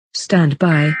Stand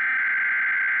by.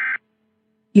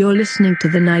 You're listening to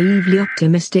the Naively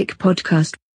Optimistic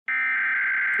podcast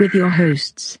with your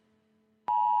hosts,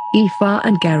 Aoife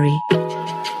and Gary.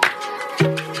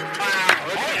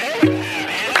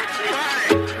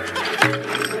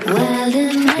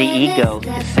 The ego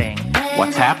is saying,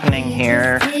 what's happening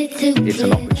here? It's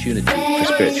an opportunity for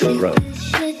spiritual growth.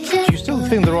 Do you still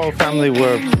think the royal family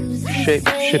were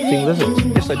shape-shifting lizards?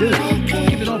 Yes, I do.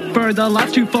 Give it up for the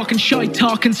last two fucking shite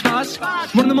talking spaz.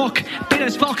 Running amok, bit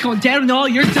as fuck on down all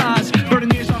your dads.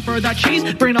 Burning ears off for that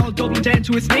cheese, bringing all Dublin down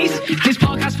to its knees. This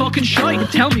podcast fucking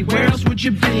shite, tell me where else would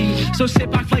you be? So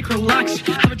sit back, like relax,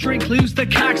 have a drink, lose the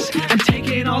cax, and take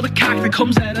in all the cack that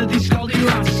comes out of these scaldy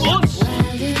rats. Us!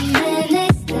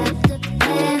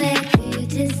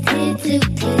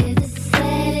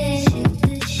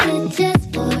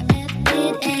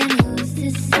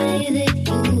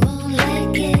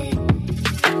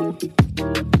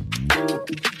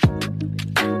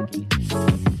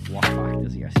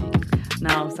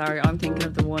 No, sorry, I'm thinking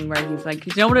of the one where he's like,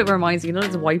 you know what it reminds me? You know,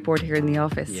 there's a whiteboard here in the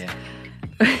office. Yeah.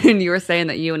 And you were saying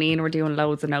that you and Ian were doing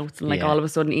loads of notes, and like all of a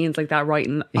sudden Ian's like that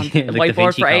writing on the like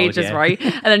whiteboard for Code, ages, yeah. right?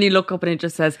 And then you look up and it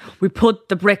just says, we put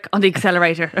the brick on the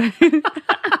accelerator.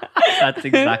 That's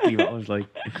exactly what I was like.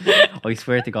 I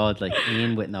swear to God, like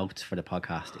Ian with notes for the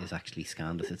podcast is actually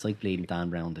scandalous. It's like bleeding Dan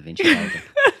Brown, Da Vinci Code.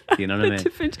 Do you know what I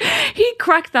mean? He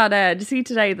cracked that. Did you see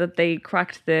today that they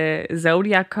cracked the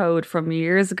Zodiac code from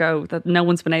years ago that no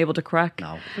one's been able to crack?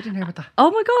 No, I didn't hear about that.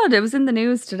 Oh my God, it was in the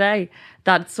news today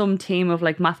that some team of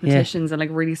like mathematicians and like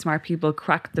really smart people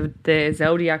cracked the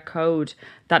Zodiac code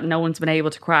that no one's been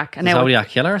able to crack. And The now Zodiac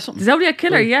Killer or something? Zodiac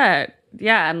Killer, yeah.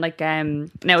 Yeah, and like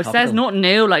now it says nothing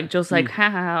new, like just like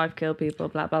ha, I've killed people,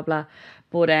 blah blah blah.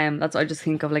 But that's what I just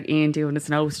think of, like Ian doing his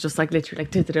notes, just like literally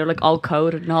like all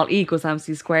coded and all E equals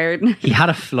MC squared. He had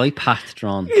a flight path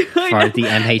drawn for the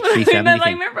MH370 And then I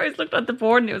thing. remember I was looking at the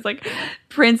board and it was like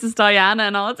Princess Diana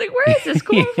and all. It's like, where is this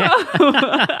coming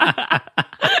from?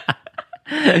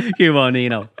 You on,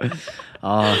 Nino.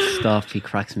 Oh, stop. He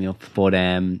cracks me up. But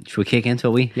should we kick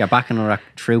into it? You're back in our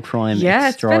true crime. Yeah,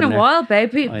 it's been a while,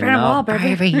 baby. I know,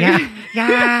 baby.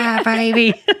 Yeah,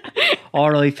 baby.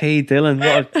 R.I.P. Dylan.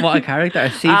 What a character. A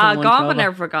season one gone show. but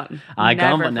never forgotten.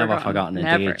 Gone but never forgotten,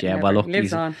 indeed. Yeah, well, look,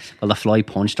 lives on. Well, the fly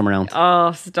punched him around.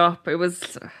 Oh, stop. It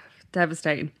was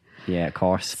devastating. Yeah, of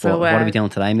course. So, but what are we doing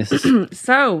today, Mrs.?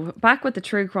 So, back with the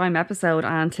true crime episode,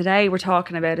 and today we're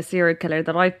talking about a serial killer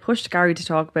that I've pushed Gary to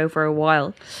talk about for a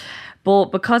while.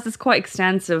 But because it's quite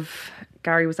extensive,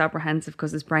 Gary was apprehensive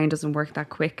because his brain doesn't work that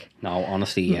quick. No,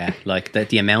 honestly, yeah. Like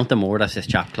the amount of murders this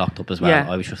chap clocked up as well. Yeah.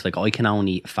 I was just like, I can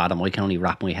only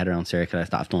wrap my head around serial killers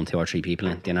that I've done 2 or 3 people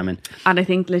in. Do you know what I mean? And I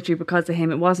think literally because of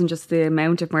him, it wasn't just the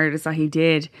amount of murders that he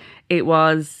did. It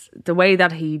was the way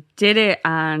that he did it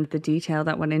and the detail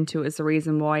that went into it is the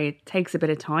reason why it takes a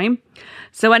bit of time.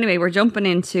 So anyway, we're jumping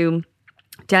into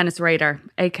Dennis Rader,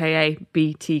 aka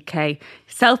BTK,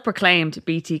 self-proclaimed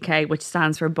BTK, which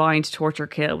stands for Bind, Torture,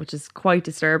 Kill, which is quite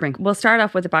disturbing. We'll start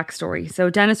off with a backstory. So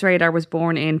Dennis Rader was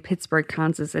born in Pittsburgh,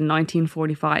 Kansas in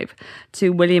 1945 to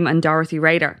William and Dorothy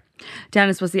Rader.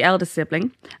 Dennis was the eldest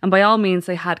sibling, and by all means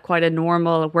they had quite a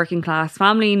normal working class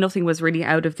family. Nothing was really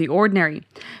out of the ordinary.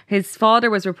 His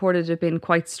father was reported to have been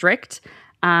quite strict,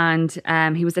 and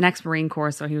he was an ex-Marine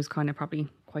Corps, so he was kind of probably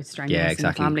quite strenuous Yeah, exactly.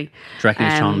 in the family. Do you reckon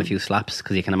he's throwing him a few slaps?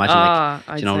 Because you can imagine,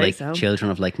 I'd say so.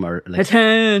 children of like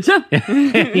Attention!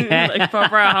 Like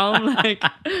proper at home, like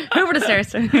over the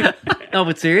stairs. No,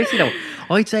 but seriously though,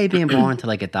 I'd say being born to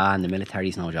like a dad in the military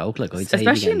is no joke. Like I'd say,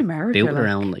 especially in America, built like.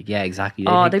 around, like yeah, exactly.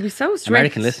 They'd be so strict.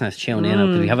 American listeners tune in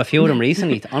because we have a few of them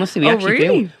recently. Honestly, we actually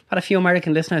really? do. Had a few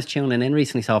American listeners tuning in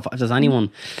recently. So if there's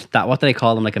anyone that, what do they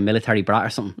call them, like a military brat or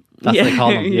something? That's what they call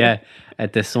them. Yeah.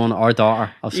 The son or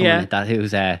daughter of someone like that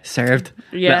who's served.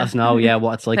 Yeah. Let us know.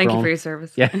 What it's like. Thank you growing. for your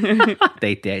service. Yeah,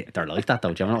 they're like that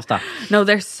though. Do you ever notice that? No,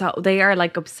 they are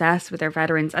like obsessed with their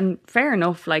veterans, and fair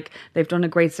enough. Like they've done a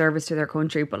great service to their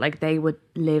country, but like they would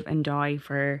live and die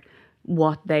for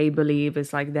what they believe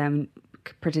is like them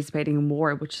participating in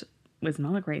war, which was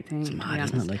not a great thing. It's mad,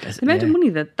 isn't it? Like, the amount of money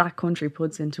that country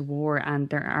puts into war and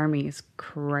their army is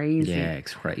crazy. Yeah,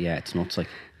 it's nuts. Like.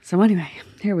 So anyway,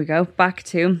 here we go. Back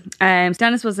to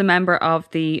Dennis was a member of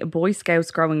the Boy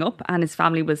Scouts growing up, and his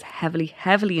family was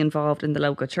heavily involved in the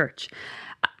local church.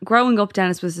 Growing up,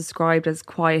 Dennis was described as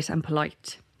quiet and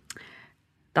polite.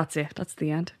 That's it. That's the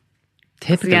end.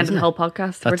 That's the end of the whole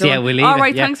podcast. We'll leave All it.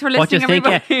 right, thanks for listening, what do you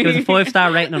everybody. think? Give us a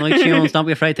 5-star rating on iTunes. Don't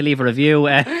be afraid to leave a review.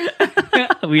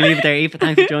 We leave it there. Aoife,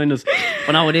 thanks for joining us.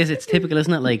 But no, it's typical,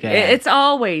 isn't it? Like it's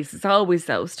always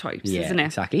those types, yeah, isn't it?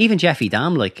 Exactly. Even Jeffy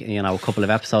Dahmer, like, you know, a couple of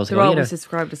episodes They're ago. always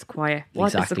described as quiet.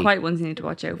 What? It's the quiet ones you need to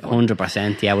watch out for.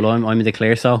 100%. Yeah, well, I'm in the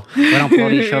clear, so I don't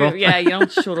bloody shut up. Yeah, you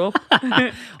don't shut up.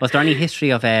 Was there any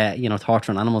history of,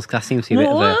 torturing animals? Because that seems to be a bit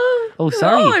of a... Oh,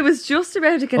 sorry. No, I was just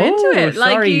about to get into it.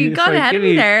 Like, sorry. you got ahead of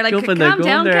me there. Like, calm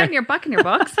down, there. Ken, you're back in your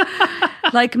box.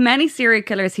 Like many serial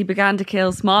killers, he began to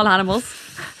kill small animals,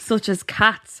 such as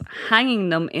cats, hanging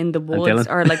them in the woods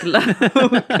or like...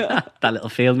 That little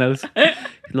field mouse.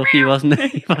 Lucky he wasn't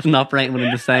operating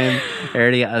within the same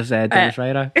area as Dennis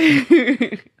Rader.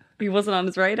 He wasn't on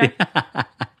his radar.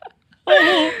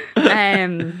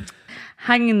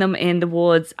 Hanging them in the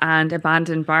woods and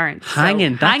abandoned barns.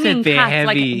 Hanging? That's a bit cats,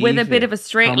 heavy. Like, with a bit of a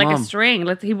string, a string.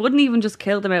 Like, he wouldn't even just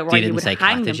kill them outright. You didn't he would say hang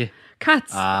cat, them. did you?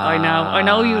 Cats. I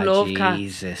know you love cats.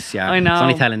 Jesus, yeah. I know. I was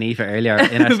only telling Aoife earlier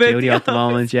in our studio at the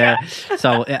moment, yeah.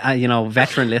 So,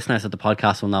 veteran listeners of the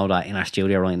podcast will know that in our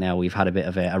studio right now, we've had a bit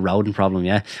of a rodent problem,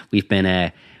 yeah.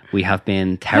 We have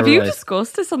been terrorised. Have you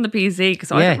discussed this on the PZ? Because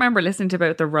I don't remember listening to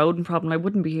about the rodent problem. I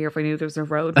wouldn't be here if I knew there was a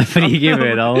rodent problem. But you give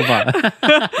it over.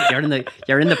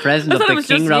 You're in the presence of the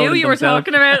king rodent you were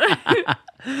talking about.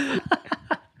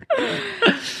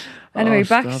 Anyway,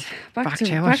 back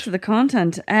to the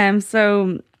content.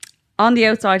 So on the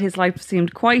outside, his life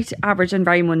seemed quite average and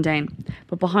very mundane.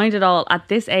 But behind it all, at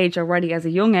this age already, as a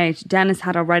young age, Dennis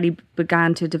had already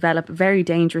begun to develop a very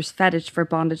dangerous fetish for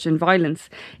bondage and violence.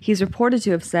 He's reported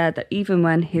to have said that even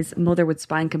when his mother would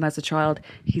spank him as a child,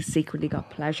 he secretly got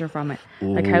pleasure from it.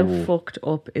 Ooh. Like, how fucked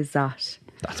up is that?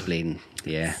 That's bleeding,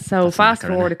 yeah. So fast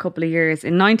forward a couple of years.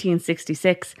 In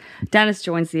 1966, Dennis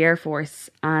joins the Air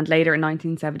Force and later in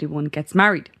 1971 gets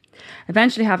married,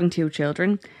 eventually having 2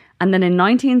 children. And then in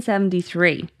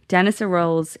 1973, Dennis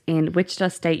enrolls in Wichita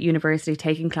State University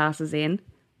taking classes in,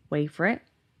 wait for it,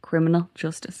 criminal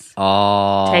justice.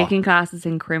 Oh. Taking classes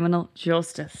in criminal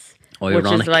justice. Ironic.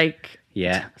 Which is like,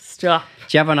 yeah. Stop.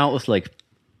 Do you ever notice, like,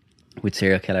 with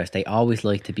serial killers, they always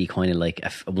like to be kind of like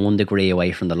a 1 degree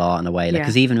away from the law in a way.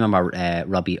 Because even remember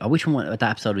Robbie, which one, that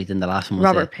episode we did in the last one was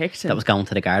Robert Picton. That was going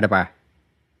to the Garda bar.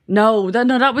 No,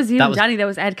 that was you, Danny. That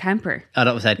was Ed Kemper. Oh,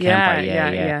 that was Ed Kemper.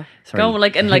 Yeah. Go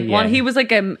like one. He was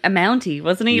like a Mountie,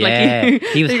 wasn't he? Yeah, like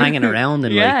he was hanging around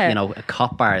in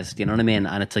cop bars. Do you know what I mean?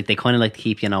 And it's like they kind of like to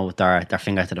keep their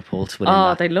finger to the pulse.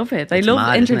 Oh, they love it. They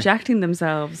love interjecting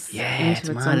themselves. Yeah, into it's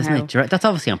it mad, somehow. isn't it? That's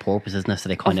obviously on purpose, isn't it? So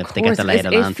they they get the lay of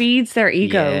the land. It feeds their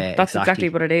ego. Yeah, That's exactly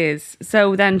what it is.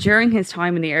 So then, during his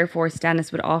time in the Air Force,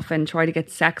 Dennis would often try to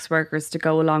get sex workers to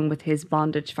go along with his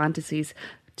bondage fantasies.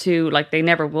 They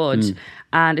never would.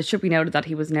 And it should be noted that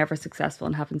he was never successful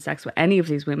in having sex with any of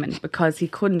these women because he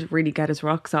couldn't really get his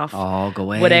rocks off. Oh, go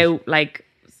away. Without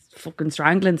fucking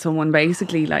strangling someone,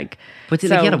 basically. But did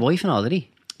he get a wife and all, did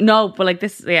he? No, but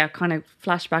this, kind of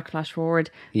flash forward.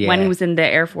 Yeah. When he was in the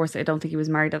Air Force, I don't think he was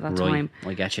married at that time.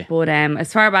 I get you. But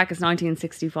as far back as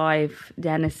 1965,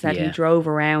 Dennis said he drove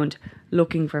around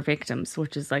looking for victims,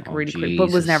 which is really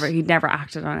quick. But he'd never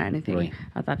acted on anything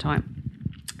at that time.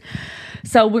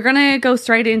 So we're going to go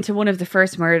straight into one of the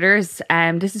first murders.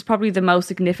 This is probably the most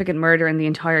significant murder in the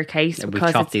entire case. Yeah, we've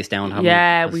chopped these down,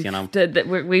 haven't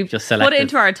we? We've just put it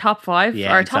into our top 5,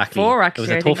 or top 4 actually. It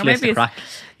was a tough list to crack.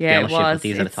 Yeah, it was.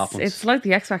 These are the top ones. It's like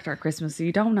the X Factor at Christmas. So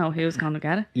you don't know who's going to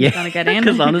get it. Who's going to get in.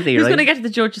 Because honestly, who's going to get to the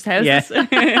judge's house.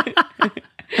 Yeah.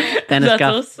 Dennis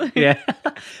That's us. Yeah.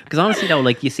 Because honestly though,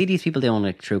 you see these people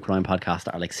doing true crime podcasts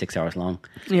that are 6 hours long.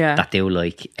 Yeah. That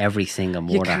do every single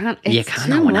murder. You can't.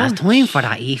 No one has time for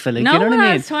that, Aoife. No you know one what I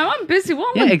mean? has time. I'm a busy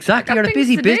woman. Yeah, exactly. You're a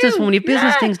busy businesswoman. You have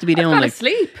business things to be doing. I've got to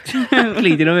sleep.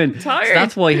 Exactly. Do you know what I mean? Tired. So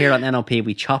that's why here on NLP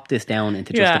we chop this down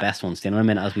into just the best ones. Do you know what I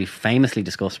mean? As we famously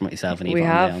discussed from myself and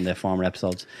Eva on the former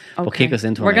episodes. Okay. But kick us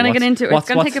into it. We're going to get into it. It's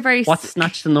going to take a very... What's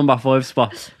snatched the number 5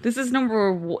 spot? This is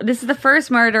the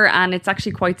first murder, and it's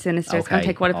actually quite sinister. It's going to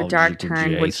take quite a dark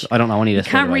turn, which I don't know any of this.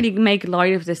 You can't really make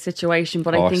light of this situation,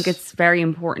 but I think it's very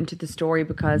important to the story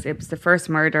because it was the first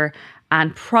murder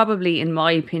and probably, in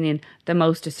my opinion, the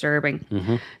most disturbing.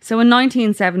 Mm-hmm. So in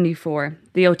 1974,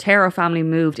 the Otero family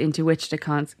moved into Wichita,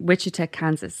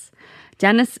 Kansas.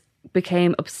 Dennis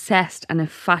became obsessed and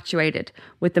infatuated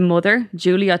with the mother,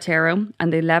 Julie Otero,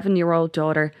 and the 11-year-old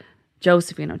daughter,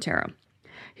 Josephine Otero.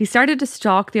 He started to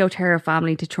stalk the Otero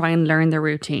family to try and learn their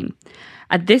routine.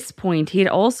 At this point, he had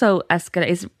also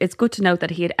escalated. It's good to note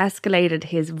that he had escalated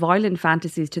his violent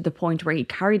fantasies to the point where he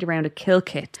carried around a kill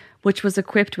kit, which was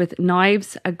equipped with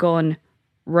knives, a gun,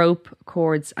 rope,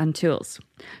 cords, and tools.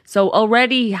 So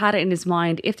already he had it in his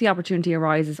mind, if the opportunity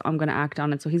arises, I'm going to act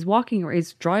on it. So he's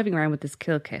driving around with this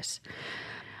kill kit.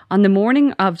 On the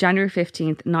morning of January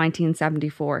 15th,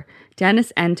 1974,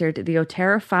 Dennis entered the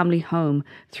Otero family home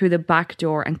through the back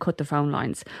door and cut the phone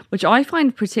lines, which I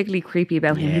find particularly creepy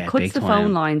about him. He Yeah, cuts big the time.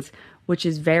 phone lines, which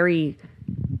is very,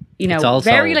 you know, It's also-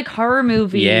 very like horror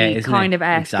movie isn't kind it? of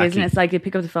esque, Exactly. isn't it? It's like they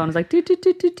pick up the phone, it's like do do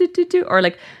do do do do do, or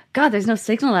like, God, there's no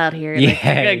signal out here.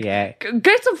 Like, Yeah.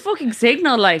 Get some fucking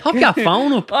signal, like. Hook your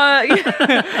phone up.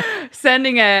 Yeah.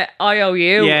 Sending a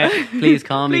IOU. Yeah, please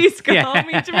call me. Please call Yeah.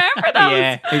 me. Do you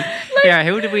remember those? Yeah,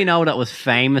 who did we know that was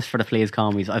famous for the please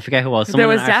call me's? I forget who it was. There Someone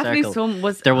was in our definitely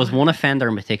circle. some. There was one offender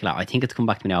in particular. I think it's come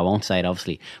back to me now. I won't say it,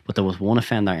 obviously. But there was one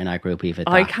offender in our group, Eva,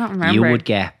 I that can't remember you it. would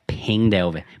get pinged out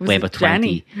of it Was by it about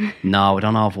 20. Jenny? No, I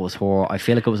don't know if it was her. I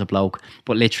feel like it was a bloke.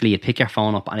 But literally, you'd pick your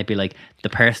phone up and it'd be like, the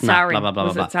person that Sarin. blah, blah, blah,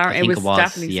 Was blah, it blah. Sarin? I It think was it was.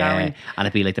 definitely yeah. Sarin. And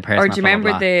it'd be like the person Or that do you blah, remember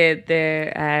blah, blah.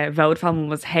 the Vodafone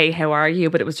was, hey, how are you?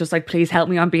 But it was just like, please help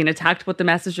me, I'm being attacked. But the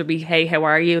message would be, hey, how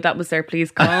are you? That was their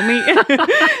please call me.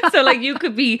 So like you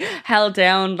could be held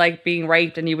down, like being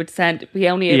raped, and you would be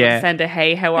only able to send a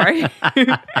hey, how are you?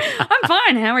 I'm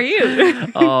fine, how are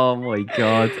you? Oh my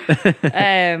God.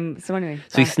 So anyway.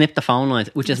 So he snipped the phone lines,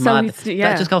 which is So mad. he's- yeah.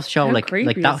 That just goes to show, How like creepy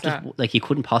that is just that? like you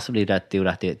couldn't possibly do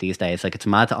that these days. Like it's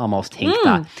mad to almost think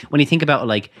that when you think about it,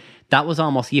 like that was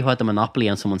almost, you had the monopoly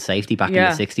on someone's safety back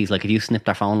Yeah. in the 60s. Like if you snipped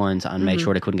their phone lines and made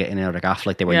sure they couldn't get in and out of the gaff,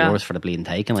 like they were Yeah. yours for the bleeding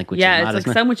taking. Like which Yeah, is mad, it's like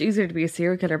isn't so it? much easier to be a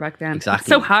serial killer back then. Exactly. It's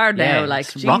so hard Yeah, now.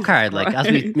 Like it's rock Jesus hard. Like as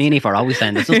Christ. me and Eve are always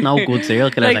saying, there's just no good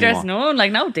serial killers like anymore. there's none,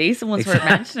 like no decent ones worth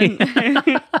mentioning.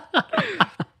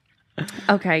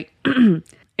 Okay.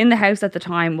 In the house at the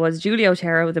time was Julie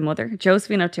Otero, the mother,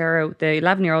 Josephine Otero, the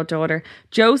 11-year-old daughter.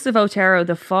 Joseph Otero,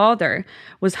 the father,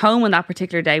 was home on that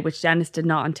particular day, which Dennis did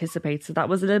not anticipate. So that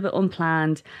was a little bit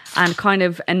unplanned and kind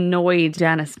of annoyed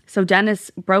Dennis. So Dennis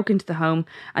broke into the home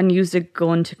and used a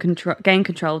gun to gain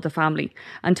control of the family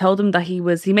and told them that he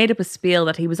made up a spiel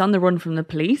that he was on the run from the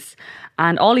police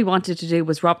and all he wanted to do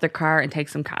was rob their car and take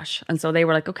some cash. And so they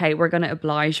were like, okay, we're going to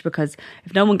oblige because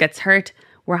if no one gets hurt,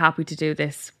 we're happy to do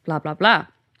this, blah, blah, blah.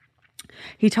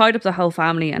 He tied up the whole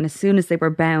family, and as soon as they were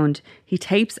bound, he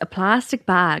tapes a plastic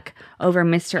bag over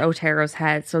Mr. Otero's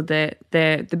head. So the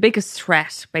biggest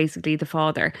threat, basically, the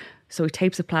father. So he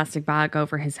tapes a plastic bag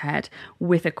over his head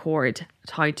with a cord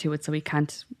tied to it so he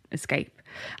can't escape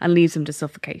and leaves him to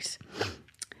suffocate.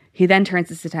 He then turns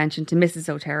his attention to Mrs.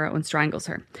 Otero and strangles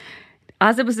her.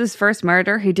 As it was his first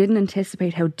murder, he didn't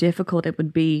anticipate how difficult it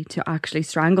would be to actually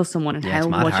strangle someone and Yeah, it's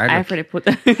how mad much hard, like. effort it put.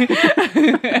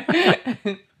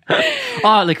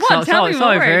 Oh, like Come on, tell me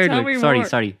sorry, more, very, tell like, me sorry, more.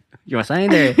 sorry. You were saying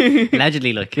there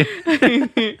allegedly, like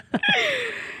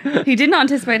He did not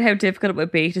anticipate how difficult it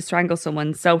would be to strangle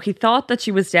someone, so he thought that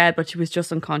she was dead, but she was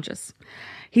just unconscious.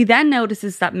 He then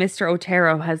notices that Mr.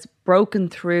 Otero has broken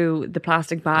through the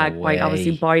plastic bag No by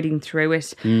obviously way. biting through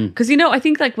it. Because I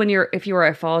think like if you were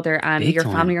a father and Big your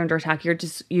time. family are under attack,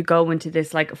 you go into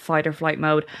this like fight or flight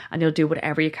mode and you'll do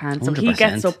whatever you can. So he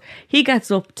 100%.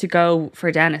 gets up to go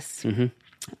for Dennis,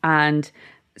 and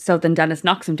so then Dennis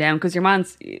knocks him down because your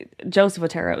man's Joseph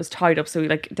Otero was tied up, so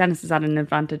Dennis is at an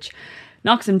advantage.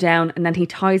 Knocks him down, and then he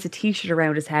ties a t-shirt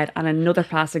around his head and another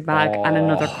plastic bag and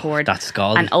another cord. that's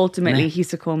scalding, And ultimately, isn't it? he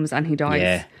succumbs and he dies.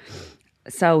 Yeah.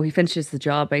 So he finishes the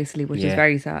job basically, which is Yeah.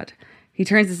 very sad. He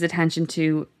turns his attention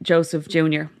to Joseph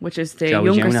Jr., which is the Joey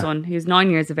younger Jr.. son. He's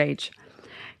 9 years of age.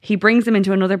 He brings him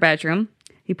into another bedroom.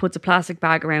 He puts a plastic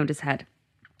bag around his head.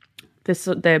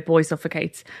 The boy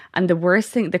suffocates. And the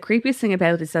creepiest thing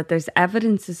about it is that there's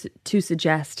evidence to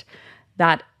suggest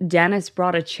that Dennis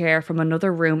brought a chair from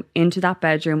another room into that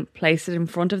bedroom, placed it in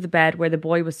front of the bed where the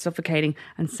boy was suffocating,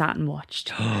 and sat and watched.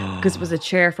 Because it was a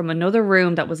chair from another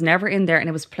room that was never in there, and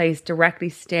it was placed directly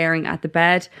staring at the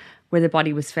bed where the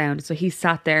body was found. So he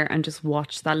sat there and just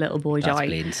watched that little boy That's die,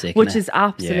 bleeding sick, which innit? is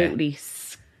absolutely...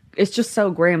 It's just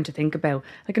so grim to think about.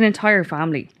 Like an entire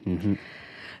family. Mm-hmm.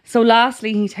 So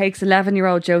lastly, he takes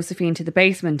 11-year-old Josephine to the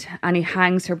basement and he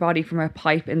hangs her body from a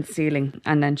pipe in the ceiling,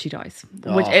 and then she dies.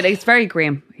 Which it's very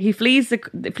grim. He flees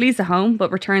the home,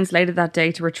 but returns later that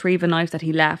day to retrieve a knife that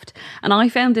he left. And I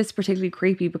found this particularly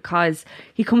creepy because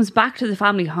he comes back to the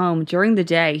family home during the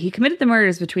day. He committed the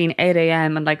murders between 8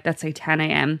 a.m. and let's say 10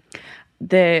 a.m.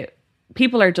 The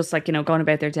people are just going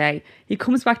about their day. He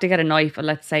comes back to get a knife at,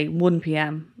 let's say, 1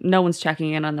 p.m. No one's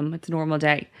checking in on them. It's a normal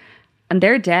day. And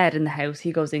they're dead in the house.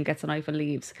 He goes in, gets a knife and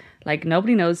leaves.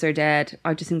 Nobody knows they're dead.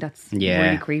 I just think that's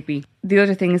really creepy. The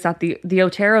other thing is that the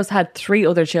Oteros had 3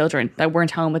 other children that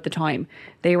weren't home at the time.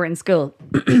 They were in school.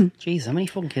 Jeez, how many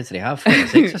fucking kids do they have? 5 or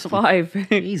 6 or something? 5.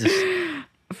 Jesus.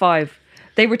 5.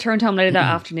 They returned home later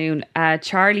that afternoon.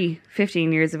 Charlie,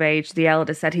 15 years of age, the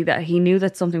eldest, said that he knew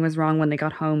that something was wrong when they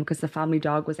got home because the family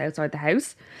dog was outside the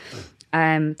house.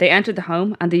 They entered the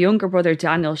home and the younger brother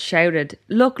Daniel shouted,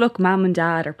 look, Mum and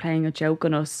Dad are playing a joke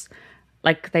on us.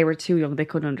 Like, they were too young, they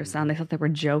couldn't understand. They thought they were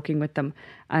joking with them.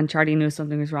 And Charlie knew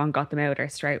something was wrong, got them out there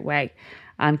straight away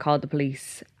and called the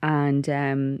police.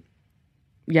 And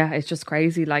yeah, it's just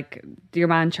crazy. Like, your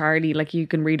man Charlie, like, you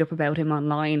can read up about him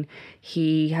online.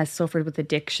 He has suffered with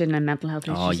addiction and mental health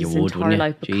issues his entire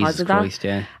life because Jesus of that. Christ,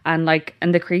 yeah. And like,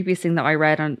 and the creepiest thing that I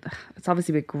read on, it's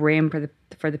obviously a bit grim for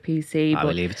the PC. I but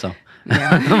believe it so. yeah.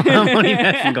 I'm only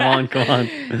messing. Go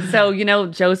on. So, you know,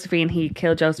 Josephine, he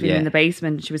killed Josephine in the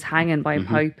basement. She was hanging by a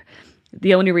pipe.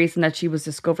 The only reason that she was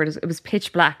discovered is it was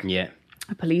pitch black. Yeah.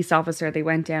 A police officer, they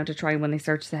went down to try, when they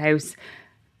searched the house,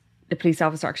 the police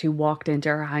officer actually walked into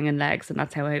her hanging legs, and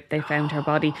that's how they found her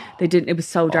body. It was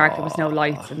so dark, there was no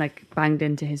lights, and like banged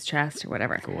into his chest or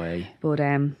whatever. Go away. But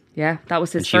yeah, that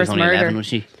was his And she was first only murder. 11, was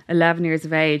she? 11 years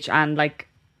of age, and like,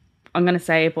 I'm going to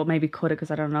say it, but maybe cut it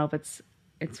because I don't know if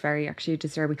it's very actually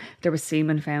disturbing. There was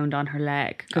semen found on her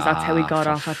leg because that's how he got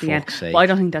for off at the end. fuck's sake. But I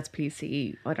don't think that's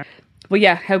PCE. But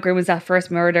yeah, how grim was that first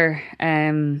murder?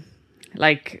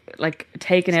 Like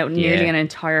taking out nearly an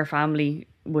entire family,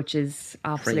 which is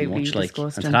absolutely Pretty much, like,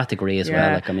 disgusting. and to that degree as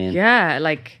well. Like, I mean, yeah,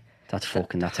 like, that's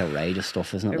outrageous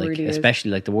stuff, isn't it? It Like, really is.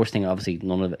 especially like the worst thing. Obviously,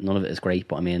 none of it is great.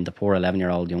 But I mean, the poor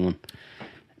 11-year-old young one,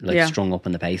 like, strung up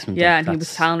in the basement. yeah, like, and he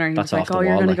was telling her, he was that's like, off the "Oh, you're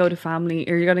wall, going to like. go to family,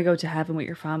 or you're going to go to heaven with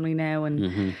your family now,"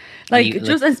 and And he,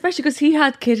 just especially because he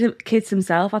had kids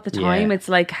himself at the time. Yeah. It's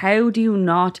like, how do you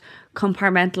not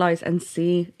compartmentalize and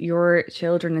see your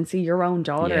children and see your own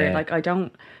daughter? Yeah. Like, I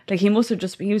don't. Like, he was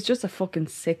just a fucking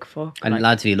sick fuck. And like,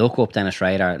 lads, if you look up Dennis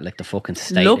Rader, like the fucking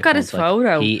state. Look of at his cunt, like,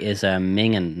 photo. He is a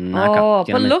minging knacker. oh,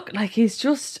 Do you know but what I mean? look, like, he's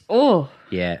just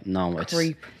Yeah, no, it's.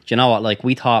 Creep. Do you know what? Like,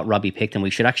 we thought Robbie Picton, we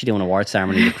should actually do an award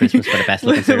ceremony at Christmas for the best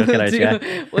looking serial killers.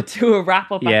 Yeah, we'll do a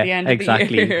wrap up at the end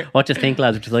exactly. of the year. What do you think,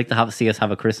 lads? Would you like to see us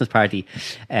have a Christmas party,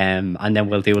 and then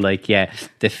we'll do like the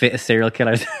fittest serial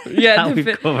killers Yeah, that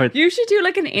we've covered. You should do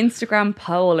like an Instagram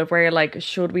poll of where, like,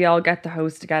 should we all get the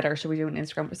host together, or should we do an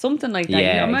Instagram, something like that?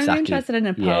 Yeah, I'm exactly. interested in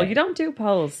a poll. Yeah. You don't do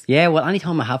polls. Yeah, well,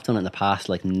 anytime I have done it in the past,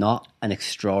 like, not an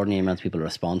extraordinary amount of people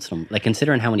respond to them. Like,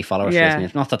 considering how many followers, Yeah.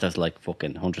 there's not that there's like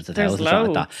fucking hundreds of There's thousands or something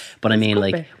like that. loads. But I mean, could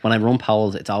like, be. when I run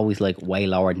polls, it's always like way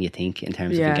lower than you think in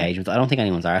terms Yeah. of engagement. I don't think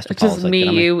anyone's asked for It's polls. just like, me, you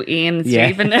know what I mean? you, Ian, and Yeah.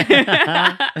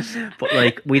 Stephen. But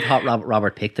like, we thought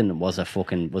Robert Picton was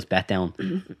bet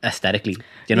down aesthetically. Do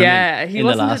you know Yeah, what I mean? he In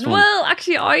wasn't. the last one. Well,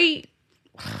 actually,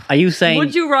 Are you saying?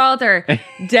 would you rather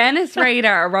Dennis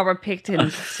Rader or Robert Picton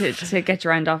to get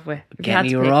your end off with? If you Get had me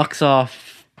to your pick. rocks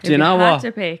off? If Do you know had what?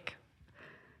 to pick.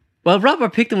 Well,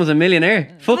 Robert Picton was a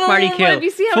millionaire. Fuck, Well, marry, well, kill. you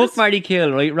see how Fuck, this- marry,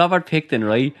 kill, right? Robert Picton,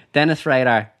 right? Dennis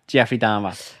Rader, Jeffrey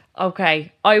Dahmer.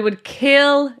 Okay, I would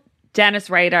kill Dennis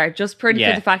Rader just purely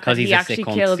Yeah, for the fact that 'cause he's he a actually sick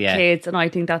cunt, killed yeah. kids, and I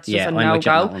think that's just Yeah, a I'm with you on that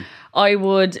no-go. one. I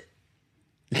would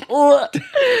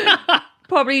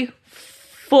probably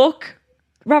fuck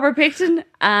Robert Picton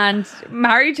and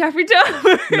marry Jeffrey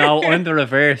Dahmer. No, I'm the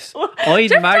reverse. I'd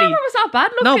Jeffrey marry. Dahmer was not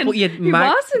bad No, looking. but you'd he marry.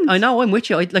 wasn't. I know, I'm with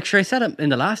you. Like, sure, I said it in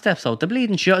the last episode. The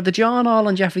bleeding the John all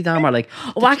on Jeffrey Dahmer, like.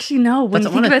 Oh, actually, no. When you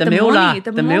That's think on it, about the the moolah, money,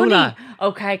 the money. moolah.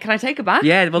 Okay, can I take it back?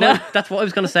 Yeah, well, No. that's what I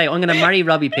was going to say. I'm going to marry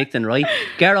Robbie Picton, right?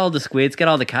 Get all the squids, get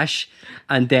all the cash,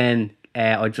 and then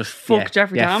I'd just Fuck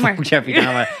Jeffrey Dahmer. Fuck Jeffrey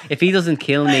Dahmer. If he doesn't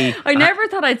kill me, I never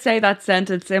thought I'd say that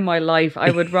sentence in my life.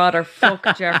 I would rather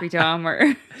fuck Jeffrey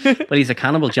Dahmer. but he's a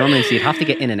cannibal, do you know what I mean? So you'd have to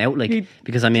get in and out, like,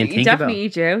 because I mean, He'd think about definitely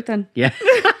eat you out then. yeah.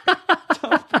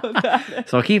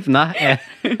 So I'll keep him that.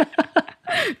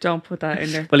 Don't put that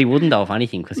in there. Well, he wouldn't though, if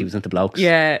anything, because he was into blokes.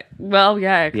 Yeah, well,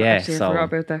 yeah. Yeah, Actually, so- I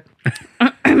forgot about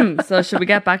that. So should we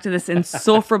get back to this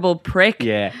insufferable prick?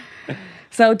 Yeah.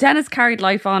 So Dennis carried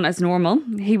life on as normal.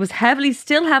 He was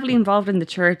still heavily involved in the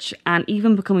church, and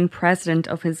even becoming president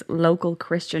of his local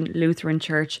Christian Lutheran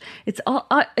church. It's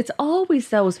always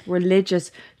those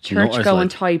religious you know what it's church-going like?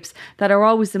 types that are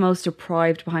always the most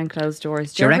deprived behind closed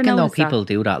doors. Do you ever reckon though notice that? people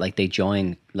do that? Like, they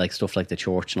join like stuff like the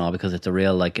church and all because it's a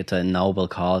real, like, it's a noble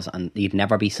cause and you'd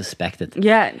never be suspected.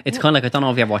 Yeah. It's kind of like, I don't know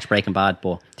if you ever watched Breaking Bad,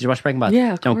 but did you watch Breaking Bad?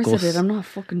 Yeah, of You know, course I Gus- did. I'm not a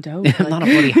fucking dope. I'm not a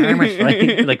bloody hermit,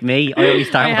 right? Like me, I only I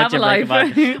started have watching a Breaking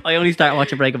life. Bad. I only started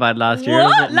watching Breaking Bad last year. or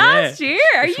What? something, Last yeah. year?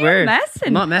 Are I you swear. messing?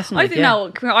 I'm not messing. I Like, think yeah.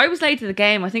 no. I was late to the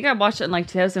game. I think I watched it in like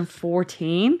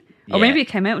 2014. Or Yeah. maybe it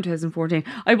came out in 2014.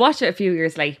 I watched it a few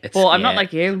years late. It's- But I'm yeah. not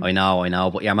like you. I know.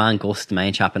 But your man Gus, the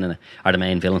main chap in it, or the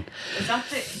main villain. Is that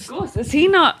it? Gus, is he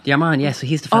not? Your man, yeah. So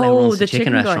he's the fellow who Oh, runs the the chicken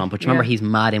chicken guy. restaurant. But you remember, Yeah. he's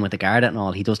mad in with the Garda and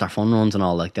all. He does their fun runs and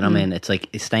all. Like, you know what I mean? It's like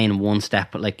it's staying one step,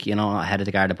 but like, you know, not ahead of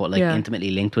the Garda, but like Yeah.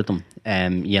 intimately linked with them.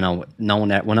 You know, no one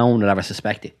would ever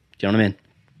suspect it. Do you know what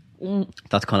I mean?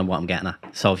 That's kind of what I'm getting at.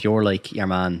 So if you're like your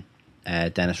man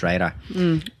Dennis Rader.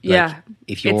 Yeah.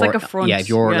 If you're, It's like a front. Yeah, if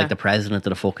you're like the president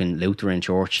of the fucking Lutheran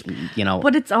church, you know.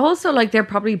 But it's also like they're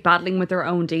probably battling with their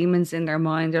own demons in their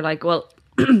mind. They're like, well,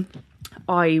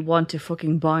 I want to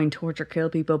fucking bind, torture, kill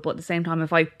people, but at the same time,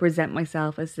 if I present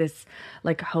myself as this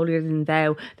like holier than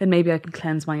thou, then maybe I can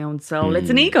cleanse my own soul. It's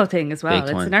an ego thing as well. Big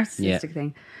It's a time. narcissistic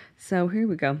thing. So here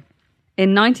we go.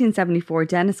 In 1974,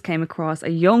 Dennis came across a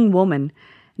young woman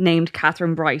named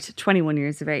Catherine Bright, 21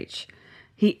 years of age.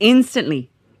 He instantly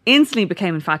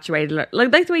became infatuated,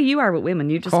 like the way you are with women.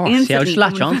 You just instantly I'll just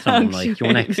latch on to someone like,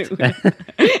 you're next.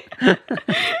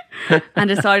 And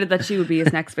decided that she would be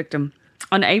his next victim.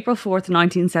 On April 4th,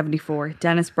 1974,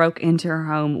 Dennis broke into her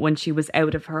home when she was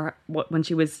out.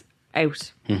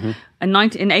 Mm-hmm.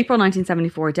 In April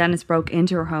 1974, Dennis broke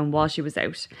into her home while she was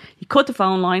out. He cut the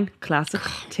phone line, classic,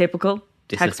 typical,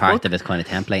 This textbook, is part of his kind of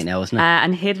template now, isn't it?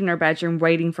 and hid in her bedroom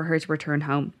waiting for her to return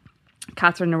home.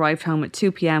 Catherine arrived home at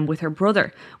 2 p.m. with her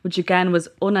brother, which again was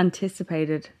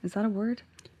unanticipated. Is that a word?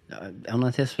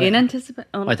 Unanticipated? Inanticipated?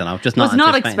 I don't know. Just was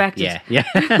not anticipated. expected.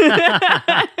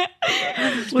 Yeah.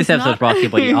 This episode is brought to you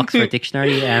by the Oxford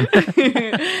Dictionary.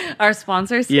 Our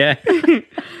sponsors. Yeah.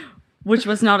 Which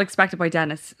was not expected by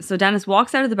Dennis. So Dennis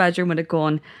walks out of the bedroom with a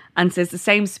gun and says the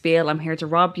same spiel. I'm here to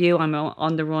rob you. I'm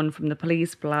on the run from the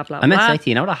police, blah, blah, I meant to blah. say to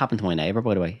you, know what happened to my neighbour,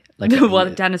 by the way? Like,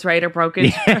 What, Dennis Rader broke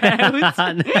into her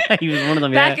house? he was one of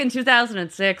them, Back yeah. in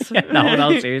 2006.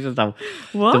 No, seriously though.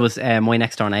 What? There was my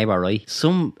next door neighbour, right?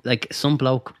 Some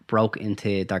bloke broke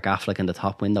into their gaff like in the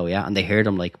top window, yeah, and they heard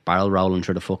him like barrel rolling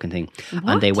through the fucking thing.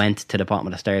 And they went to the bottom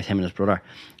of the stairs, him and his brother,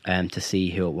 to see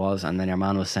who it was. And then your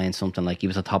man was saying something like he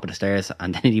was at the top of the stairs,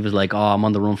 and then he was like, "Oh, I'm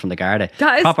on the run from the Garda."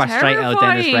 That is proper straight out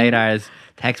Dennis terrifying. Radar's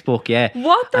textbook, yeah.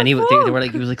 What the and they fuck? were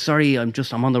like, he was like, "Sorry, I'm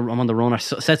on the run," or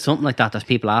said something like that. There's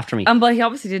people after me. But he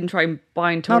obviously didn't try and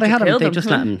bind No, torture, they had kill him. They them.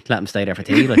 just let him stay there for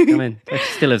tea. Like, I mean, he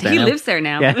still lives there. He now. lives there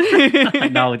now. Yeah.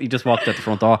 No, he just walked out the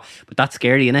front door. But that's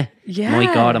scary, innit? Yeah. My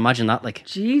God, imagine that. Like,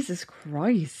 Jesus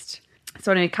Christ.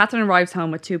 So anyway, Catherine arrives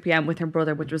home at 2 p.m. with her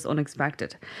brother, which was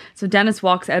unexpected. So Dennis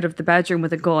walks out of the bedroom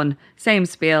with a gun, same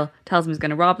spiel, tells him he's going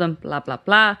to rob them, blah, blah,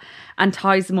 blah, and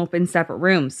ties them up in separate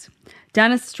rooms.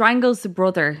 Dennis strangles the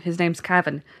brother, his name's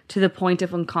Kevin, to the point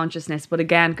of unconsciousness. But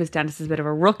again, because Dennis is a bit of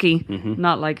a rookie,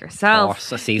 not like yourself, Of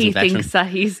course, a seasoned he veteran. thinks that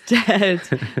he's dead,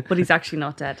 but he's actually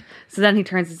not dead. So then he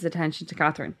turns his attention to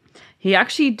Catherine. He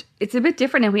actually, it's a bit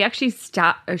different now. He actually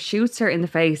shoots her in the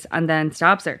face and then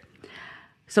stabs her.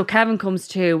 So Kevin comes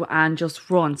to and just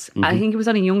runs. I think he was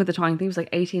only young at the time. I think he was like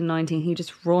 18, 19. He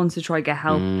just runs to try to get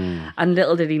help. And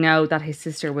little did he know that his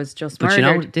sister was just but murdered. you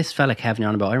know, this fella Kevin you're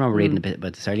on about, I remember reading a bit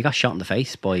about this. He got shot in the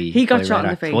face by. He got by shot in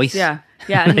Radar the face. twice. Yeah.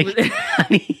 Yeah. And he Like, was,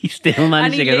 and he still managed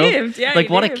and to he get lived. up. Yeah, like,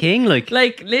 he what lived. a king! Like,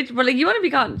 but like you want to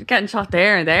be getting shot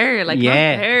there and there. Like,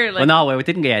 yeah. not there. Like, Well, no, it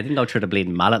didn't. Yeah, it didn't go through the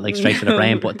bleeding mallet like straight to the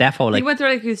brain. But defo, like, he went through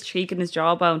like his cheek and his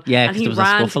jawbone. Yeah, and 'cause he there was a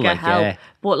ran scuffle, to get like, help. yeah.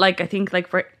 But like I think like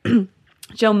for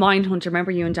Joe Mindhunter,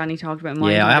 remember you and Danny talked about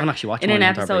Mindhunter? yeah, I haven't actually watched in an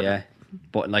Mindhunter, episode. but yeah.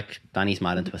 But like, Danny's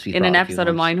mad into us. He's In an brought a few episode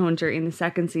of times. Mindhunter in the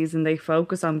second season, they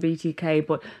focus on BTK,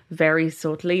 but very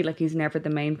subtly. Like he's never the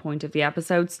main point of the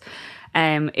episodes.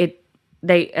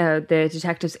 The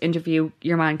detectives interview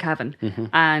your man Kevin,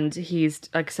 and he's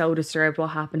like so disturbed what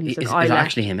happened. He's Is like, it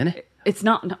actually him, innit? It's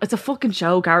not. No, it's a fucking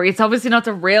show, Gary. It's obviously not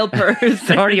the real person.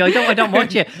 Sorry, I don't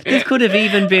watch it. This could have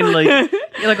even been like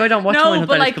I don't watch Mindhunter.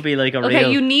 but This like, could be like a okay,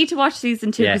 real. you need to watch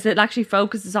season 2 Yeah. because it actually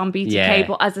focuses on BTK, Yeah.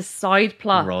 but as a side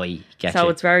plot. Right, get So you.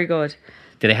 it's very good.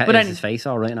 Did they have but is then- his face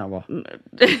all right now? What?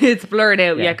 It's blurred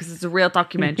out, Yeah. yeah, because it's a real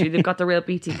documentary. They've got the real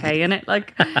BTK in it.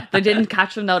 Like they didn't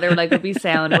catch them though. They were like, "It'll be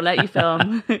sound. We'll let you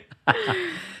film."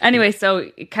 Anyway, so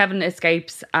Kevin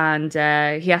escapes and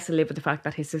he has to live with the fact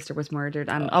that his sister was murdered,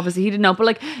 and obviously he didn't know. But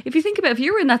like, if you think about, if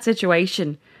you were in that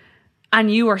situation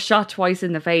and you were shot twice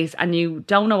in the face and you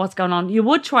don't know what's going on, you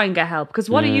would try and get help, because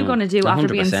what are you going to do after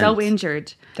being so 100%.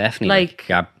 injured? Definitely. Like,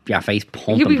 your face you'd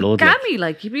pumping be blood. like. gammy,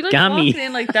 like you'd be like Gammy. walking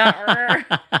in like that.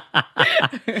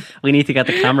 We need to get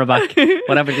the camera back.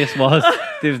 Whatever this was,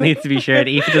 this needs to be shared.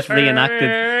 Even just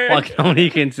reenacted what can only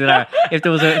consider if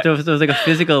there was like a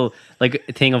physical like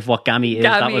thing of what gammy is.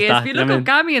 that Gammy was is. that. If you You know look what I up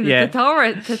gammy in Yeah. the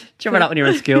Torah, Do you remember that when you were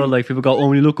in school? Like people go, "Oh,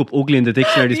 when you look up ugly in the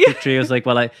dictionary, there's picture." I was like,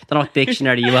 "Well, I don't know what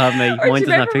dictionary you have, mate. or do Mine you doesn't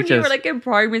have remember when you pictures." were like in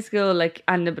primary school, like,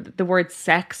 and the word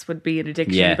sex would be in a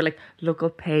dictionary, Yeah. but like, look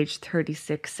up page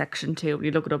 36, section 2, and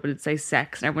you look it up and it'd say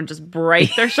sex, and everyone just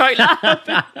break their shite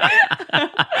laughing.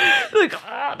 Like,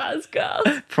 oh, that's gas.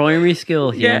 Primary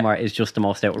school Yeah. humour is just the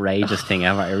most outrageous thing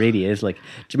ever. It really is. Like, do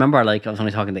you remember, like, I was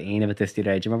only talking to Ian about this the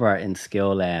other day. Do you remember in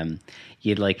school,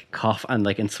 you'd like cough and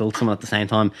like insult someone at the same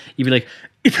time? You'd be like,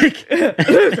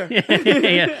 loser.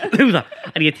 yeah, loser.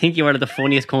 And you'd think you were the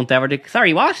funniest cunt ever.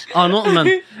 Sorry, what? Oh, nothing,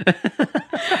 man.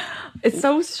 It's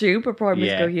so stupid, primary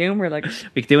school humour. Like,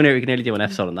 we could nearly do an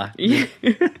episode on that. Yeah.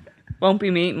 Won't be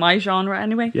my genre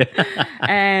anyway. Yeah.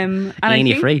 And I Ain't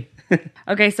you think, free?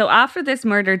 okay, so after this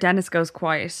murder, Dennis goes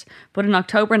quiet. But in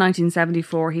October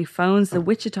 1974, he phones the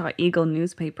Wichita Eagle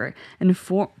newspaper,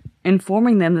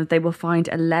 informing them that they will find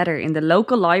a letter in the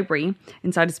local library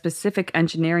inside a specific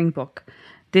engineering book.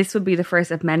 This would be the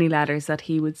first of many letters that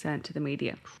he would send to the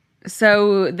media.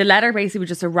 So the letter basically was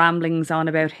just a ramblings on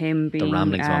about him being... The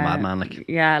ramblings of a madman. Like.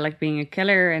 Yeah, like being a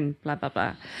killer and blah, blah,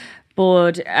 blah.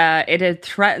 But it had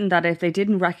threatened that if they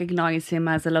didn't recognise him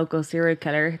as a local serial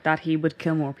killer, that he would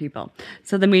kill more people.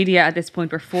 So the media at this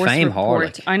point were forced to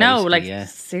report... Like, I know, like, yeah.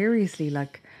 Seriously,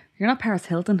 like, you're not Paris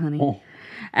Hilton, honey. Oh.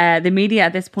 The media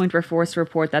at this point were forced to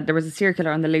report that there was a serial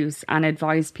killer on the loose and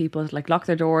advised people to like lock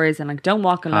their doors and like don't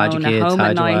walk alone at home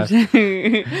at night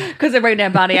because they're bringing their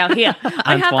body out here.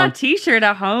 I have that t-shirt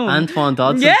at home. Antoine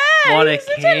Dodson. Yeah, what he's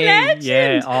such a legend.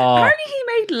 Yeah, oh. Apparently he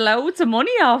made loads of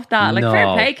money off that. Like fair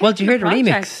play. Well, did you hear the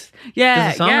remix? Yeah,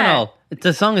 there's a song and all.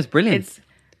 The song is brilliant. It's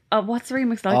what's the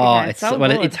remix like again? It's so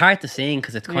well, good. it's hard to sing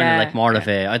because it's kind of like more of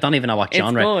a. I don't even know what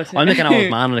genre. Good. I'm like an old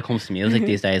man when it comes to music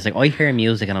these days. Like I hear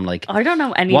music and I'm like, I don't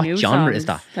know any what new genre songs. is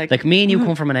that? Like me and you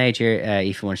come from an age here,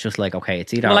 Aoife, when it's just like, okay,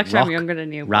 it's either well, actually, rock, I'm younger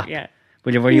than you. rap. Yeah.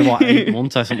 Will you what 8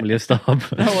 months or something? Will you stop? No,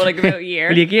 well, like about a year.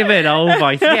 Will you give it over?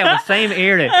 Yeah, well, same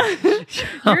era.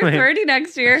 You're 30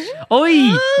 next year. Oi,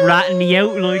 ratting me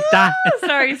out like that.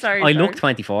 Sorry. I look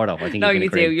 24 though. I think no, you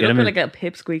do. You look like a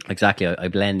pipsqueak. Exactly. I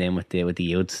blend in with the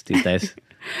youths these days.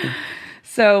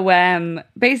 So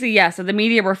basically, yeah, so the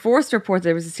media were forced to report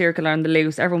there was a serial killer on the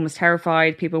loose. Everyone was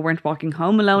terrified. People weren't walking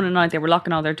home alone at night. They were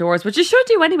locking all their doors, which you should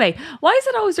do anyway. Why is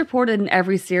it always reported in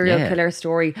every serial killer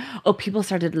story? Oh, people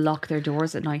started to lock their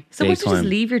doors at night. So why don't you just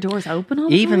leave your doors open all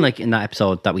the Even time? like in that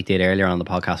episode that we did earlier on the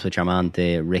podcast with your man,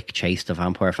 the Rick Chase, the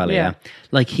vampire fella, yeah.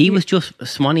 Like he was just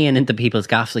swannying into people's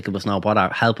gaffs like it was no bother,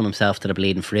 helping himself to the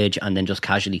bleeding fridge and then just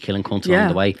casually killing cunts along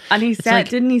the way. And he said,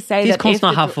 didn't he say these that cunts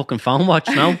not have fucking phone watch,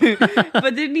 no?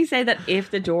 But didn't he say that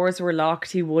if the doors were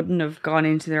locked, he wouldn't have gone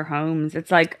into their homes? It's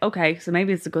like, okay, so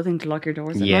maybe it's a good thing to lock your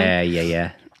doors at night.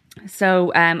 Yeah.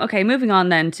 So, okay, moving on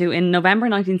then to in November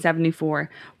 1974,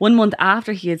 1 month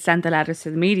after he had sent the letters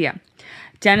to the media,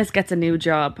 Dennis gets a new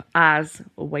job as,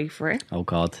 wait for it, oh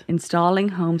God, installing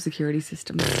home security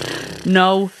systems.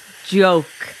 No joke.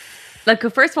 Like,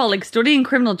 first of all, like studying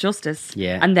criminal justice,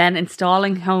 and then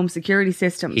installing home security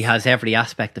systems. He has every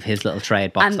aspect of his little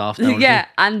trade boxed off.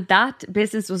 And that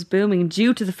business was booming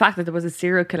due to the fact that there was a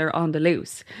serial killer on the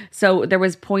loose. So there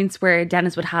was points where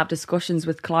Dennis would have discussions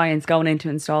with clients going in to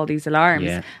install these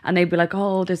alarms, and they'd be like,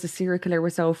 "Oh, there's a serial killer.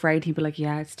 We're so afraid." He'd be like,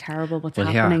 "Yeah, it's terrible. What's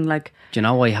happening?" Like, do you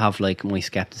know I have like my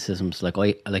skepticisms? Like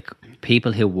I like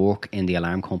people who work in the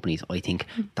alarm companies. I think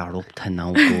they're up to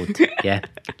no good. Yeah,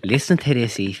 listen to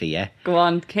this, Aoife. Yeah. Go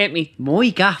on, hit me. My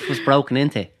gaff was broken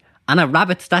into and a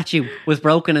rabbit statue was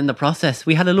broken in the process.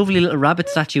 We had a lovely little rabbit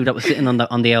statue that was sitting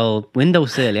on the old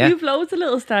windowsill, yeah? You've loads of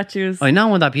little statues. I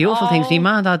know, and they're beautiful things. See,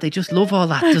 man, Dad, they just love all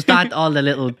that. Just that, all the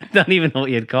little, don't even know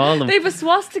what you'd call them. They have a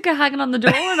swastika hanging on the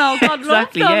door and all. God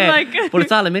exactly, love them, yeah. like. But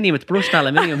it's aluminium, it's brushed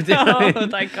aluminium. Oh,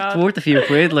 thank God. It's worth a few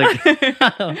quid, like.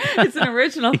 It's an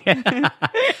original.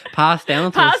 Passed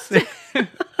down to us.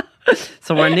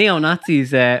 So we're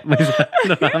neo-Nazis with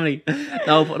the family.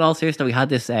 No, but in all seriousness, we had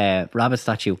this rabbit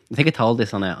statue. I think I told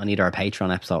this on either a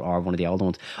Patreon episode or one of the older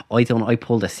ones. I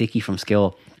pulled a sickie from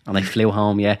school and I flew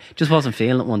home, just wasn't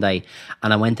feeling it one day.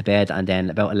 And I went to bed and then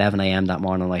about 11 a.m. that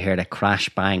morning I heard a crash,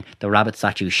 bang. The rabbit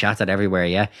statue shattered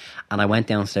everywhere, And I went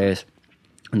downstairs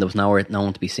and there was no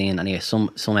one to be seen. Anyway, some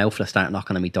outfit started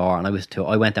knocking on my door, and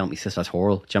I went down to my sister's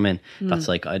hurl. Do you know what I mean? That's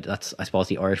like that's I suppose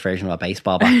the Irish version of a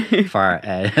baseball bat for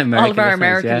American all of our listeners.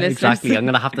 American listeners. Exactly. I'm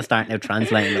gonna have to start now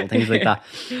translating little things like that.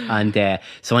 And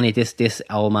so anyway, this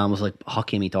old man was like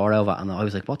hocking my door over, and I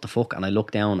was like, "What the fuck?" And I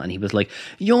looked down, and he was like,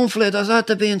 "Young fella, there's had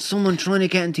to be someone trying to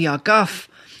get into your gaff."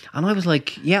 And I was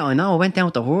like, "Yeah, I know." I went down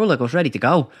with the hurl, like I was ready to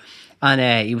go.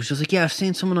 And he was just like, "Yeah, I've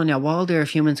seen someone on your wall there a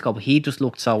few minutes ago," but he just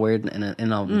looked so weird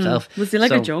in of himself. Was he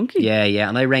like a junkie? Yeah.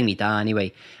 And I rang me dad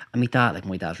anyway. And my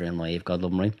dad's real naive, God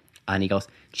love him, right? And he goes,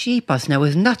 "Jeepers, now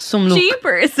isn't that some look?"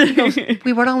 Jeepers! He goes,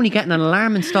 "We were only getting an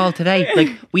alarm installed today."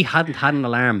 Like, we hadn't had an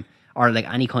alarm or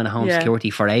like any kind of home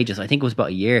security for ages. I think it was about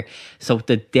a year. So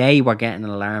the day we're getting an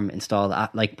alarm installed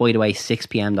at, like, by the way, 6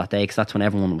 p.m. that day, because that's when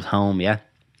everyone was home,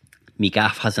 me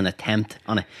gaff has an attempt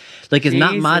on it. Like, isn't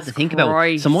that mad to think about?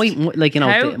 Christ. So my like, you know,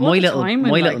 How- my what little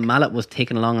timing, little like? mallet was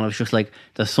taken along, and I was just like,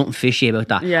 there's something fishy about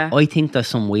that. Yeah. I think there's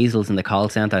some weasels in the call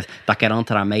centres that get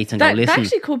onto their mates and go, That listen.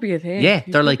 actually could be a thing. Yeah,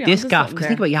 You they're could like, be this onto gaff. something Because there.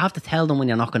 think about it, you have to tell them when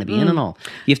you're not going to be in and all.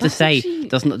 You have to That's say, actually-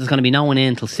 there's going to be no one in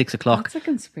until 6 o'clock. That's a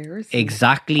conspiracy.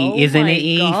 Exactly, Oh isn't my it,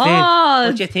 Ethan? God.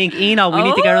 What do you think, Eno? We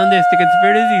need to get on this, the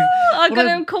conspiracies.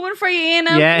 I'm coming for you, Ian.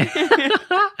 Yeah.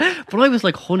 But I was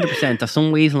like 100%. There's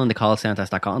some weasel in the call centres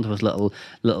that got onto his little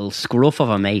scruff of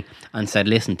a mate and said,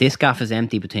 listen, this gaff is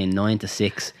empty between 9 to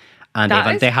 6. And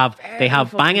That they is have very banging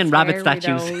fucking rabbit scary,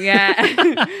 statues. though.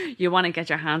 Yeah. You want to get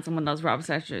your hands on one of those rabbit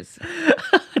statues.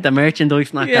 The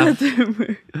merchandise not Yeah.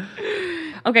 gaff.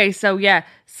 Okay,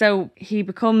 so he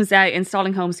becomes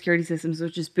installing home security systems,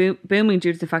 which is booming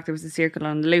due to the fact there was a circle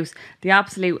on the loose. The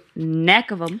absolute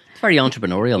neck of him. It's very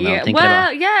entrepreneurial now, Yeah, thinking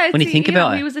about it. yeah. When you think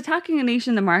about it. he was attacking a niche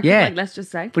in the market. Yeah. Like, let's just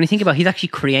say. When you think about it, he's actually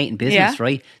creating business, Yeah.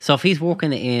 right? So if he's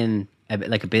working in a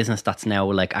business that's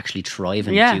now like actually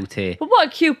thriving Yeah, due to... but what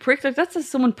a cute prick! Like that's just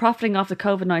someone profiting off the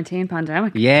COVID-19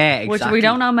 pandemic. Yeah, exactly. Which we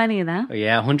don't know many of them.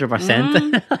 Yeah,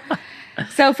 100%.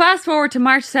 So fast forward to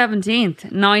March 17th,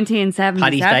 1977.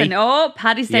 Paddy's Day. Oh,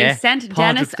 Paddy's Day Yeah, sent Patrick's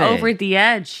Dennis Day. over the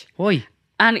edge. Why?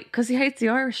 And because he hates the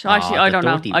Irish. Actually, I the don't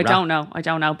know. dirty I rat.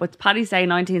 don't know. But Paddy's Day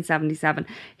 1977.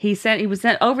 He was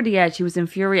sent over the edge. He was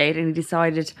infuriated and he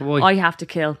decided, Why? I have to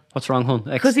kill. What's wrong, hon?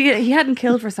 Because he hadn't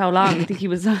killed for so long. I think he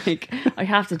was like, I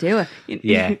have to do it.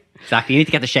 Yeah, exactly. You need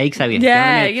to get the shakes out of you.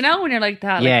 Yeah, Do you know what I mean? you know when you're like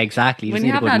that. Yeah, like- exactly. You when just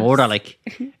you need a have good that- murder, like...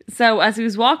 So as he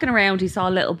was walking around, he saw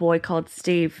a little boy called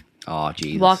Steve Oh,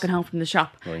 Jesus. walking home from the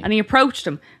shop. Right. And he approached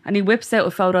him and he whips out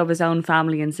a photo of his own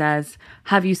family and says,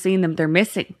 have you seen them? They're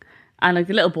missing. And like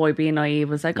the little boy being naive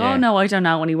was like, Yeah. oh no, I don't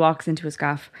know. And he walks into his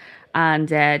gaff and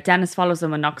Dennis follows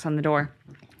him and knocks on the door.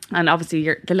 And obviously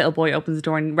the little boy opens the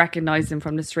door and recognises him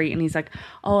from the street. And he's like,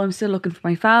 oh, I'm still looking for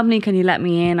my family. Can you let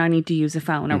me in? I need to use a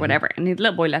phone or whatever. And the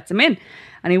little boy lets him in.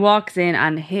 And he walks in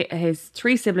and his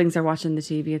 3 siblings are watching the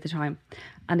TV at the time.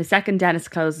 And the second Dennis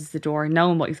closes the door,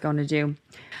 knowing what he's going to do.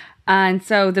 And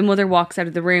so the mother walks out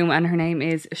of the room and her name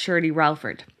is Shirley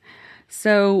Ralford.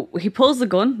 So he pulls the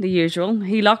gun, the usual.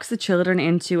 He locks the children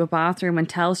into a bathroom and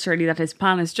tells Shirley that his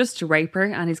plan is just to rape her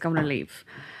and he's going to leave.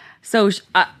 So,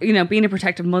 being a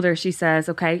protective mother, she says,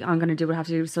 okay, I'm going to do what I have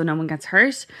to do so no one gets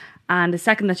hurt. And the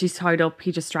second that she's tied up,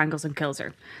 he just strangles and kills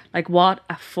her. Like, what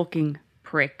a fucking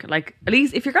prick. Like, at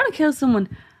least if you're going to kill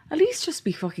someone, at least just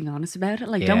be fucking honest about it.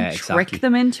 Like, Yeah, don't exactly. trick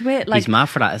them into it. Like, He's mad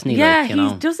for that, isn't he? yeah, like, you know?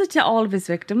 he does it to all of his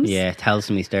victims. Yeah, tells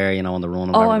him he's there, you know, on the run.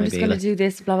 Or Oh, whatever I'm it just may going be, to do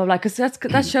this, blah, blah, blah. Because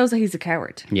that shows that he's a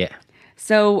coward. Yeah.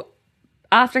 So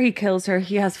after he kills her,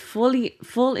 he has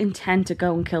full intent to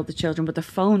go and kill the children, but the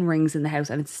phone rings in the house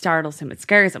and it startles him. It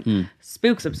scares him,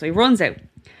 spooks him, so he runs out.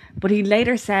 But he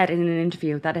later said in an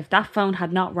interview that if that phone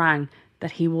had not rang,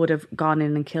 that he would have gone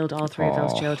in and killed all 3 of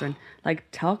those children. Like,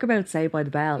 talk about Saved by the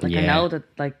Bell. Like, I Yeah. know that,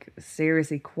 like,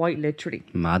 seriously, quite literally.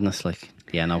 Madness, like.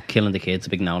 Yeah, no, killing the kids, a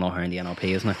big no-no here in the NLP,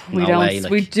 isn't it? We No don't. way,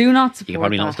 like, We do not support you can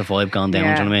probably that. notice the vibe gone down,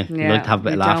 Yeah, do you know what I mean? yeah, You'd like to have a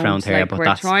bit of we laugh don't. around here, Like, but we're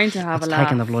that's trying to have that's a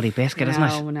taking the laugh. bloody biscuit, isn't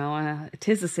it? No, it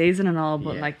is the season and all,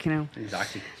 but Yeah. like, you know.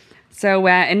 Exactly. So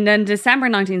in then December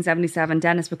 1977,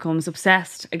 Dennis becomes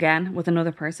obsessed again with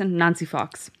another person, Nancy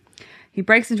Fox. He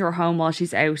breaks into her home while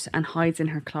she's out and hides in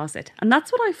her closet. And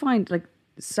that's what I find like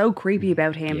so creepy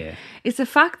about him. Yeah. It's the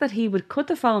fact that he would cut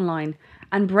the phone line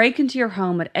and break into your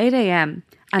home at 8 a.m.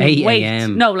 and 8 wait.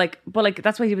 a.m.. No, but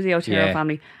that's why he was the Otero Yeah.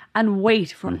 family. And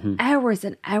wait for hours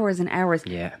and hours and hours.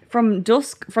 Yeah. From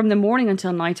dusk, from the morning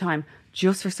until nighttime,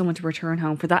 just for someone to return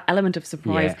home, for that element of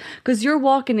surprise. Yeah. Because you're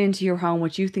walking into your home,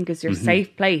 which you think is your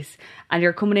safe place, and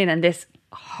you're coming in and this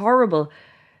horrible,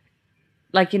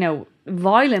 like, you know,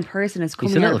 violent person is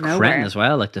coming He's a out little of cretin nowhere. as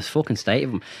well, like this fucking state of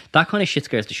him. That kind of shit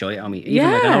scares the shit out of me. Even, Yeah,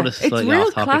 like, I know this is it's slightly real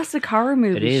off topic. classic horror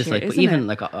movie It is, shit, like, but isn't even it?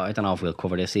 like I don't know if we'll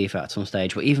cover this Aoife at some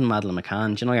stage, but even Madeleine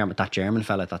McCann, do you know that German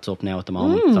fella that's up now at the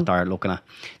moment that they're looking at?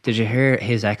 Did you hear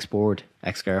his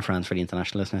ex-girlfriend for the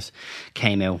international listeners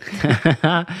came out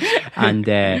and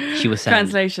she was saying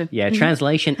Translation. Yeah,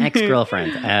 translation,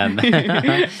 ex-girlfriend. But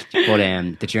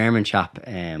the German chap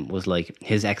was like,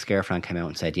 his ex-girlfriend came out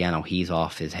and said, yeah, no, he's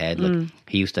off his head. Like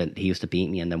he used to beat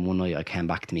me, and then one night I came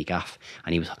back to me gaff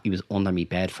and he was under me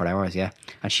bed for hours, yeah.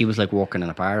 And she was like working in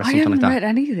a bar or I something haven't like that. read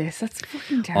any of this. That's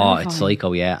fucking Oh, terrifying. it's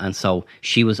psycho, yeah. And so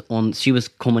she was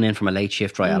coming in from a late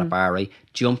shift right at a bar, right?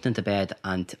 jumped into bed,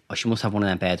 and she must have one of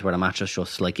them beds where the mattress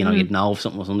just like, you know, you'd know if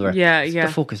something was under her. Yeah, What yeah.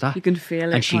 the fuck is that? You can feel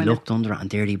it, And she kind of. looked under it, and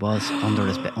there he was under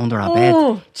her bed.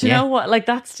 Oh, do you know what? Like,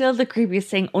 that's still the creepiest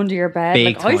thing, under your bed.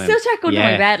 Big like, I time. still check under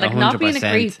my Yeah, bed, like, not being a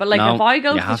 100%. creep, but like, No, if I go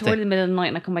you to the have toilet to. in the middle of the night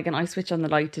and I come back and I switch on the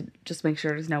light to just make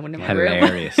sure there's no one in my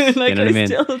Hilarious. room. Do like, you know what I mean?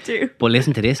 still do. But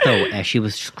listen to this though. She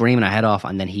was screaming her head off,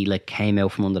 and then he like came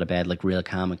out from under the bed, like real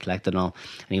calm and collected and all.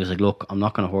 And he was like, "Look, I'm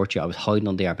not going to hurt you. I was hiding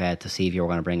under your bed to see if you were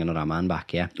going to bring another man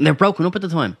back." Yeah, and they're broken up at the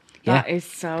time. Yeah, That is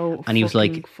so. and he was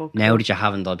like, fucked "Now up. that you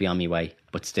haven't, I'll be on my way.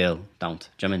 But still, don't."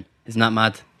 Do you know what I mean? Isn't that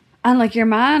mad? And like your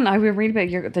man, I would read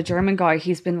about the German guy.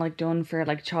 He's been like done for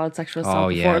like child sexual assault Oh,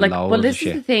 yeah, before. Like, loads but of this is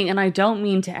shit. the thing, and I don't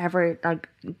mean to ever like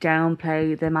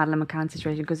downplay the Madeleine McCann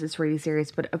situation because it's really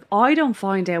serious. But if I don't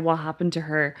find out what happened to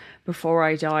her before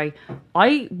I die,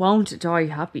 I won't die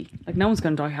happy. Like no one's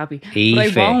gonna die happy. But I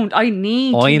Aoife, won't. I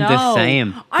need. I am to the know.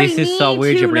 same. I This is so need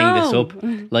weird to you bring this know. up.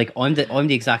 Like I'm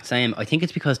the exact same. I think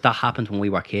it's because that happened when we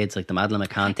were kids, like the Madeleine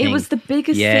McCann thing. It was the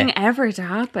biggest Yeah. thing ever to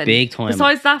happen. Big time.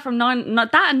 Besides that, from not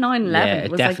that and 9/11 Yeah,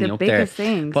 was like definitely the up biggest there.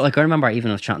 things. But like I remember even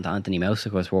I was chatting to Anthony Mouse,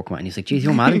 who I was working with, and he's like, "Geez,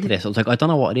 you're mad into this." I was like, "I don't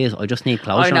know what it is. I just need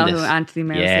closure I know on this." who Anthony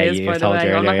Mouse yeah, is, you by the told way.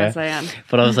 you I'm not earlier, gonna say it.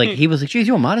 But I was like, he was like, "Geez,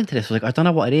 you're mad into this." I was like, "I don't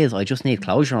know what it is. I just need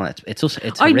closure on it. It's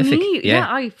horrific."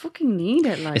 I fucking need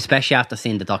it. Like, Especially after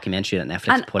seeing the documentary that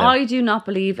Netflix and put out. I do not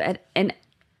believe in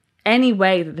any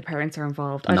way that the parents are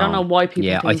involved. I don't No. know why people.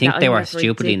 Yeah, think I think that. they were that's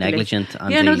stupidly ridiculous. negligent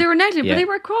and Yeah, no, they- they were negligent, yeah. but they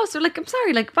were cross. They're like, I'm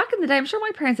sorry, like back in the day, I'm sure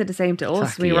my parents did the same to us.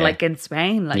 Exactly, We were yeah. like in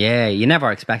Spain, like. Yeah, you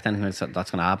never expect anything that's going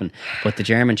to happen. But the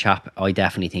German chap, I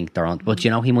definitely think they're on. But you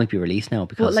know, he might be released now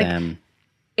because like,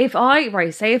 if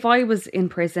I was in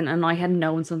prison and I had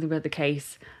known something about the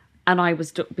case, and I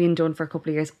was being done for a couple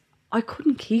of years, I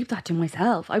couldn't keep that to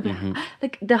myself. I'd be Mm-hmm.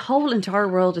 like, the whole entire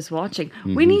world is watching.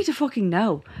 We need to fucking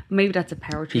know. Maybe that's a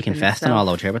power trip. he confessed and all,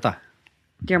 though. Do you hear about that?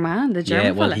 Your man, the German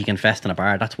Yeah, well, fella. he confessed in a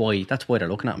bar. That's why they're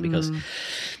looking at him, because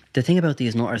the thing about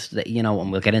these nutters, that, you know,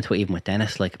 and we'll get into it even with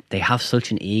Dennis, like they have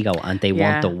such an ego and they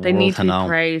want the world they need to be know.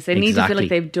 praised. They need to feel Exactly. like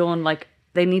they've done like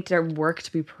they need their work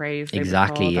to be praised.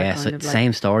 Exactly, They would call it yeah. that So kind of, like-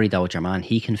 same story though with your man.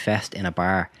 He confessed in a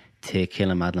bar to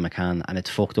killing Madeleine McCann, and it's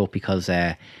fucked up because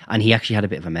and he actually had a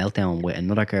bit of a meltdown with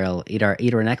another girl,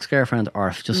 either an ex-girlfriend or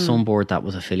just some board that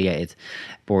was affiliated,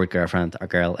 board girlfriend or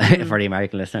girl for the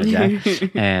American listeners,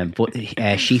 yeah. But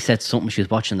she said something, she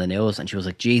was watching the news and she was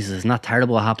like, Jesus, isn't that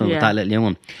terrible what happened with Yeah. that little young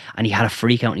one? And he had a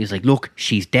freak out and he was like, look,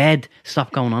 she's dead,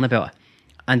 stop going on about it.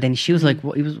 And then she was like,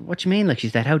 what do you mean, like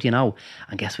she's dead, how do you know?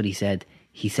 And guess what he said?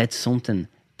 He said something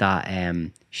that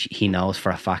he knows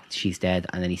for a fact she's dead,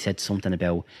 and then he said something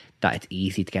about that it's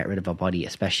easy to get rid of a body,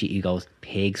 especially, he goes,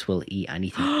 pigs will eat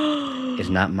anything.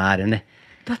 Isn't that mad, isn't it?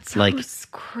 That's like,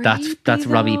 creepy, that's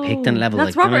Robbie though. Picton level.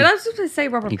 That's like, you know Robert. what I I mean? was just going to say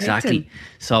Robert Exactly. Picton.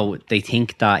 So they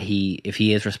think that if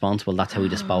he is responsible, that's how he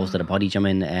disposed of the body. Do you know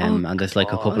what I mean? And there's like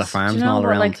a couple of farms Do you and know all what,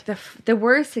 around. Like the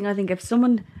worst thing, I think, if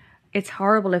someone, it's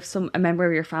horrible if a member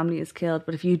of your family is killed,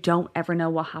 but if you don't ever know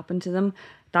what happened to them,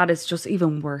 that is just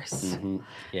even worse.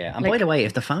 Yeah, and Like- by the way,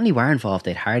 if the family were involved,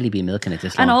 they'd hardly be milking it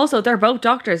this long. And also, they're both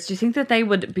doctors. Do you think that they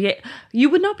would be? You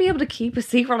would not be able to keep a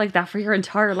secret like that for your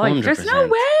entire life. There's no 100%.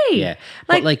 way. Yeah.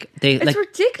 But, like, they- it's like-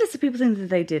 ridiculous that people think that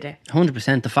they did it.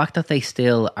 100%. The fact that they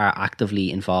still are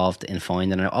actively involved in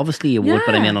finding it, obviously you would,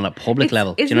 but I mean on a public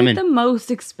level. Do you Isn't know what I it mean? the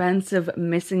most expensive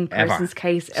missing persons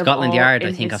case of Scotland all Yard, in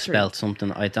I think, have history? spelt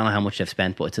something. I don't know how much they've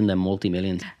spent, but it's in the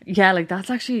multi-millions. Yeah, like that's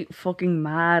actually fucking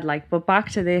mad. Like, but back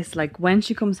to this, like when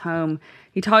she comes home,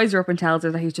 he ties her up and tells her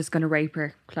that he's just going to rape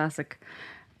her. Classic.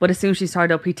 But as soon as she's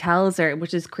tied up, he tells her,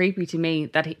 which is creepy to me,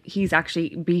 that he's actually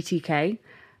BTK,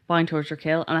 bind, torture,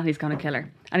 kill, and that he's going to kill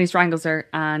her. And he strangles her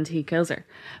and he kills her.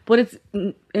 But it's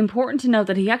important to know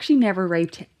that he actually never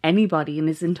raped anybody in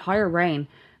his entire reign,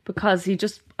 because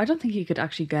I don't think he could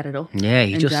actually get it up. Yeah,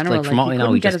 he in just, general. like, from what he I know,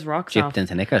 couldn't he get just his rocks gypped off.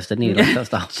 into knickers, didn't he? Like, that's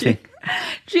the whole thing.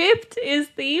 Gypped is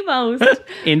the most.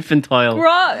 Infantile.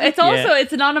 It's also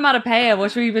it's an onomatopoeia,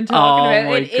 which we've been talking Oh about.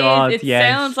 my It is. God, It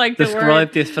yes. sounds like the Describe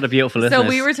word. this for the beautiful listeners. So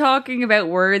we were talking about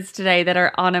words today that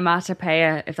are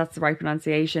onomatopoeia, if that's the right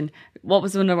pronunciation. What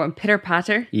was another one? Pitter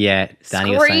patter. Yeah,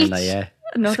 Danny was saying that, Screech. yeah.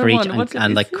 Another Screech one. What did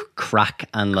and we like say? crack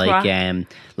and Crack.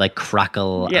 like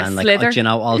crackle Yeah, and like slither. you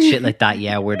know, all shit like that,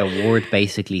 yeah, where the word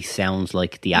basically sounds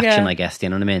like the action, Yeah. I guess, do you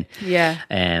know what I mean? Yeah.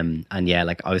 And yeah,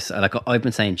 like I've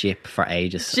been saying jip for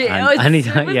ages. It's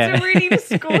a really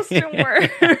disgusting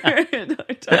word.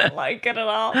 I don't like it at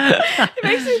all. It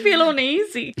makes me feel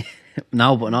uneasy.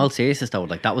 No, but in all seriousness though,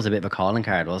 like that was a bit of a calling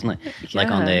card, wasn't it? Like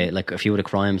on Yeah. the a few of the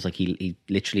crimes, like he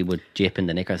literally would jip in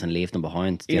the knickers and leave them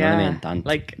behind. Do you know what I Yeah, mean? And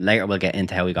like- later we'll get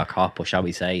into how he got caught, but shall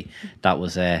we say that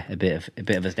was a bit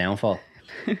of his downfall.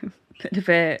 Bit of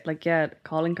a, like, yeah,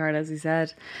 calling card, as he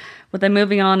said. But then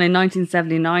moving on, in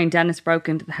 1979, Dennis broke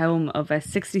into the home of a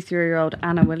 63-year-old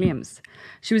Anna Williams.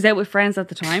 She was out with friends at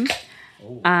the time.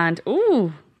 And,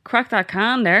 crack that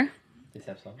can there. This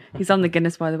episode. He's on the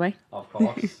Guinness, by the way. Of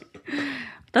course.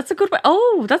 That's a good way.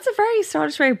 Oh, that's a very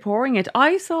stylish way of pouring it.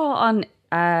 I saw on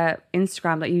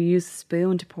Instagram that you use a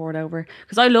spoon to pour it over.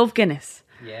 Because I love Guinness.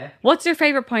 Yeah. What's your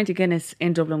favourite pint of Guinness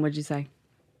in Dublin, would you say?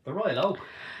 The Royal Oak.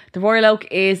 The Royal Oak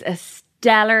is a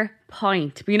stellar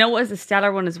pint. But you know what is a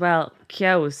stellar one as well?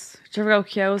 Keogh's. Did you ever go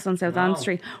Keogh's on South Anne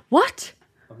Street? What?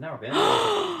 I've never been.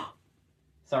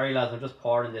 Sorry, lads, I'm just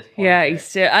pouring this. Yeah, he's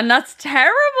still, and that's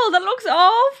terrible. That looks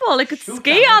awful. It could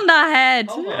ski on that head.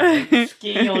 Oh,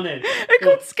 ski on it. It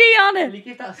could ski on Will you it.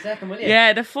 give that a second, will you?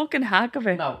 Yeah, the fucking hack of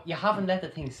it. No, you haven't let the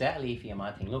thing settle, Aoife, you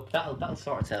mad thing. Look, that'll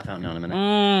sort itself out now in a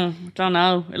minute. Don't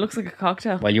know. It looks like a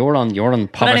cocktail. Well, you're on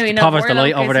Pover's, anyway, no, Pover's Royal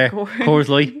Delight Oak over is there. a core. Coors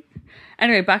Light.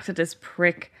 Anyway, back to this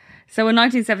prick. So in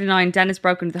 1979, Dennis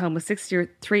broke into the home of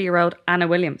 63-year-old Anna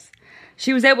Williams.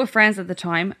 She was out with friends at the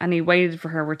time and he waited for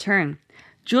her return.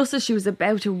 Just as she was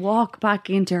about to walk back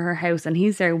into her house and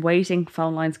he's there waiting,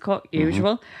 phone lines cut,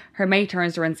 usual, her mate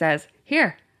turns to her and says,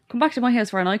 "Here, come back to my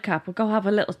house for a nightcap. We'll go have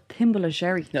a little thimble of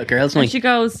sherry." No, girls' And night. she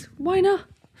goes, "Why not?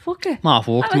 Fuck it. I'm off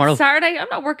work It's tomorrow." Saturday. I'm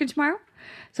not working tomorrow."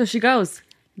 So she goes.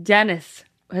 Dennis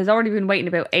has already been waiting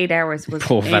about 8 hours, was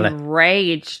Poor fella.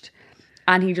 enraged.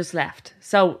 And he just left.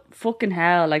 So, fucking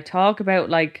hell. Like, talk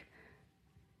about, like,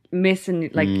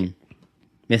 missing, like...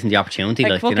 Missing the opportunity. Like,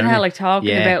 you know fucking what I hell, mean? like, talking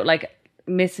Yeah. about, like,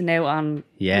 missing out on...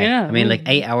 Yeah. I mean, like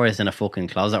 8 hours in a fucking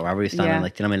closet wherever he's standing. Yeah.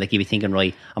 Like, do you know what I mean? Like, you'd be thinking,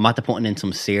 right, I'm after putting in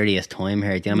some serious time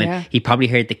here. Do you know what I mean? Yeah. He probably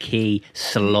heard the key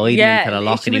sliding Yeah, into the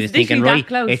lock she and he was was thinking, literally right,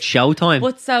 that close. it's showtime.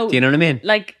 But so... Do you know what I mean?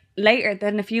 Like, later,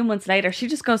 then a few months later, she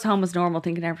just goes home as normal,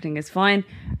 thinking everything is fine.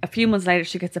 A few months later,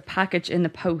 she gets a package in the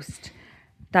post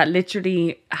that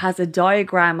literally has a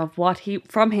diagram of what he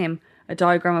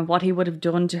would have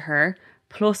done to her,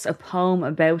 plus a poem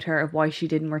about her of why she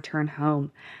didn't return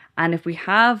home. And if we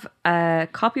have a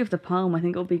copy of the poem, I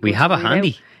think it'll be good We have to it read handy.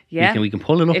 out. Yeah. We can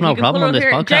pull it up, If no you can problem pull on it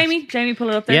this up podcast. here. Jamie, pull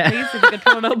it up there, Yeah. please. If you could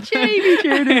pull it up. Jamie,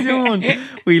 cheer this on.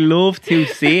 We love to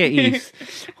see it, Eve.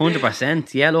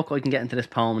 100%. Yeah, look, I can get into this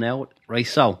poem now. Right,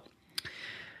 so,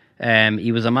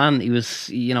 he was a man, he was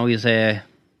a...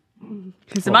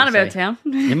 He's a What man we about say? town.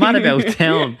 You're mad about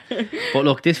town. But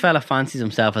look, this fella fancies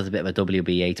himself as a bit of a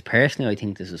W.B. Yeats. Personally, I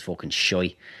think this is fucking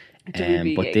shy.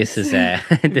 W.B. But this is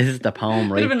this is the poem,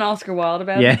 Bit of right? an Oscar Wilde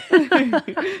about Yeah.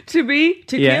 it.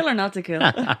 To Yeah. kill or not to kill?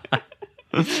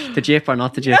 The jip or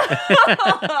not the jip.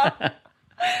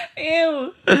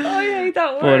 Ew. I hate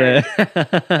that word.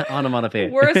 But onomatopoeia.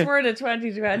 Worst word of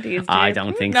 2020 is I jip.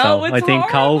 don't think No, so. it's I think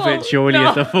horrible. COVID surely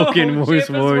is the fucking Jip worst is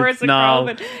word. worse than No,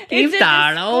 COVID. keep It's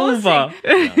that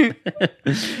disgusting. over.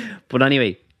 No. But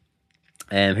anyway,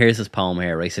 here's his poem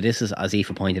here, right? So this is, as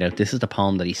Aoife pointed out, this is the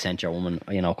poem that he sent your woman,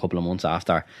 a couple of months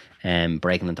after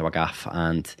breaking into her gaff,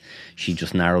 and she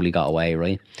just narrowly got away,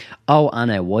 right? "Oh,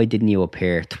 Anna, why didn't you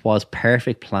appear? 'Twas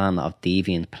perfect plan of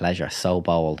deviant pleasure, so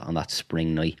bold on that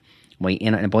spring night."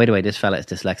 And by the way, this fella is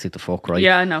dyslexic to fuck, right?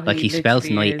 Yeah, I know, Like he he spells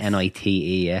literally night is. Nite,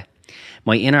 yeah.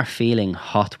 "My inner feeling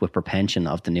hot with propension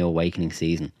of the new awakening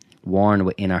season, worn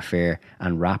with inner fear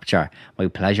and rapture, my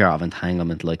pleasure of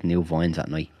entanglement like new vines at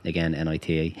night." Again,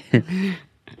 Nite.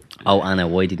 "Oh, Anna,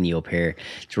 why didn't you appear?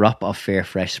 Drop of fair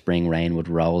fresh spring rain would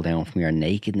roll down from your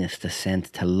nakedness, descent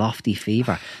to lofty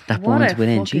fever that What burns a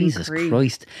within." fucking Jesus creep.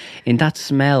 Christ. In that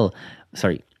small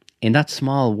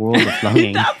world of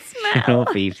longing. That smell. Oh,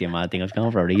 Phoebe's, you mad thing. I was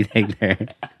going for a retake there.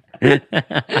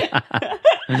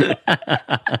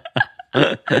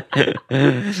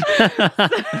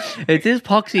 It's this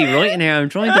poxy right in here. I'm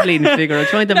trying to bleed and figure. I'm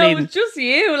trying to No, bleed. it's just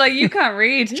you. Like, you can't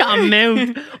read. Shut your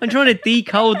mouth. I'm trying to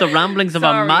decode the ramblings of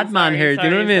a madman here. Do you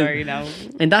know what I mean? Sorry, no.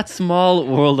 In that small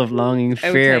world of longing,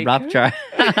 fear, Outtake. rapture,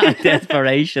 and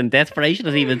desperation. Desperation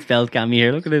is even spelled, Cammy,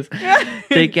 here. Look at this.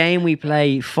 The game we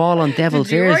play, fall on devil's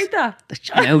Did you ears. write that?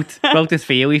 Shut out. Wrote this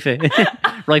for you, Aoife.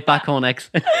 Right back on X.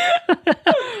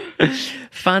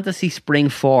 Fantasy spring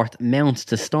forth, mounts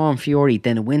to storm fury,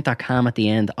 then winter calm at the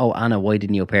end. Oh, Anna, why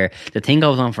didn't you appear? The thing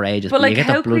goes on for ages, But but like, you get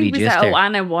how that bloody creepy is gist that? there. Oh,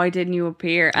 Anna, why didn't you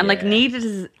appear? And like, needed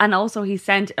his, and also he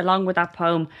sent along with that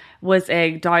poem was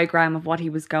a diagram of what he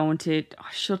was going to. Oh,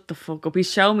 shut the fuck up!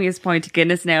 He's showing me his point to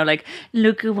Guinness now. Like,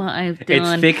 look at what I've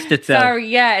done. It's fixed itself. Sorry,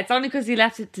 yeah, it's only because he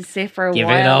left it to sit for a Give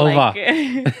it while. over.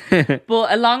 Like,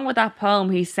 but along with that poem,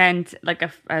 he sent like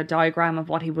a diagram of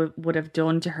what he would have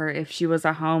done to her if she was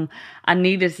at home. And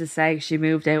needless to say, she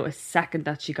moved out a second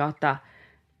that she got that.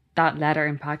 that letter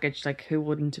in package. Like, who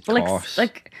wouldn't? But course.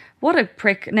 like, what a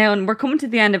prick. Now, and we're coming to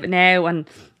the end of it now, and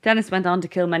Dennis went on to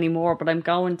kill many more, but I'm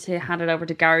going to hand it over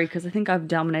to Gary because I think I've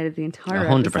dominated the entire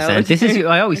 100%. episode. This is,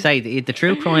 I always say, the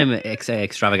true crime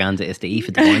extravaganza is the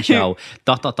Aoife Devine show, ...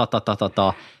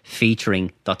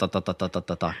 featuring ...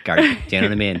 Gary. Do you know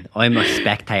what I mean? I'm a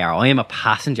spectator. I am a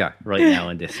passenger right now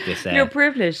in this. You're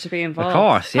privileged to be involved. Of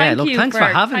course, yeah. Look, thanks for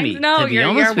having me. No, to be you're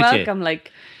honest with welcome. you.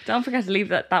 Like, don't forget to leave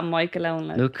that mic alone.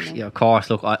 Like, Look, you know. yeah, of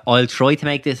course. Look, I'll try to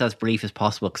make this as brief as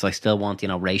possible because I still want,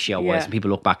 ratio-wise. Yeah. When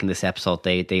people look back in this episode,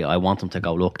 I want them to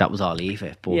go, look, that was all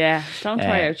Aoife. But, Yeah, don't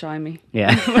try outshine me.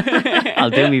 Yeah,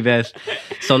 I'll do my best.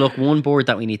 So, look, one bird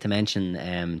that we need to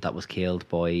mention that was killed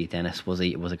by Dennis was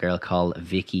a girl called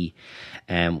Vicky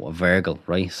Virgil,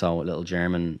 right? So, a little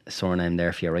German surname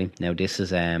there for you, right? Now, this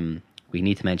is we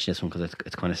need to mention this one because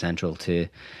it's kind of central to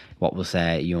what was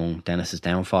young Dennis's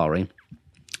downfall, right?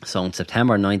 So in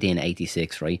September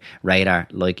 1986, right, Radar,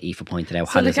 like Aoife pointed out,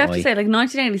 had his I have eye. to say,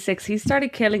 1986, he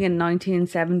started killing in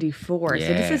 1974. So this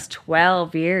Yeah. is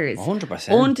 12 years. 100%,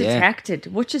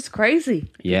 undetected, which is crazy.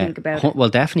 If you think about it. Well,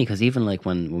 definitely, because even like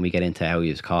when we get into how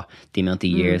he was caught, the amount of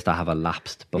years that have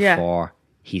elapsed Yeah. before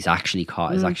he's actually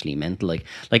caught is actually mental. Like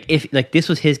if this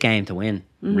was his game to win,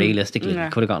 realistically, he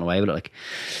could have gotten away with it. Like,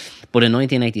 but in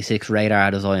 1986, Radar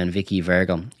had his eye on Vicky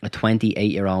Virgil, a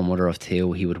 28-year-old mother of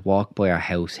two. He would walk by her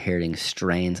house hearing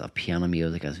strains of piano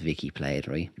music as Vicky played,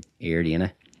 right? Eerie,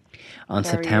 innit? On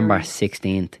Very September eerie.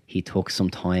 16th, he took some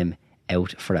time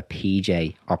out for a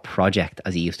PJ, or project,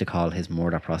 as he used to call his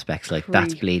murder prospects. Like,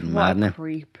 that's Creep. bleeding What a mad, innit?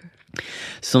 creep.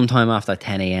 Sometime after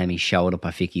 10 a.m, he showed up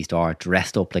at Vicky's door,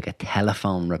 dressed up like a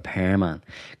telephone repairman,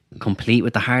 complete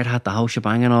with the hard hat, the whole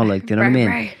shebang and all. Like, do you know what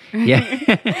I mean?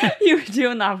 Yeah, You were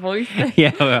doing that voice.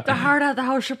 yeah. The heart of the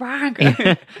whole shebang.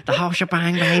 The whole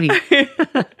shebang, baby.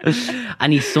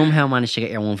 And he somehow managed to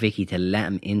get your own Vicky to let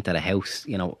him into the house,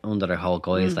 under the whole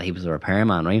guise that he was a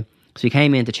repairman, right? So he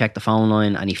came in to check the phone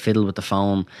line and he fiddled with the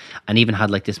phone and even had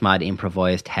like this mad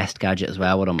improvised test gadget as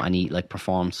well with him, and he like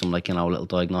performed some like, little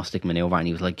diagnostic maneuver, and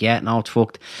he was like, yeah, no, it's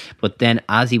fucked. But then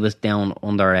as he was down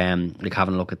under like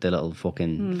having a look at the little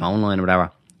fucking phone line or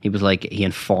whatever, he was like, he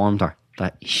informed her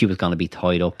that she was going to be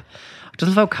tied up. Just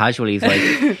love how casual he's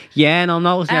like, yeah, no,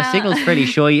 your signal's pretty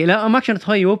shy. I'm actually going to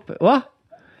tie you up. What?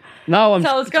 No, I'm...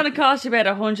 So it's going to cost you about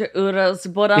 100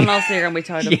 euros, but I'm also going to be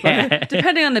tied up. Yeah.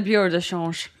 Depending on the Bureau de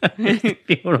Change.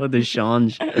 Bureau de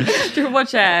Change. Do you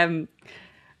watch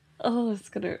it's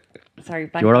gonna sorry,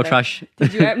 bang Euro it out. Trash.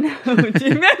 Did you ever do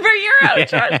you remember Euro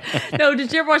Trash? No,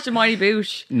 did you ever watch the Mighty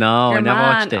Boosh? No, I never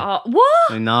watched it.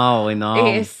 What? I know.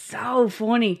 It is so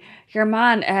funny. Your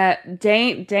man,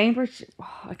 Bainbridge,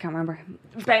 I can't remember.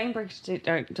 Bainbridge, doesn't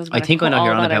I matter. think I know Cut who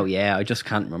you're all on that about. out. Yeah, I just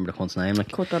can't remember the cunt's name. Like,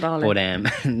 Cut that all but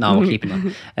out. no, we're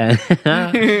keeping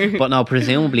that. But no,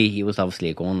 presumably he was obviously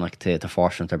a gun, like to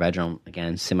force her into her bedroom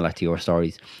again, similar to your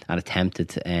stories, and attempted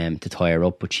to tie her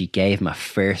up. But she gave him a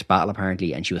fierce battle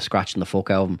apparently, and she was scratching the fuck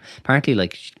out of him. Apparently,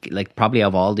 like probably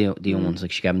of all the young ones,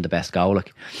 like she gave him the best go,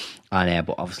 like. And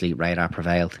but obviously Radar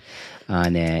prevailed,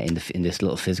 and in this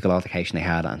little physical altercation they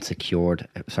had, and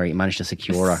he managed to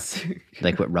secure her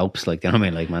like with ropes, like, you know what I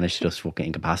mean, like managed to just fucking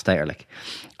incapacitate her, like,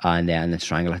 and then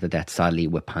strangle her to death, sadly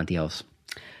with pantyhose.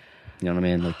 You know what I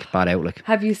mean, like bad out, like.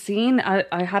 Have you seen? I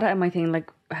had it in my thing. Like,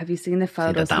 have you seen the See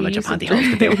photos? the damage a he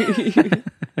used to pantyhose could do.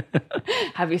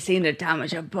 Have you seen the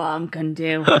damage a bomb can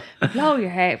do? Blow your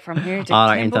head from here to All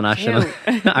our Timbuktu.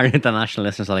 international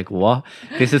listeners are like, what?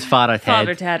 This is Father Ted,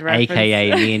 Father Ted reference.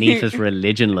 aka me and Aoife's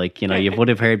religion. Like, you would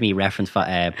have heard me reference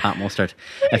Pat Mustard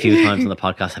a few times on the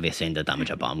podcast. Have you seen the damage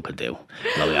a bomb could do?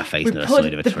 Blow your face We to the put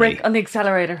side of a the tree. brick on the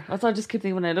accelerator. That's what I just keep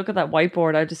thinking when I look at that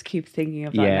whiteboard. I just keep thinking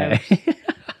of that. Yeah. Now.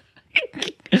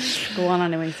 Go on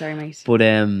anyway. Sorry, mate. But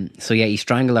so yeah, he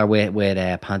strangled her with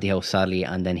pantyhose, sadly,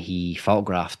 and then he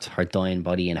photographed her dying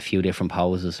body in a few different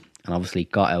poses, and obviously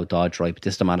got out dodge, right? But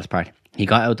this is the maddest part. He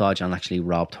got out dodge and actually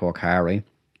robbed her car, right?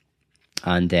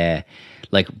 And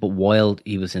but while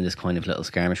he was in this kind of little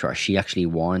skirmish with her, she actually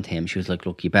warned him. She was like,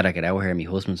 look, you better get out here, my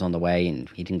husband's on the way, and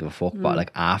he didn't give a fuck. But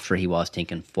like after, he was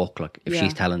thinking, fuck, like if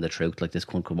she's telling the truth, like this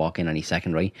cunt could walk in any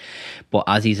second, right? But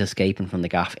as he's escaping from the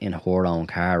gaff in her own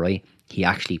car, right, he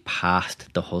actually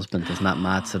passed the husband. Isn't that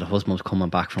mad? So the husband was coming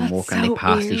back from work, and they so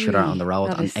passed each other eerie. on the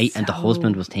road, That and is the so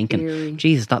husband was thinking, eerie.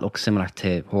 Jesus, that looks similar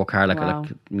to her car, like Wow.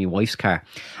 my wife's car.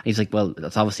 And he's like, well,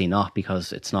 that's obviously not,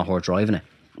 because it's not her driving it.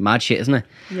 Mad shit, isn't it?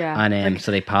 Yeah, And like- so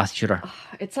they passed each other.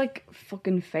 It's like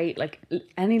fucking fate. Like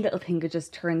any little thing could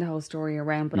just turn the whole story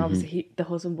around. But obviously, the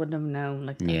husband wouldn't have known.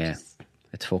 Like, that Yeah. just-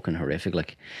 It's fucking horrific,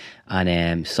 like.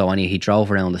 And so anyway, he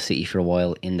drove around the city for a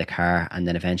while in the car, and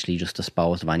then eventually just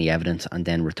disposed of any evidence, and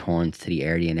then returned to the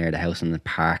area near the house and then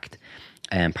parked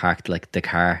like the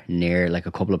car near, like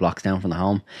a couple of blocks down from the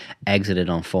home, exited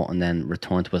on foot, and then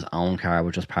returned to his own car,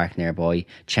 which was parked nearby,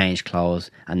 changed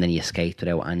clothes, and then he escaped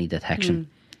without any detection.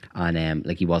 And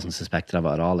like, he wasn't suspected of it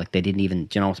at all. Like, they didn't even,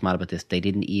 do you know what's mad about this? They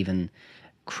didn't even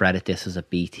credit this as a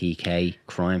BTK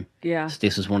crime. Yeah. So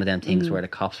this was one of them things where the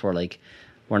cops were like,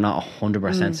 we're not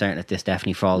 100% certain that this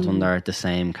definitely falls under the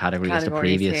same category as the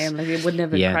previous. Him. Like, it wouldn't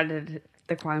have credited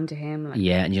the crime to him. Like.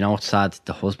 Yeah, and you know what's sad?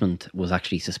 The husband was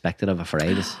actually suspected of it for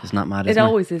ages. Isn't that mad? It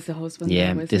always is the husband.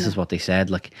 Yeah, though, this is what they said.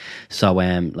 Like, so,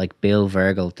 like Bill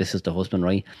Virgil, this is the husband,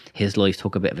 right? His life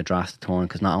took a bit of a drastic turn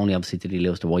because not only obviously did he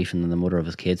lose the wife and then the mother of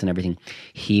his kids and everything,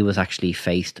 he was actually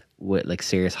faced with like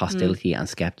serious hostility and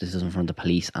skepticism from the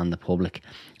police and the public,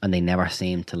 and they never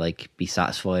seemed to like be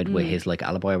satisfied with his like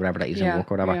alibi or whatever, that he was in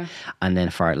work or whatever. Yeah. And then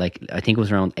for like, I think it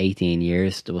was around 18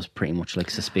 years, there was pretty much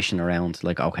like suspicion around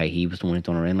like, okay, he was the one who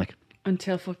done her in, like.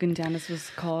 Until fucking Dennis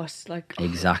was caught, like.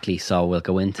 Exactly. So we'll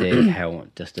go into how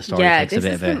just the story takes a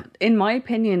bit of a. In my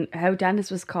opinion, how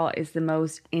Dennis was caught is the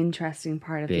most interesting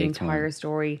part of the entire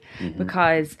story,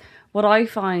 because what I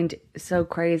find so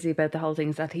crazy about the whole thing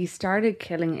is that he started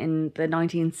killing in the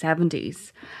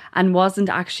 1970s and wasn't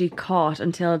actually caught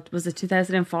until, was it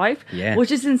 2005? Yeah.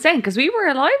 Which is insane, because we were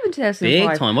alive in 2005.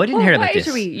 Big time. I didn't hear about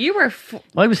this. You were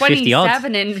I was 50 odd.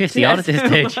 50 odd at this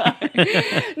stage.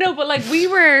 No, but like, we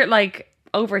were like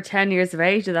over 10 years of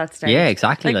age at that stage. Yeah,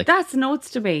 exactly. Like that's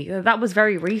nuts to me. That was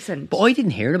very recent. But I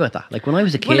didn't hear about that. Like, when I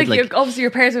was a kid, like obviously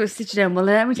your parents would sit you down. Well,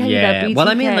 let me tell you about BTK. Well,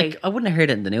 I mean, like, I wouldn't have heard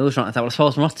it in the news. I thought, well, I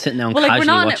suppose we're not sitting down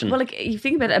casually watching. Well, like, you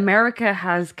think about it, America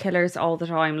has killers all the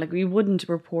time. Like, we wouldn't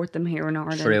report them here in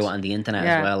Ireland. True, and the internet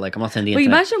as well. Like, I'm not saying the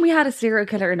internet. But imagine we had a serial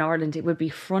killer in Ireland, it would be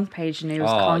front page news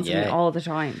constantly all the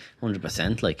time.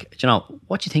 100%. Like, do you know,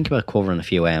 what do you think about covering a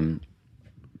few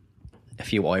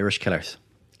Irish killers?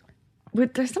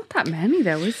 But there's not that many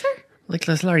though, is there? Like,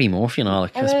 there's Larry Murphy and all,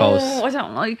 like, I suppose. I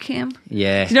don't like him.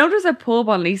 Yeah. Do you know there's a pub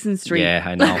on Leeson Street? Yeah,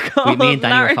 I know. Me and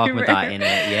Danny were talking about that in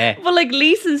it, yeah. But like,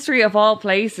 Leeson Street of all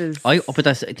places. Do you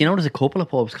know there's a couple of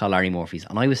pubs called Larry Murphy's?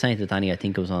 And I was saying to Danny, I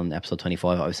think it was on episode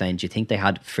 25, I was saying, do you think they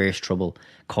had first trouble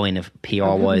kind of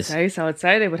PR-wise? So I'd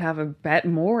say they would have a bit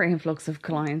more influx of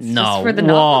clients. No. Just for the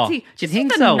novelty. Do you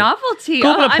think so? Novelty.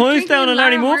 Couple of points down on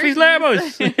Larry Murphy's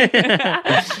labels.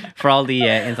 For all the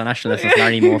international listeners,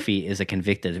 Larry Murphy is a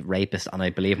convicted rapist and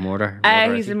I believe murder.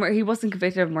 He wasn't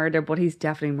convicted of murder, but he's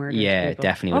definitely murdered. Yeah, people.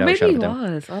 definitely. Or maybe he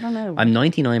was. I don't know. I'm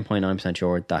 99.9%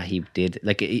 sure that he did.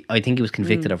 Like, I think he was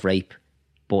convicted of rape,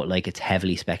 but like, it's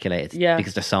heavily speculated. Yeah.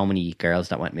 Because there's so many girls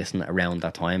that went missing around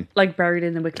that time. Like, buried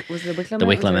in the Wicklow Mountains? The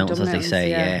Wicklow Mountains, as they say,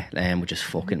 yeah. Which is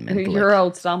fucking mental. Your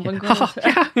old stomping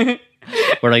ground.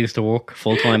 Where I used to work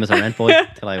full time as a rent boy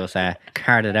till I was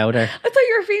carted out there. I thought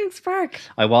you were Phoenix Park.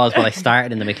 I was, but I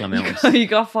started in the Wicklow Mountains. You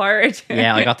got fired.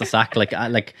 Yeah, I got the sack, like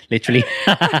literally.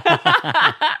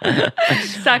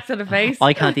 Sack to the face.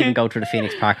 I can't even go through the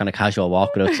Phoenix Park on a casual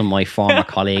walk without some of my former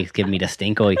colleagues giving me the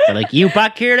stink eye. They're like, "You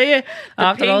back here, are you?"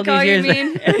 After all these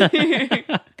years.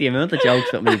 The amount of jokes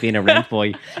about me being a rent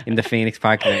boy in the Phoenix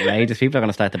Park is outrageous. People are going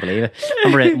to start to believe it.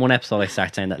 Remember, in one episode I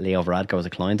started saying that Leo Varadkar was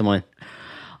a client of mine.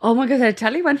 Oh my god, I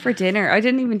tell you, went for dinner. I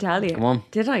didn't even tell you. Come on.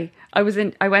 Did I? I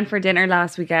went for dinner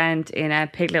last weekend in a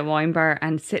Piglet wine bar,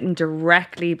 and sitting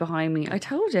directly behind me, I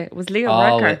told you, it was Leo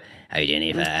Varadkar. I didn't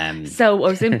even. So I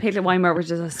was in Piglet Wine Bar,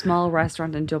 which is a small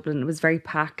restaurant in Dublin. It was very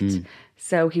packed.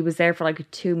 So he was there for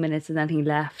like 2 minutes and then he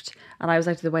left. And I was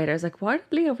like to the waiter, I was like, why did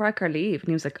Leo Varadkar leave? And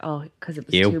he was like, oh, because it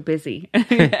was too busy.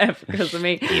 Yeah, because of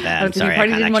me. I'm sorry, I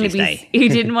can't actually stay. He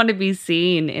didn't want to be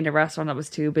seen in a restaurant that was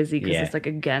too busy because it's like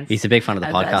against. He's a big fan of the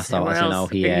podcast, though, as you know.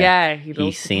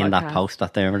 He's seen that post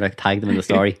that they tagged him in the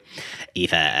story.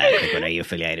 Aoife, are you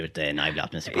affiliated with the Nigel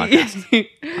Optimistic podcast?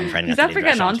 I'm friendly. He's after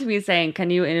getting on to me saying, can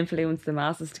you influence the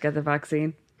masses to get the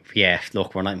vaccine? Yeah,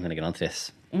 look, we're not even going to get onto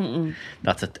this.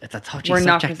 It's a touchy subject,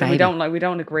 subject, baby. We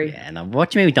don't agree. Yeah, no,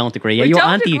 what do you mean we don't agree? We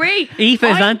don't agree. Aoife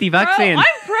is anti-vaccine. I'm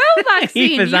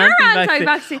pro-vaccine. You're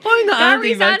anti-vaccine. I'm not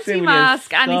Gary's anti-vaccine.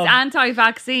 anti-mask and he's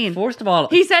anti-vaccine. First of all,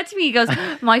 he said to me, he goes,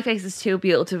 my face is too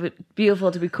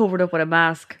beautiful to be covered up with a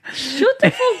mask. Shut the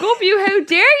fuck up, you. How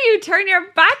dare you turn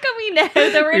your back on me now that we're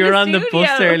in the studio. We were on the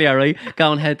bus earlier, right?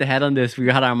 Going head to head on this. We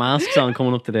had our masks on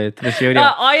coming up to the studio.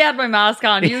 I had my mask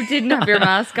on. You didn't have your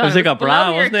mask on. It was like a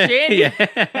bra, wasn't it? Yeah.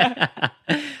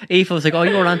 Aoife was like, oh,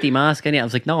 you're anti-mask, and I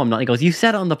was like, no, I'm not. He goes, you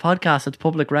said it on the podcast, it's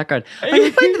public record. I'm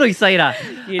like, when did I say that?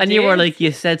 And you were like,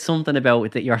 you said something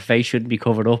about that your face shouldn't be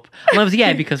covered up. And I was,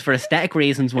 yeah, because for aesthetic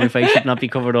reasons, my face should not be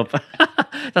covered up.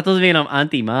 That doesn't mean I'm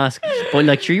anti-mask. But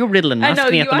like, sure, you're riddling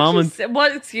mask me at the moment.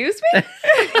 What, excuse me?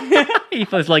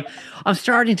 Aoife was like, I'm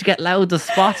starting to get loads of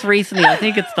spots recently. I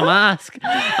think it's the mask.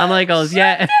 And I goes,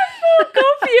 yeah. Fuck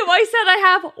up for you. I said I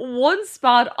have one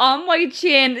spot on my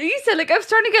chin. You said, like, I'm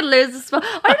starting to get loads of spots.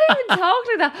 I didn't even talk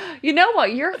like that. You know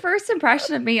what? Your first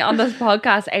impression of me on this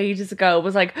podcast ages ago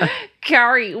was like,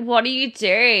 Carrie, what are you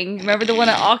doing? Remember the one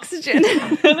at Oxygen?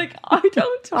 Like, I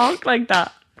don't talk like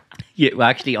that. Yeah, well,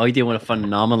 actually, I do a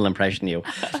phenomenal impression of you.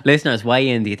 Listeners, weigh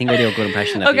in. Do you think I do a good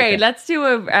impression of you? Okay, let's do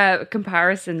a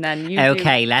comparison then.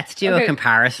 Let's do a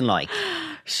comparison, like.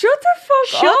 Shut the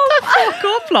fuck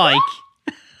up. Like.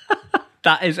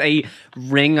 That is a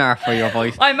ringer for your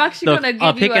voice. I'm actually going to give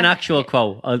I'll pick an actual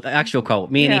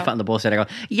quote. Me and Aoife on the bus and I go,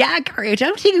 yeah, Gary, I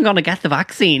don't think I'm going to get the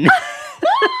vaccine.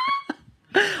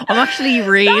 I'm actually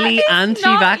really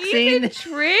anti-vaccine. Not even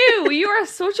true. You are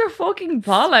such a fucking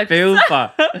bollock.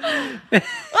 Boofa.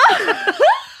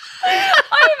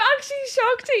 I'm actually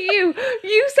shocked at you.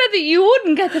 You said that you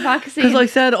wouldn't get the vaccine. Because I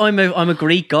said I'm a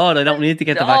Greek god. I don't need to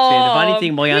get the vaccine. If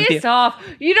anything, my auntie... Piss off.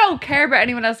 You don't care about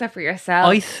anyone else except for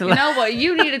yourself. You know what?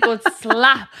 You need a good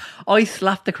slap. I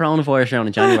slapped the coronavirus around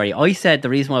in January. I said the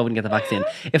reason why I wouldn't get the vaccine,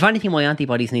 if anything, my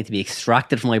antibodies need to be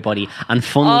extracted from my body and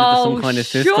funneled into some kind of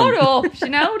system. Shut up. You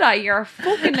know that? You're a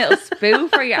fucking little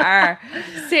spoofer, you are.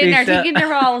 Sitting there thinking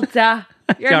you're all da.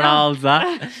 You're all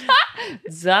that.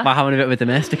 We're having a bit of a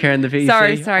domestic here in the PC.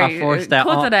 Sorry.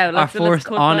 Cut it out. Our first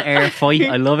on-air fight.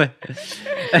 I love it.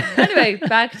 Anyway,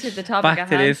 back to the topic. Back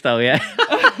to this, though, yeah.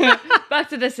 Back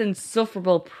to this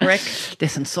insufferable prick. Where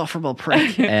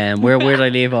did I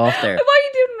leave off there? Why are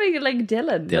you doing me like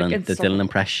Dylan? The Dylan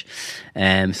impression.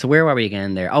 So where were we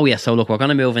again there? Oh yeah, so look, we're going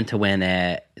to move into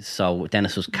when so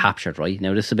Dennis was captured, right?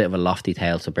 Now this is a bit of a lofty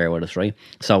tale, so bear with us, right?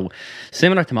 So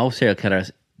similar to most serial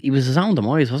killers, he was his own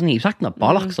demise, wasn't he? He was acting up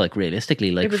bollocks, like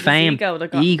realistically, like fame,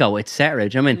 ego, etc.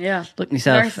 Do you know what I mean? Yeah. Look at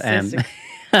myself.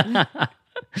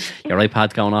 Your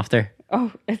iPad's going off there.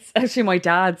 Oh, it's actually my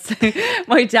dad's.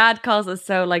 My dad calls it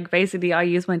so, like, basically I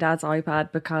use my dad's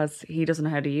iPad because he doesn't know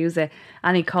how to use it,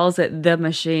 and he calls it the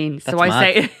machine. That's mad.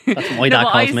 Say that's what my dad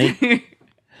calls me.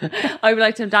 I'd be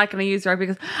like to him, Dad, can I use your iPad?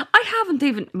 Because I haven't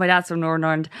even, my dad's from Northern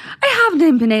Ireland, I haven't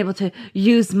even been able to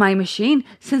use my machine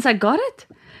since I got it.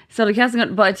 So like he hasn't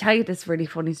got, but I tell you this really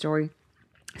funny story.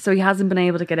 So he hasn't been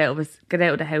able to get out of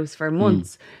the house for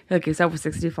months. Like he's over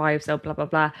 65, so blah blah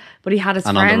blah. But he had his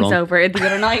friends over the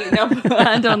other night.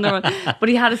 And on the run. But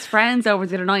he had his friends over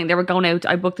the other night, and they were going out.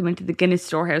 I booked them into the Guinness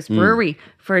Storehouse Brewery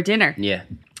for a dinner. Yeah.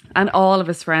 And all of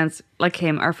his friends, like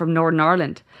him, are from Northern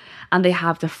Ireland, and they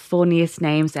have the funniest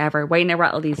names ever. Wait, now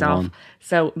rattle these off.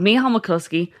 So Micheál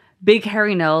McCluskey, Big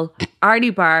Harry Null,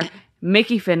 Artie Barr,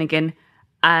 Mickey Finnegan.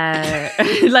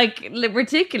 Like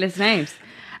ridiculous names.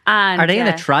 And are they in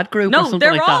a trad group or something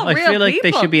like that? I feel like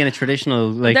they should be in a traditional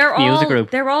music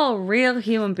group. They're all real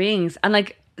human beings, and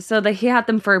like so that he had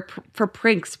them for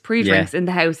pre-drinks in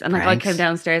the house, and like I came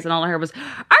downstairs and all I heard was like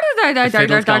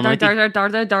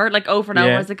over and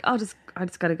over. I was like, I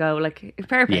just gotta go. Like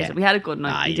fair play. We had a good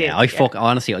night.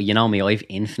 Honestly, you know me, I've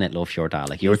infinite love for your dad.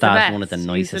 Like your dad's one of the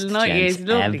nicest gents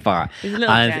ever.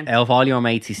 And of all your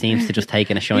mates, he seems to just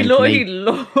take in a shine to me. He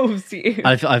loves you.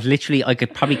 I've literally, I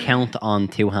could probably count on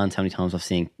two hands how many times I've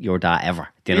seen your dad ever.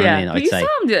 Do you know what I mean? I'd say. You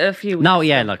saw him a few weeks ago.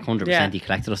 Like 100%. He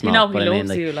collected us. You know, he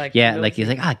loves you. Like he's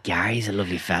like, Gary's a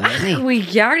lovely fella, isn't he?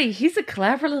 Gary, he's a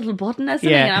clever little button, isn't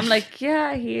he? And I'm like,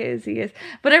 yeah, he is.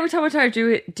 But every time I try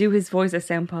to do his voice, I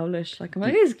sound Polish. Like I'm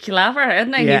like, he's clever,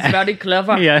 isn't he? He's very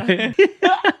clever. Yeah.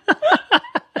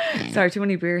 Sorry, too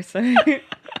many beers.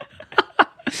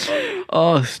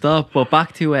 Oh, stop! But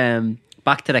back to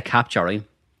the capture, right?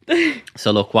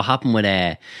 So look, what happened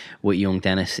with young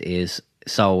Dennis is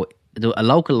a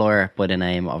local lawyer by the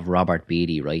name of Robert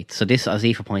Beattie, right? So this, as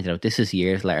Aoife pointed out, this is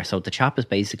years later. So the chap is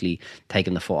basically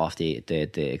taking the foot off the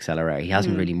accelerator. He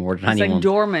hasn't really murdered anyone. He's like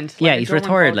dormant. Yeah, he's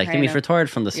retired. Like, he's retired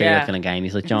from the serial killing game.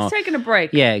 He's like, John, he's taking a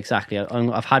break. Yeah, exactly.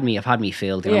 I've had me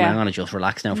filled. You know, I'm gonna just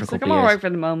relax now for a couple of years. I'm alright for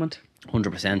the moment.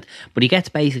 100%. But he gets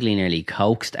basically nearly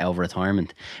coaxed out of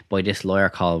retirement by this lawyer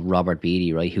called Robert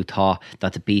Beattie, right, who thought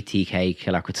that the BTK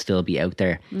killer could still be out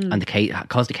there. And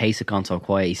because the case had gone so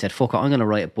quiet, he said, fuck it, I'm going to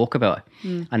write a book about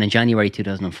it. And in January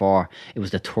 2004, it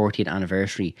was the 30th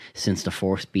anniversary since the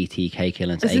first BTK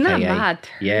killings. Isn't that mad?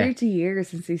 30 years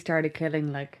since he started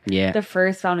killing, like, the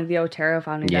first family, the Otero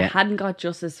family, that hadn't got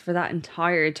justice for that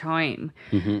entire time,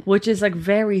 which is, like,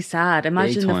 very sad.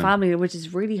 Imagine the family, which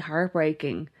is really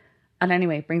heartbreaking. And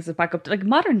anyway, it brings us back up to like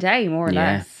modern day, more or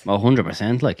less. Well,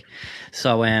 100%. Like,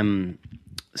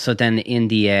 so then in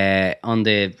the on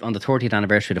the 30th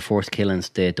anniversary of the first killings,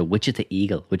 the Wichita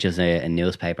Eagle, which is a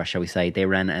newspaper, shall we say, they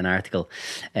ran an article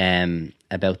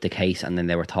about the case, and then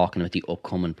they were talking about the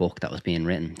upcoming book that was being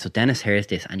written. So Dennis hears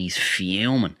this and he's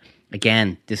fuming.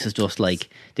 Again, this is just like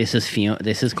this is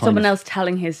kind someone of else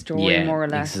telling his story, more or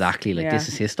less. Exactly. Like this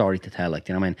is his story to tell. Like,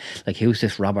 you know what I mean? Like, who's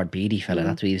this Robert Beatty fella?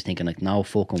 That's what he was thinking. Like, no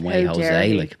fucking way, How dare Jose.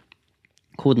 he? Like,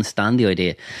 couldn't stand the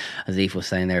idea, as Eve was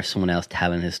saying there, someone else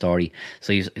telling his story.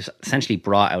 So he's essentially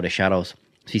brought out of shadows.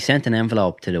 So he sent an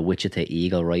envelope to the Wichita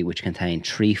Eagle, right, which contained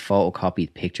 3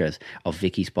 photocopied pictures of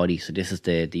Vicky's body. So this is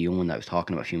the young one that I was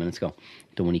talking about a few minutes ago,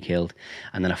 the one he killed,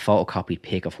 and then a photocopied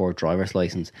pic of her driver's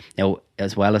license. Now,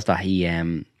 as well as that, he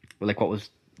like what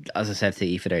was, as I said to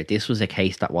Aoife there, this was a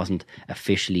case that wasn't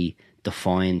officially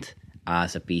defined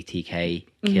as a BTK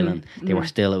killing. It was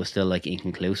still like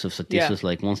inconclusive. So this was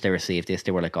like, once they received this,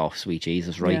 they were like, oh sweet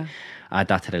Jesus, right? Yeah. Add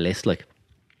that to the list, like,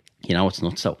 you know, it's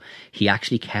nuts. So he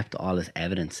actually kept all his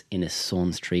evidence in his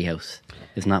son's treehouse.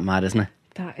 Isn't that mad, isn't it?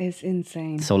 That is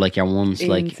insane. So like your one's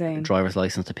like Insane. driver's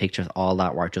license, the pictures, all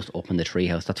that were just up in the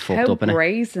treehouse. That's fucked How up, innit?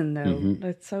 brazen, though.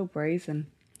 That's so brazen.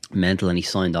 Mental. And he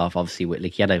signed off obviously with,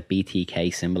 like, he had a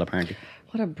BTK symbol apparently.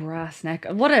 What a brass neck.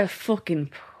 What a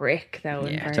fucking prick, though.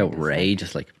 in Yeah, it's fairness.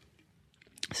 outrageous. Like,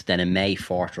 so then in May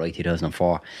 4th, right,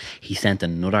 2004, he sent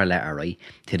another letter, right,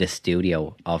 to the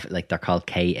studio of, like, they're called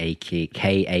KAKE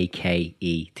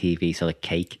TV, so like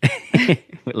cake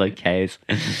with like K's,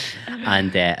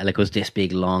 and like it was this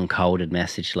big long coded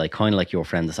message, like kind of like your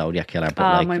friend the Zodiac Killer,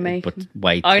 but like my mate. but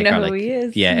way I know thicker, who like, he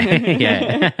is. yeah,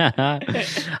 yeah,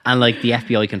 and like the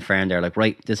FBI confirmed they're like,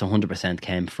 right, this 100%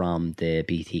 came from the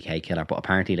BTK killer, but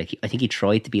apparently, like, I think he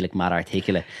tried to be like mad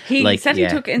articulate. He like, said he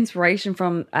took inspiration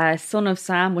from Son of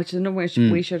Sam, which is another which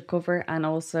we should cover, and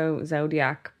also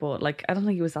Zodiac, but like I don't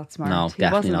think he was that smart. No, he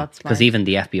definitely wasn't not. that smart. Because even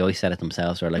the FBI said it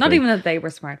themselves. Or like, Not right, even that they were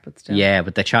smart, but still. yeah,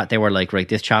 but they were like, right,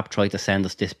 this chap tried to send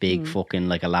us this big fucking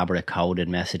like elaborate coded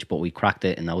message, but we cracked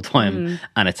it in no time,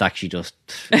 and it's actually just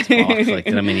it's box, like,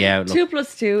 you know what I mean? Yeah, look, 2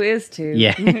 + 2 is 2.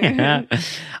 yeah.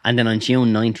 And then on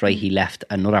June 9th, right, he left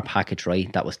another package,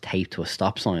 right, that was taped to a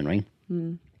stop sign, right.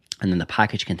 And then the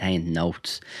package contained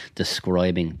notes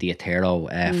describing the Otero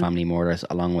family murders,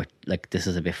 along with, like, this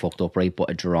is a bit fucked up, right, but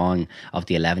a drawing of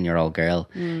the 11-year-old girl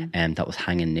that was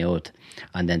hanging nude.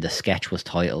 And then the sketch was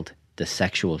titled, "The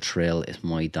Sexual Thrill Is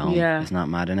My Dome." Yeah. Isn't that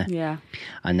mad, innit? Yeah.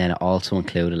 And then it also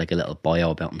included, like, a little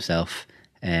bio about himself,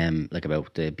 like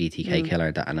about the BTK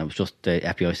killer. That, and it was just, the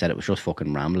FBI said it was just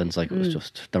fucking ramblings, like, it was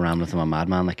just the ramblings of a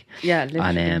madman, like. Yeah,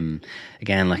 literally. And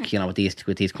again, like, you know, with these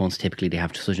cunts, typically they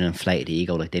have such an inflated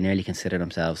ego, like they nearly consider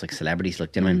themselves like celebrities,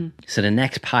 like, do you know what I mean? So the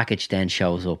next package then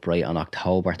shows up, right, on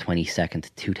October 22nd,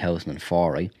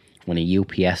 2004, right, when a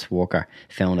UPS worker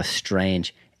found a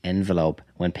strange envelope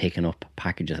when picking up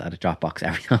packages at a drop box.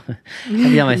 Every time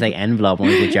I say envelope, I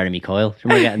was with Jeremy Coyle.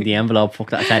 Remember getting the envelope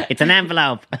fucked up? I said, it's an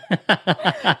envelope.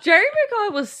 Jeremy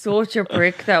Kyle was such a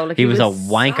prick, though. Like, He was a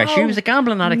wanker. She was a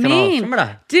gambling addict and all. mean. Remember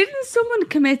that? Didn't someone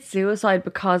commit suicide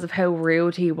because of how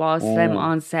rude he was to them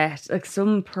on set? Like,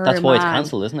 some poor That's why it's man.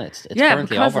 cancelled, isn't it? It's Yeah,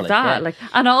 currently because over. of that. yeah. Like,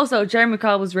 and also Jeremy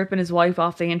Kyle was ripping his wife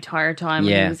off the entire time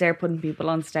when Yeah. he was there putting people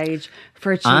on stage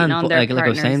for cheating And on but their like I was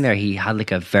partners. saying there, he had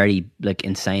like a very like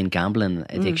insane gambling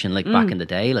addiction, like back in the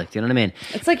day. Like, do you know what I mean?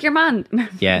 It's like your man.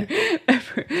 Yeah,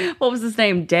 What was his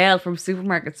name? Dale from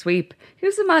Supermarket Sweep. He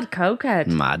was a mad cokehead.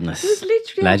 madness. He was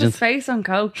literally on Legend. his face on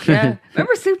coke. Yeah.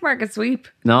 Remember Supermarket Sweep?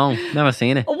 No, never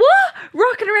seen it. What?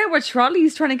 Rocking around with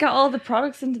trolleys trying to get all the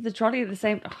products into the trolley at the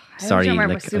same time. How Sorry, do you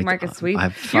remember like, Supermarket Sweep?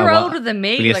 I've- You're what- older than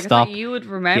me. will you Like, stop? I thought you would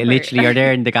remember. Yeah, literally, you're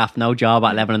there in the gaff, no job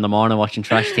at 11 in the morning watching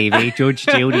trash TV, Judge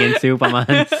Judy and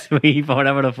Superman Sweep, or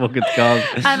whatever the fuck it's called.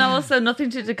 And also nothing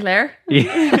to declare.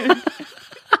 Yeah.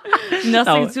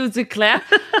 Nothing No. to declare.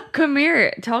 Come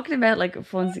here, talking about like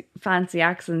fancy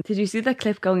accents. Did you see that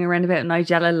clip going around about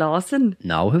Nigella Lawson?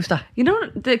 No, who's that? You know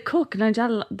the cook,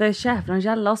 the chef,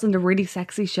 Nigella Lawson, the really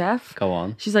sexy chef. Go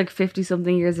on. She's like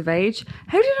 50-something years of age.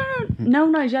 How did I know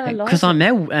Nigella Lawson? Because I'm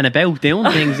out and about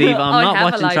doing things, Eva. I'm I not have a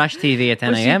watching life. trash TV at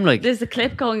 10 But a.m. Like, there's a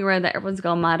clip going around that everyone's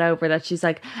gone mad over, that she's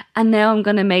like, and now I'm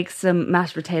gonna make some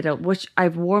mashed potato, which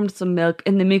I've warmed some milk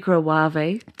in the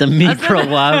microwave. the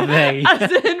microwave.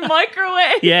 As in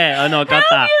microwave. Yeah, I know, I got How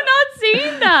that. have you not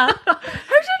seen that? How did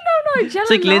you know Nigella It's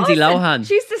like Lindsay Lawson? Lohan.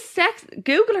 She's the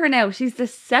Google her now. She's the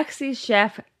sexiest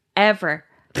chef ever.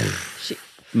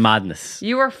 Madness.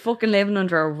 You were fucking living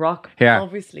under a rock, Here.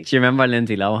 obviously. Do you remember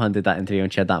Lindsay Lohan did that interview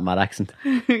and she had that mad accent?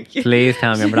 Please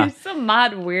tell me, remember that? Some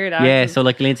mad weird Yeah, accent. so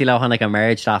like Lindsay Lohan like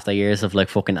emerged after years of like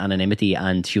fucking anonymity,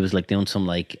 and she was like doing some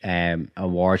like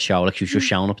award show, like she was just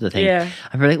showing up at the thing. Yeah.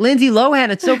 And we're like, Lindsay Lohan,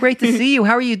 it's so great to see you.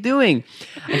 How are you doing?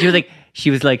 And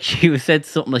she said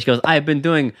something like, she goes, I've been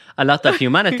doing a lot of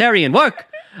humanitarian work.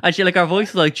 And she like, her voice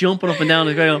was like jumping up and down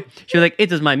the ground. She was like,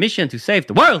 it is my mission to save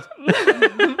the world.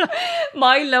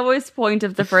 My lowest point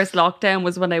of the first lockdown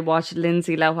was when I watched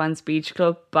Lindsay Lohan's Beach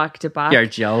Club back to back. You're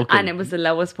joking. And it was the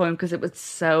lowest point because it was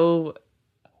so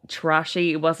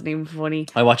trashy. It wasn't even funny.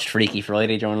 I watched Freaky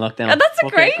Friday during lockdown. And that's a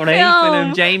great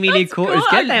film. Jamie Lee That's Curtis.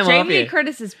 good. Get them off Jamie Lee you.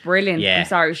 Curtis is brilliant. Yeah, I'm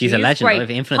sorry. she's a legend. I Great.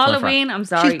 have infinite love for her. Halloween, I'm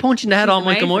sorry. She's punching the head on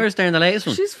Michael amazing. Myers there in the latest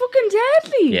one. She's fucking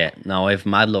deadly. Yeah, no, I have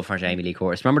mad love for Jamie Lee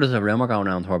Curtis. Remember, there's a rumor going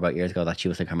around her about years ago that she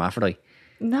was like hermaphrodite.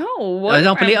 No. I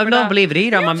don't believe it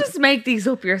either. You just make these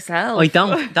up yourself. I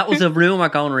don't. That was a rumor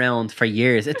going around for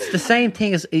years. It's the same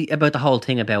thing as about the whole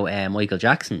thing about Michael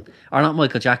Jackson, or not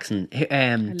Michael Jackson,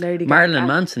 Lady Marilyn Gaga.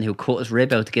 Manson, who cut his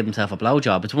rib out to give himself a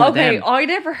blowjob. It's one Okay, of them. I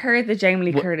never heard the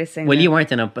Jamie Lee Curtis thing. Well, you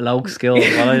weren't in a bloke school.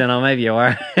 Well, I don't know. Maybe you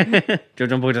were.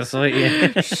 Judging by the sight,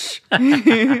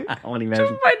 yeah. Only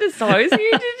imagine. By the size of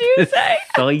you, did you say?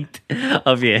 Sight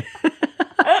of you.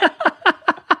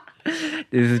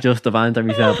 This is just the banter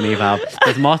myself and Eve have.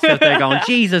 There's moths out there going,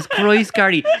 Jesus Christ,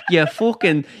 Gary, you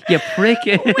prick.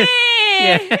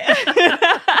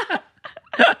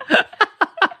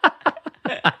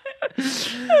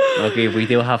 Okay, we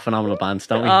do have phenomenal bands,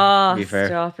 don't we? Oh, to be fair.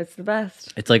 stop. It's the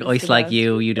best. It's like ice like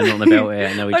you do nothing about it.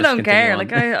 And now we I just don't continue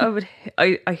care. on.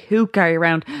 Like I hoop Gary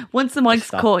around. Once the mic's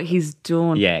Stop. cut, he's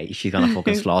done. Yeah, she's gonna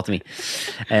fucking slaughter me.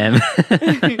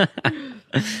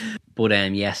 But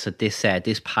yeah, so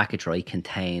this package, right,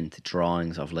 contained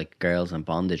drawings of like girls in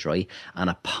bondage, right, and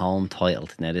a poem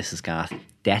titled, now this is got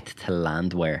Death to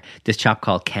Landwehr. This chap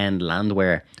called Ken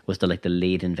Landwehr was the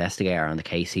lead investigator on the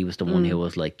case. He was the one who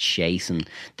was like chasing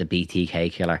the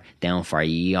BTK killer down for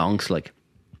yonks, like.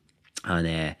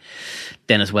 And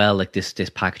then as well, like this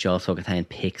package also contained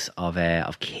pics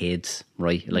of kids,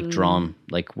 right, like drawn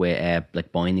like with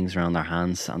like bindings around their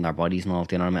hands and their bodies and all,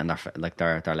 you know what I mean, and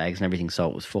their legs and everything. So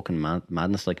it was fucking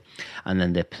madness, like. And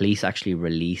then the police actually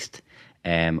released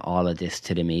all of this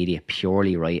to the media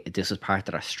purely, right. This was part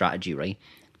of their strategy, right,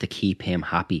 to keep him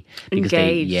happy, because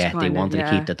they wanted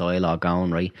to keep the dialogue going,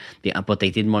 right. But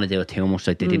they didn't want to do it too much,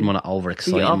 like they didn't want to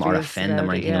overexcite him or offend him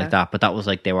or anything like that. But that was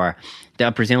like I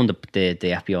presume the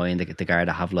FBI and the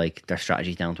Garda have like their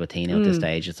strategy down to a T at this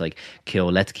stage. It's like,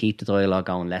 cool, let's keep the dialogue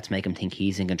going, let's make him think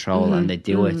he's in control, and they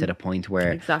do it to the point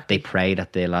where they pray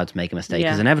that the lads make a mistake,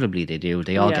 because inevitably they do.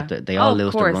 They all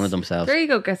lose the run of themselves. There you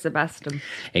go, gets the best of them.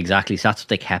 Exactly, so that's what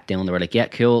they kept doing. They were like, yeah,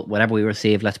 cool, whatever we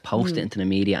receive, let's post it into the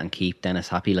media and keep Dennis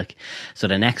happy. Like, so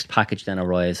the next package then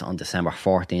arrives on December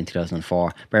 14,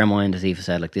 2004. Bear in mind, as Eva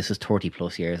said, like this is 30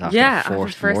 plus years after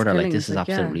the first murder. Like this is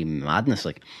absolutely madness.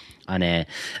 Like, and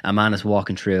a man is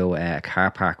walking through a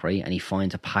car park, right, and he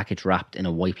finds a package wrapped in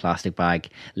a white plastic bag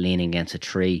leaning against a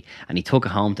tree, and he took it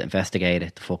home to investigate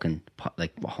it. The fucking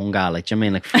like hunga, like, do you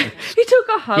know what I mean, like He took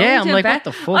a home. Yeah, I'm to like, vet. what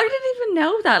the fuck? I didn't even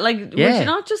know that. Like, would you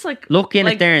not just like look in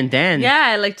it there and then?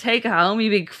 Yeah, like take it home, you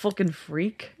big fucking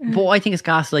freak. But I think it's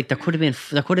gas. Like there could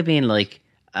have been like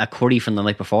a curry from the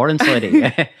night before inside it.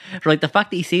 Yeah, like the fact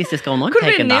that he sees this going, I'm Could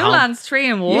have taking been that home. Newlands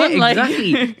 3-in-1. Yeah, like.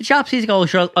 exactly. The chap sees it go,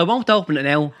 sure, I won't open it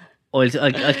now.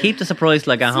 I'll keep the surprise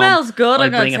till I get home. Smells good, I'll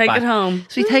I'm gonna bring take back. it home.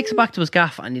 So he takes it back to his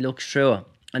gaff and he looks through it.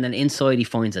 And then inside he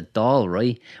finds a doll,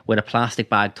 right, with a plastic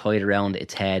bag tied around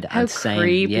its head. How and saying,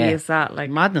 creepy is that? Like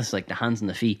madness, like the hands and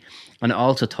the feet. And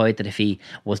also tied to the feet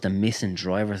was the missing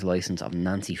driver's license of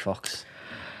Nancy Fox.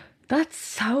 That's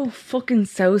so fucking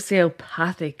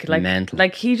sociopathic. Like, Mental.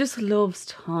 like he just loves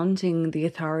taunting the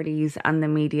authorities and the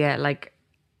media. Like,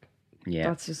 Yeah.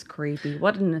 that's just creepy.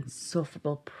 What an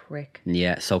insufferable prick.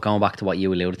 Yeah, so going back to what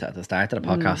you alluded to at the start of the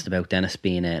podcast about Dennis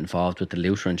being involved with the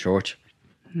Lutheran Church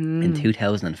in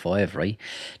 2005, right?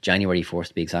 January 1st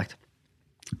to be exact.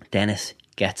 Dennis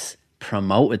gets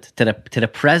promoted to the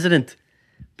president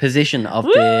position of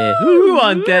the... Woo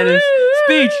on Dennis!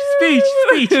 Speech!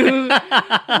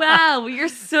 Wow, you're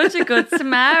such a good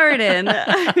Samaritan.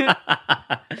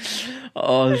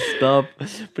 Oh, stop.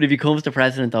 But he becomes the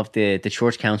president of the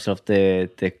church council of the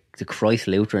Christ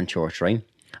Lutheran Church, right?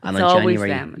 And It's on always January,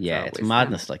 them. it's always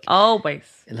madness. them. Like, Always.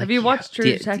 like, Have you watched True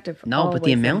Detective? No, but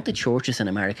the Always amount them. of churches in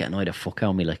America annoy the fuck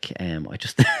out of me. Like, I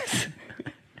just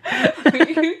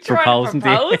Proposing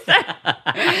to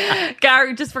you.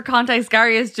 Gary, just for context,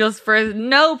 Gary is just for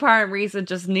no apparent reason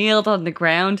just kneeled on the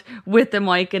ground with the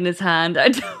mic in his hand. I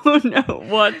don't know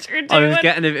what you're doing. I was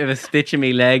getting a bit of a stitch in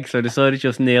my leg, so I decided to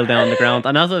just kneel down on the ground.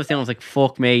 And as I was doing, I was like,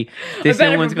 fuck me. This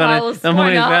better young one's going propose. to... I Why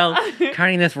might as not? well.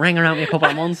 Carrying this ring around me a couple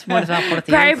of months. Might as well put it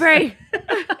to use. Baby!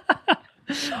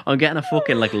 I'm getting a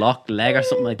fucking like locked leg or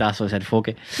something like that, so I said, fuck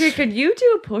it. Here, can you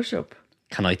do a push-up?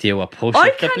 Can I do a push-up?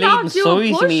 I The cannot bleeding do a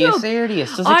size of me is push-up.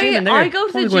 serious. There's a gym in there. I go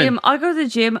to Probably the go in. gym. I go to the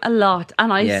gym a lot,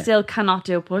 and I Yeah. still cannot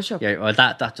do a push-up. Yeah, well,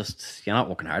 that just... You're not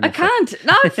working hard I enough. can't.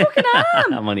 No, I fucking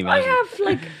am. I'm only I imagining. have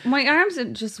like my arms are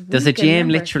just. There's a weak and gym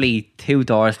limber. literally 2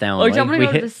 doors down. Oh, right? do you want me We to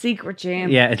go to hit- the secret gym?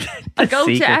 Yeah, I the go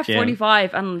to secret gym.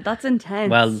 F45, and that's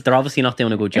intense. Well, they're obviously not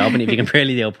doing a good job, and if you can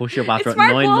barely do a push-up after it's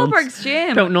Mark 9 months... Wahlberg's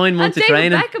gym. About 9 months and of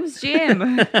training. David Beckham's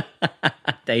gym.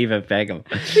 David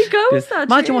Beckham. He goes that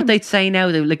Imagine gym. what they'd say now.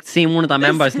 They like seeing one of their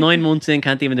members 9 months in,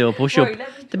 can't even do a push-up. Right, let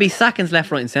me- There'd be seconds left,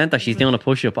 right and centre. She's doing a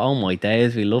push-up. Oh my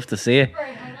days, we love to see it.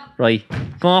 Right,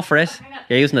 go on for it.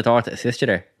 You're using the door to assist you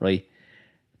there. Right.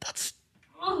 That's...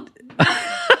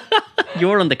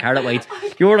 You're on the carrot weights.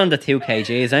 You're on the 2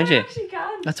 kgs, aren't you? actually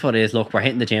can. That's what it is. Look, we're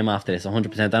hitting the gym after this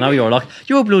 100%. I know you're like,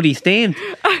 you're bloody stained.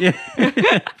 Yeah.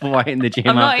 But we're hitting the gym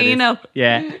I'm not after this. Eno.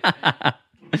 Yeah.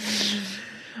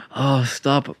 Oh,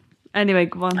 stop. Anyway,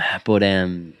 go on.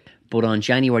 But on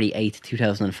January 8th,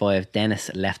 2005,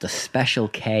 Dennis left a Special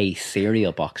K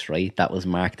cereal box, right? That was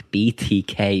marked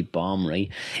BTK bomb, right?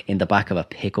 In the back of a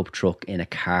pickup truck in a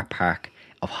car park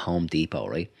of Home Depot,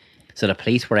 right? So the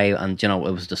police were out, and you know,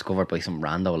 it was discovered by some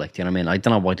rando, like, do you know what I mean? I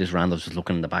don't know why this rando was just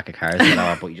looking in the back of cars or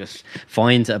whatever, but he just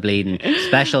finds a bleeding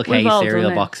Special K We've all cereal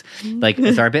done it. box. Like,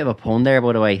 is there a bit of a pun there,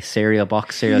 by the way? Cereal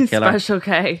box, serial killer. Special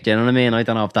K. Do you know what I mean? I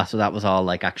don't know if that was all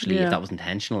like actually Yeah. if that was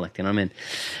intentional, like, do you know what I mean?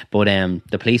 But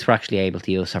the police were actually able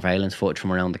to use surveillance footage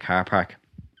from around the car park.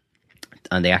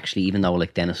 And they actually, even though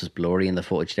like Dennis was blurry in the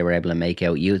footage, they were able to make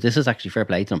out. This is actually fair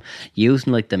play to them.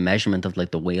 Using like the measurement of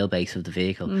like the wheelbase of the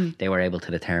vehicle, they were able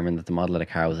to determine that the model of the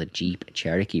car was a Jeep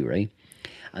Cherokee, right?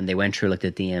 And they went through like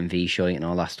the DMV showing and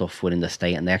all that stuff within the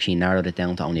state, and they actually narrowed it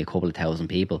down to only a couple of thousand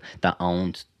people that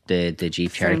owned the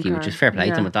Jeep Cherokee, car. which is fair play to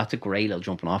Yeah. them. But that's a great little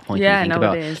jumping off point Yeah, when you think no,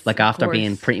 about it is, like of after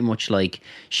being course. pretty much like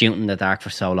shooting in the dark for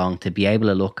so long, to be able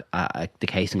to look at the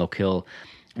case and go, cool,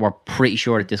 we're pretty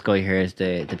sure that this guy here is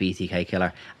the BTK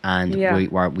killer, and Yeah.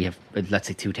 we have let's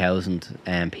say 2,000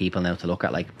 people now to look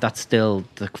at. Like, that's still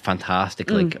the fantastic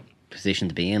like position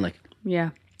to be in, like. Yeah.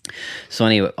 So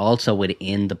anyway, also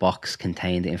within the box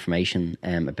contained information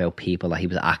about people that he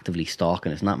was actively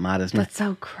stalking. Isn't that mad, isn't it? That's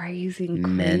so crazy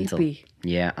and Mental. creepy.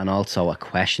 Yeah, and also a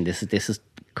question. This is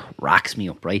cracks me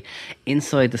up, right?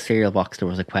 Inside the cereal box, there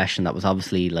was a question that was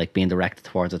obviously like being directed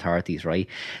towards authorities, right?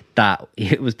 That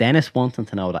it was Dennis wanting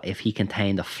to know that if he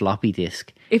contained a floppy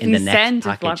disk If in he the next sent a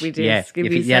package, floppy yeah, disk, if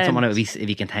if he he, yeah, that's sent- what I mean, if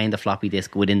he contained a floppy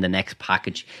disk within the next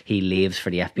package, he leaves for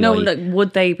the FBI. No, like,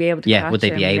 would they be able to yeah, catch would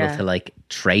they be him? able Yeah. to like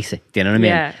trace it? Do you know what I mean?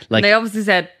 Yeah. Like, They obviously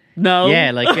said no.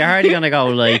 yeah, like you're hardly gonna go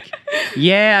like,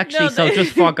 yeah, actually, No, so they-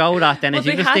 just forgo that. Then Well, if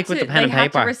you they just had stick with to- the pen and They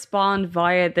had paper. to respond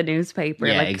via the newspaper,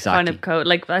 Yeah, like kind exactly. of code.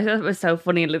 Like, I thought it was so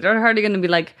funny. Like, they're hardly going to be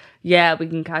like, "Yeah, we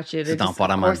can catch you." They So don't just,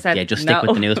 bother, of man. course, said Yeah, just no. stick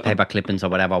with the newspaper clippings or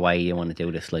whatever way you want to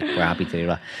do this. Like, we're happy to do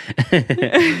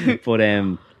that.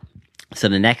 But so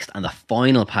the next and the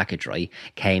final package, right,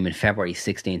 came in February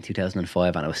 16,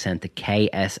 2005, and it was sent to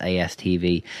KSAS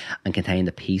TV and contained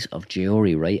a piece of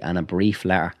jewelry, right, and a brief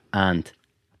letter and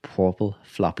purple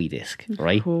floppy disk,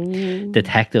 right?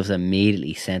 Detectives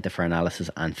immediately sent it for analysis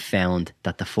and found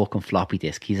that the fucking floppy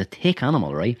disk, he's a thick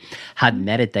animal, right, had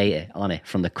metadata on it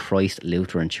from the Christ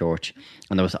Lutheran Church,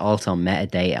 and there was also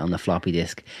metadata on the floppy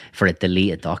disk for a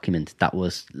deleted document that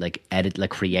was like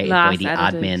created by Last the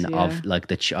edited, admin yeah. of like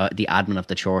the admin of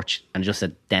the church, and just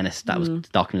said Dennis. That was the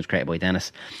document was created by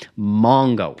Dennis.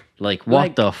 Mongo, like what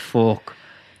Like- the fuck?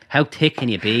 How thick can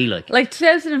you be? Like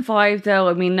 2005, though,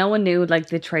 I mean, no one knew like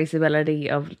the traceability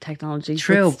of technology.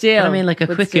 True, but still, but I mean, like a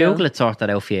but quick still. Google would sort that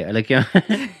out for you. Like, you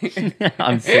know,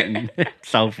 I'm sitting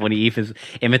so funny. Eve is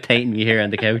imitating me here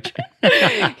on the couch.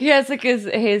 He has like his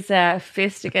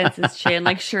fist against his chin,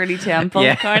 like Shirley Temple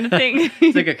Yeah. kind of thing.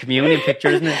 It's like a communion picture,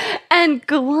 isn't it? And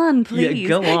go on, please.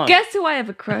 go on. Guess who I have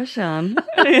a crush on?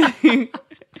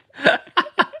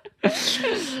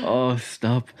 Oh,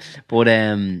 stop. But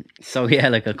so yeah,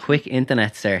 like a quick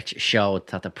internet search showed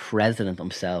that the president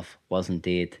himself was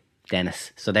indeed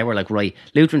Dennis. So they were like, right,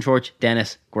 Lutheran Church,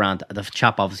 Dennis, Grant. The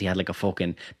chap obviously had like a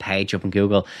fucking page up in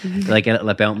Google, like a little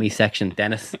about me section.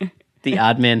 Dennis, the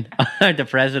admin, the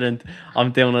president.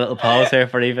 I'm doing a little pause here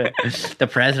for Eva. The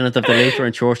president of the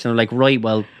Lutheran Church, and they're like, right,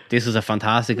 well, this was a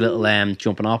fantastic little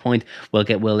jumping off point.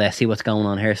 We'll see what's going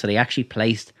on here. So they actually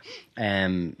placed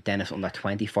Dennis under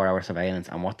 24-hour surveillance,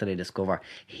 and what did they discover?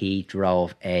 He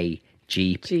drove a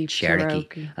Jeep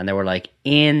Cherokee. And they were like,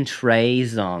 in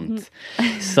Trezont.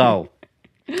 So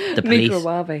the police,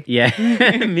 Microwave. yeah,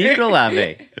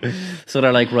 microwave. So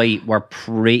they're like, right, we're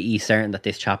pretty certain that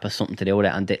this chap has something to do with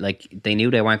it, and they knew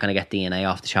they weren't going to get DNA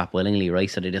off the chap willingly, right?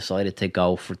 So they decided to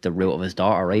go for the route of his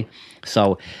daughter, right?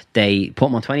 So they put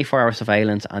him on 24-hour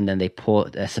surveillance, and then they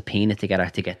put a subpoena together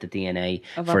to get the DNA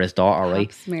for his daughter,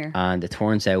 right? Smear. And it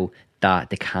turns out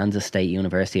that the Kansas State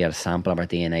University had a sample of her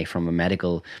DNA from a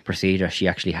medical procedure she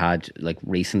actually had like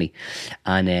recently,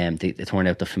 and it turned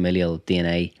out the familial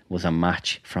DNA was a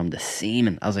match from the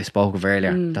semen, as I spoke of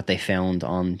earlier, that they found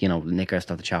on the knickers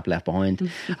that the chap left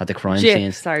behind at the crime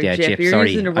scene. Jip. You're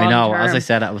Sorry, using the I wrong know. term. As I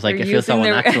said, it was like, it feels so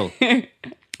unnatural.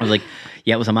 I was like,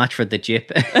 yeah, it was a match for the Jeep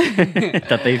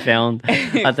that they found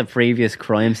at the previous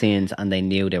crime scenes, and they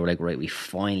knew, they were like, right, we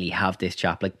finally have this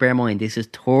chap. Like, bear in mind, this is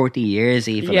 30 years,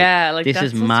 Eva. Yeah, like this that's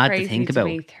is mad crazy to think to about.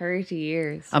 me, 30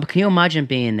 years. But can you imagine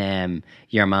being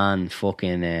your man,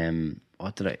 fucking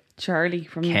Charlie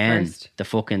from Ken, the first. the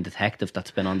fucking detective that's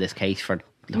been on this case for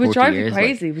 30 It would drive years? you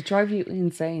crazy. It would drive you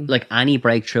insane. Like any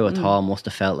breakthrough at all must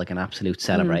have felt like an absolute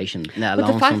celebration. Let But the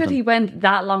alone fact that something- he went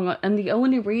that long, and the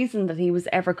only reason that he was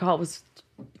ever caught was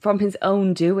from his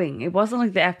own doing. It wasn't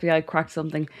like the FBI cracked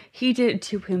something. He did it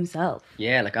to himself.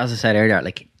 Yeah, like as I said earlier,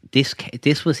 like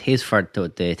this was his for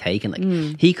the taking.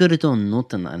 Like he could have done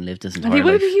nothing and lived his entire And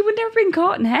life. he would never been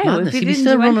caught in hell. Madness. If he He'd be didn't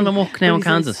still do running anything. amok now But in he's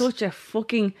Kansas. Such a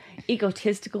fucking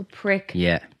egotistical prick.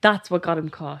 Yeah, That's what got him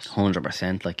caught.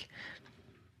 100%. Like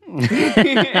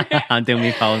I'm doing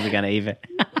me pose again, Eva.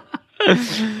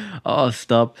 Oh,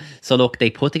 stop. So look, they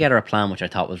put together a plan which I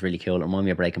thought was really cool. It reminded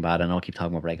me of Breaking Bad. I know I keep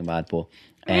talking about Breaking Bad, but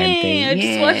I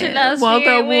just watched it last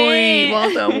Walter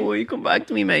year. Boy, come back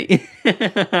to me, mate.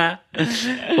 But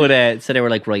so they were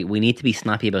like, right, we need to be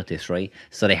snappy about this, right?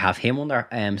 So they have him under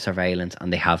surveillance,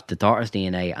 and they have the daughter's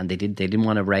DNA, and they didn't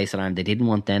want to raise alarm. They didn't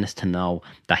want Dennis to know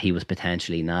that he was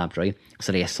potentially nabbed, right?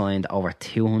 So they assigned over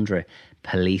 200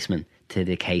 policemen to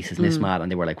the case. Isn't this mad?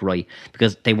 And they were like, right,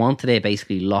 because they wanted to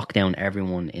basically lock down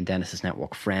everyone in Dennis's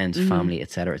network, friends, family,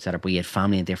 etc., etc. But he had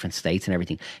family in different states and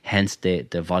everything, hence the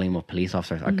volume of police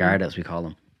officers, or Garda as we call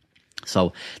them.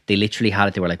 So they literally had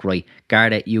it. They were like, right,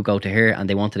 Garda, you go to here, and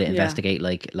they wanted to investigate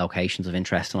like locations of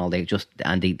interest and all. It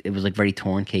was like very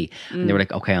turnkey, and they were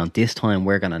like, okay, on this time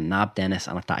we're gonna nab Dennis,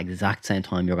 and at that exact same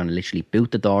time you're gonna literally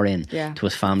boot the door in to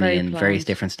his family Very in planned. various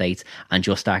different states, and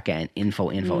just start getting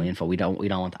info. We don't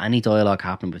want any dialogue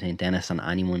happening between Dennis and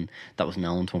anyone that was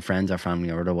known to him, friends or family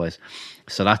or otherwise.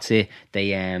 So that's it.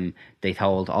 They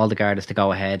told all the guards to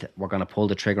go ahead. We're going to pull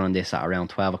the trigger on this at around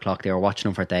 12 o'clock. They were watching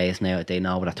him for days now. They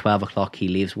know, but at 12 o'clock he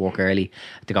leaves work early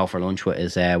to go for lunch with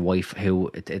his wife, who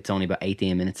it's only about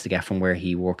 18 minutes to get from where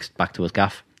he works back to his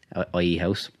gaff, i.e.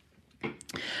 house.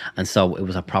 And so it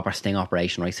was a proper sting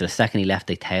operation, right? So the second he left,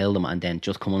 they tailed him, and then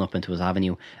just coming up into his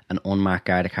avenue, an unmarked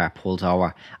Garda car pulls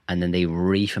over, and then they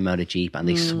reef him out of Jeep, and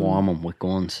they swarm him with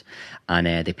guns, and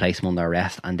they place him under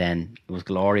arrest. And then it was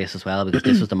glorious as well, because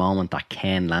this was the moment that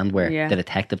Ken Landwehr, the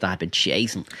detective that had been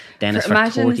chasing Dennis for 30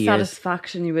 Imagine the years.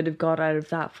 satisfaction you would have got out of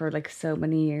that for like so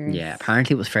many years. Yeah,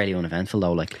 apparently it was fairly uneventful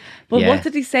though. Like, But yeah. what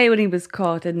did he say when he was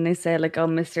caught? Didn't they say like, "Oh,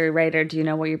 Mr. Raider, do you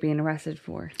know what you're being arrested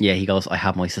for?" Yeah, he goes, I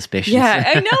have my suspicions. Yeah,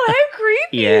 I know, how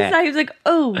creepy Yeah. is that? He was like,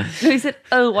 "Oh," no, he said,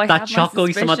 "Oh, I That have shot my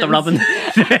going some at the suspicions."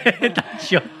 Robin. That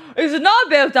shot. Is it not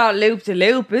about that loop to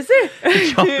loop, is it?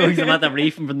 Shot going some at the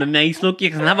reefing from the mace. Look, you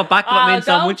can have a back what meant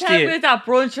so don't much to tell you. me that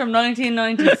brunch from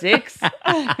 1996.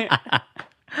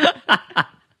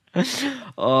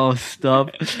 Oh, stop.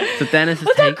 So Dennis is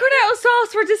But that taking... Cornetto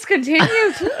sauce were discontinued.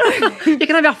 You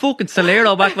can have your fucking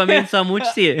Solero back what meant so much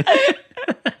to you.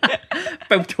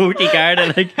 About 30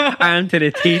 Garda, like, arm to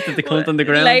the teeth of the cunt on the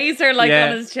ground. Laser like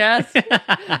Yeah. on his chest.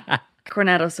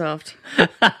 Cornetto soft.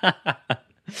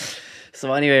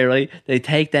 So anyway, right, they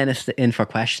take Dennis in for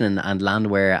questioning, and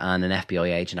Landwehr and an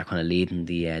FBI agent are kind of leading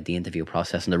the interview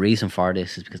process. And the reason for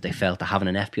this is because they felt that having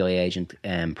an FBI agent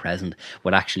present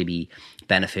would actually be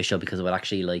beneficial, because it would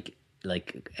actually like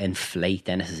inflate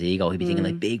Dennis's ego. He'd be thinking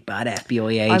like, big bad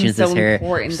FBI agent so is here,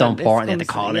 important so that this important. They had to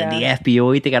comes- call in the yeah.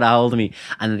 FBI to get a hold of me,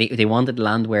 and they wanted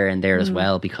Landwehr in there as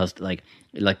well, because like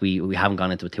we haven't gone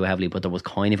into it too heavily, but there was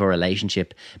kind of a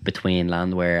relationship between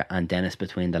Landwehr and Dennis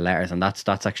between the letters, and that's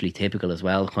actually typical as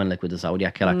well, kind of like with the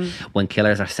Zodiac killer. When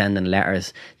killers are sending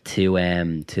letters to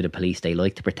the police, they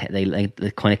like to pretend,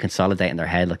 they kind of consolidate in their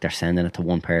head like they're sending it to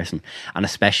one person, and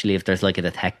especially if there's like a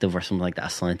detective or something like that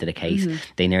assigned to the case,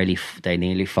 they nearly they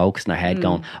nearly focus in their head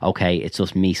going, okay, it's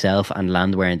just myself and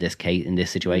Landwehr in this case, in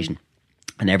this situation.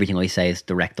 And everything I say is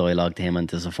direct dialogue to him, and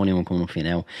there's a funny one coming up for you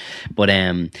now. But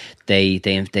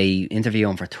they interview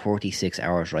him for 36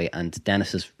 hours, right? And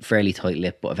Dennis is fairly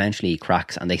tight-lipped, but eventually he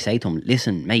cracks, and they say to him,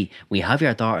 listen, mate, we have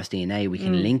your daughter's DNA, we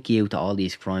can link you to all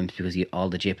these crimes because you all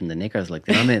the jip and the knickers, like,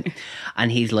 you know what I mean?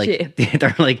 And he's like,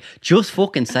 they're like, just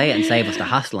fucking say it and save us the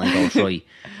hassle and go, right,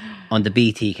 on the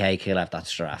BTK kill if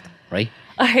that's draft, right?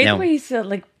 I hate the way he said,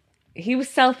 like, he was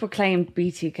self-proclaimed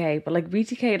BTK, but like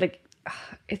BTK, like,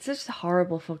 it's such a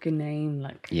horrible fucking name,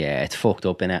 like. Yeah, it's fucked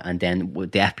up in it. And then the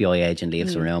FBI agent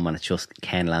leaves the room, and it's just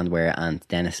Ken Landwehr and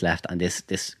Dennis left, and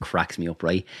this cracks me up,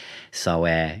 right? So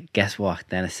guess what?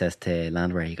 Dennis says to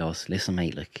Landwehr, he goes, listen,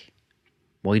 mate, like,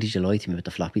 why did you lie to me with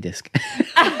the floppy disk?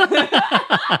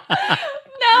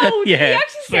 No, Yeah, he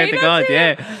actually swear say to that God, to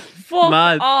him? yeah. Fuck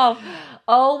Mad. off.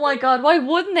 Oh my God, why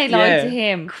wouldn't they lie Yeah, to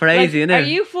him? crazy, like, innit? Are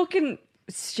you fucking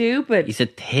stupid? He's a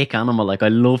thick animal, like, I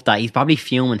love that. He's probably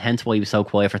fuming, hence why he was so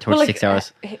quiet for 36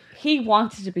 hours. He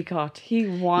wanted to be caught. He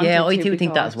wanted Yeah, I to do be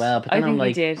think caught. that as well. But I then I'm think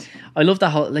like, he did. I love that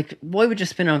whole, like, why would you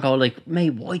spin around and go, like,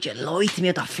 mate, why'd you lie to me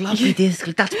at that floppy disk?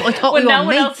 Like, that's, I thought When we were no one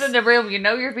mates. else in the room, you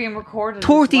know you're being recorded.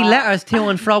 30 as well. letters to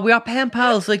and fro. We are pen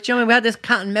pals. Like, do you know what I mean? We had this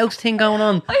cat and mouse thing going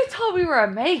on. I thought we were a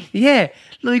mate. Yeah,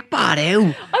 like, bad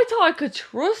out. I thought I could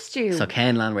trust you. So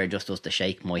Ken Landwehr just does the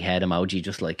shake my head emoji,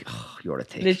 just like, oh, you're a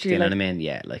thick. Literally, Do you know like- what I mean?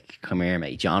 Yeah, like, come here,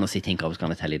 mate. Do you honestly think I was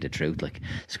going to tell you the truth? Like,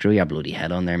 screw your bloody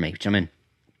head on there, mate. Do you know what I mean?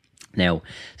 Now,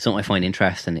 something I find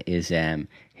interesting is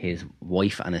his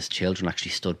wife and his children actually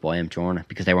stood by him during it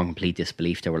because they were in complete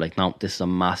disbelief. They were like, no, this is a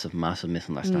massive, massive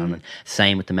misunderstanding.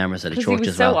 Same with the members of the Because church he was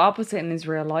as so well. opposite in his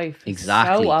real life.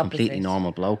 Exactly, So completely opposite.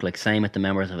 normal bloke. Like, same with the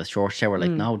members of his church. They were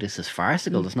like, no, this is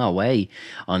farcical. There's no way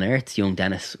on earth young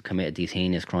Dennis committed these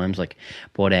heinous crimes. Like,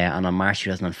 but and on March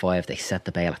 2005, they set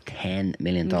the bail at $10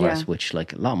 million, Yeah. which,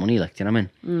 like, a lot of money. Like, do you know what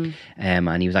I mean?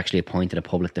 And he was actually appointed a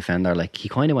public defender. Like, he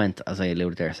kind of went, as I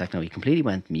alluded there a second ago, he completely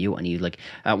went mute, and he, like,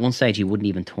 at one stage he wouldn't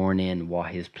even turn in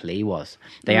what his plea was.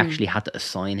 They actually had to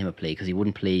assign him a plea because he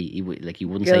wouldn't plea. He wouldn't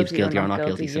say he was guilty or not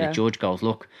guilty. So the judge goes,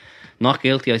 look, not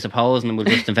guilty, I suppose, and we'll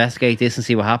just investigate this and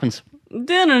see what happens.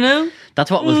 Don't know. That's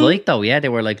what it was like, though. Yeah, they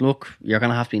were like, look, you're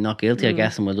gonna have to be not guilty, I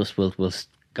guess, and we'll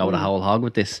go the whole hog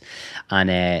with this. And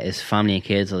his family and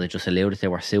kids, as I just alluded, they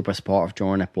were super supportive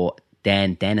during it. But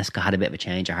then Dennis had a bit of a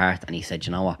change of heart, and he said,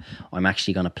 you know what, I'm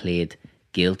actually gonna plead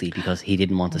guilty because he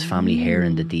didn't want his family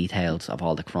hearing the details of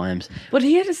all the crimes. But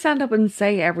he had to stand up and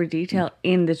say every detail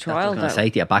in the That's what I trial, was going though. to say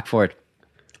to you, back for it.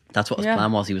 That's what his Yeah.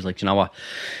 plan was. He was like, you know what,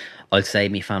 I'll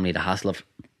save me family the hassle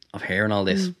of hearing all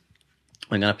this.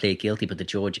 I'm going to plead guilty, but the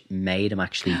judge made him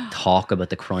actually talk about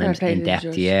the crimes Fair play in to the depth.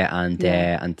 judge. Yeah, and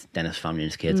then his family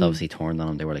and his kids obviously turned on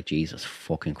him. They were like, Jesus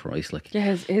fucking Christ. Like,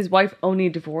 Yeah, his wife only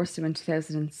divorced him in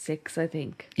 2006, I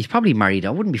think. he's probably married. I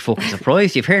wouldn't be fucking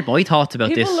surprised. You've heard my thoughts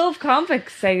about People this. love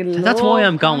convicts. That's why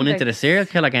I'm going into the serial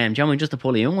killer game. Do you know what I mean? Just to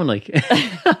pull a young one, like.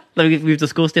 Like, we've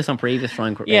discussed this on previous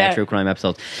true crime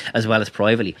episodes, as well as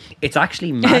privately. It's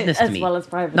actually madness to As me. well as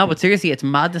privately. No, but seriously, it's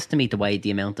madness to me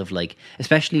the amount of, like,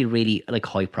 especially really, like,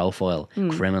 high profile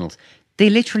criminals. They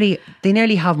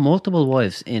nearly have multiple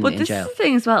wives in But this jail. is the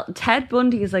thing as well. Ted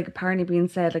Bundy is, like, apparently being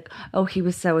said, like, oh, he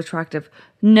was so attractive.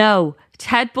 No,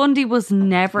 Ted Bundy was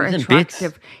never He was in bits.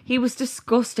 attractive. He was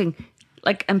disgusting.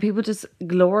 Like, and people just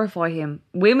glorify him.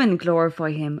 Women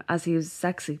glorify him as he was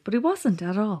sexy, but he wasn't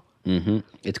at all.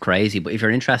 It's crazy. But if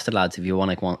you're interested, lads, if you want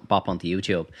to pop onto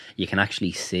YouTube, you can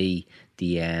actually see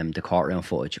the courtroom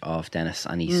footage of Dennis,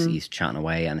 and he's chatting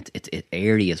away, and it's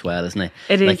airy as well, isn't it?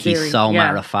 It is like, he's eerie, so yeah.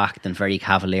 matter of fact and very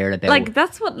cavalier about. Like,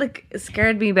 that's what, like,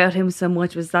 scared me about him so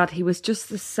much, was that he was just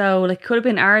so, like, could have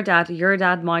been our dad, your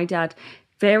dad, my dad,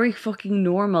 very fucking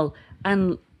normal,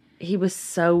 and he was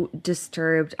so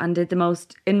disturbed and did the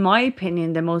most, in my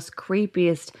opinion, the most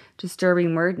creepiest,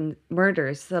 disturbing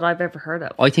murders that I've ever heard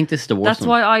of. I think this is the worst. That's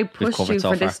why I we've pushed covered you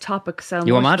so for far. this topic so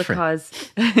You were much mad for it. because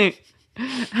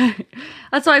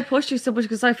that's why I pushed you so much,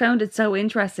 because I found it so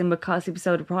interesting because he was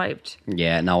so deprived.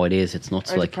 Yeah, no, it is. It's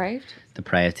nuts. Or Like, deprived?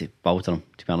 deprived, both of them,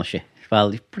 to be honest with you.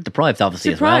 Well, deprived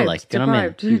obviously as well. Like, do you know what I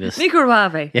mean? He was-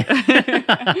 Microwave.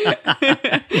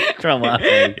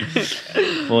 traumatic.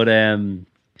 But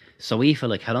so Aoife,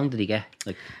 like, how long did he get?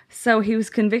 Like, So he was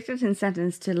convicted and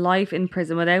sentenced to life in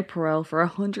prison without parole for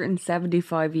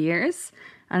 175 years,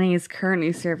 and he is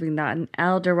currently serving that in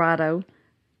El Dorado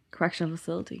Correctional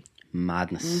Facility.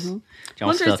 Madness. Do you know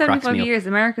what still cracks 175 me up? years.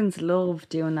 Americans love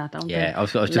doing that, don't they? Yeah, I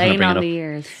was just going to Laying bring on it the up.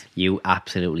 years. You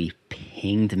absolutely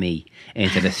pinged me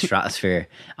into the stratosphere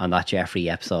on that Jeffrey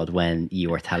episode when you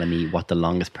were telling me what the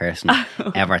longest person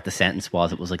ever at the sentence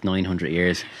was. It was like 900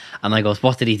 years. And I goes,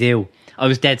 what did he do? I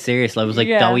was dead serious. I was like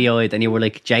doughy-eyed, and you were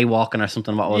like jaywalking or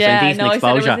something. What was indecent I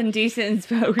exposure? said it was indecent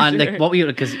exposure. And like, what were you?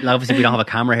 Because obviously we don't have a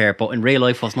camera here, but in real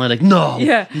life, wasn't I like, no,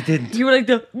 he didn't. You were like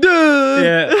the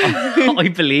Yeah, I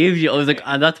believe you. I was like,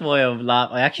 and that's why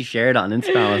I actually shared it on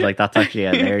Instagram. I was like, that's actually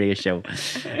a hilarious show.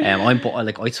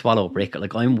 I'd swallow a brick.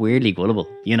 Like, I'm weirdly gullible.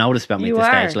 You know this about me You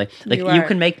at this are. stage. Like you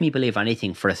can make me believe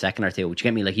anything for a second or two. Which you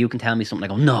get me? Like, you can tell me something.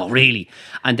 Like, oh no, really?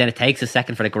 And then it takes a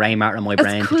second for the grey matter in my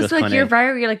brain to because just like kind you're of.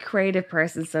 very like creative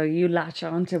person, so you latch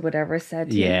on to whatever said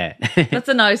to you. Yeah. That's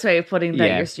a nice way of putting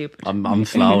that you're stupid. I'm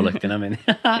slow, like, you know what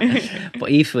I mean? But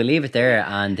Eve, we'll leave it there.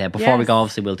 And before we go,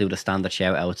 obviously, we'll do the standard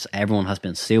shout outs. Everyone has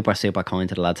been super, super kind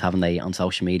to the lads, haven't they, on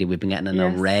social media? We've been getting an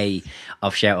array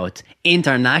of shout outs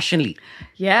internationally.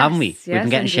 Yes, Haven't we? We've been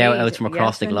getting shout outs from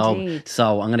across the globe. Indeed.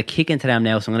 So I'm going to kick into them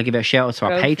now. So I'm going to give a shout out to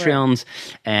our Go for it.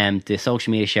 Patreons, the social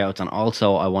media shout outs, and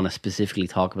also I want to specifically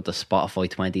talk about the Spotify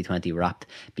 2020 Wrapped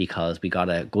because we got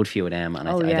a good few of them, and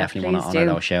I definitely want to please honour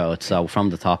do. those shout outs. So from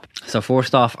the top. So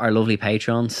first off, our lovely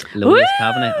patrons, Louise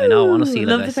Kavanagh. I know, honestly,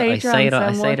 Love like, the I say it, Patreons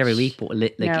I so say it every much. week, but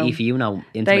like No. Aoife, you know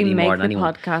They intimately make more the than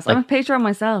anyone. podcast. Like, I'm a Patreon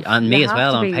myself. and me You as have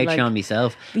well. to I'm be, Patreon like,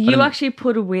 myself. But You I'm- actually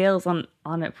put wheels on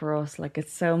it for us. Like,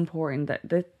 it's so important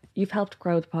that you've helped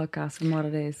grow the podcast from what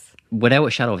it is. without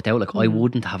a shadow of a doubt, like I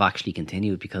wouldn't have actually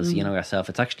continued because you know yourself,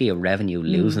 it's actually a revenue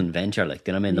losing venture. Like,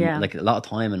 do you know what I mean? Yeah. Like a lot of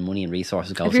time and money and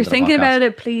resources goes If you're into the thinking podcast. about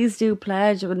it, please do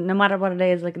pledge. No matter what it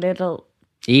is, like little.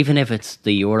 Even if it's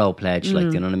the Euro pledge, like,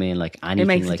 do you know what I mean? Like anything,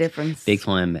 makes a like difference. big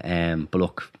time. But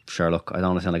look, sure, look, I don't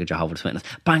want to sound like a Jehovah's Witness.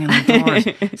 Banging on doors,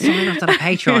 sign up to the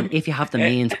Patreon if you have the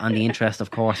means and the interest. Of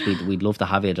course, we'd love to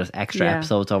have you. There's extra Yeah.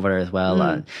 episodes over there as well,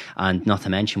 and not to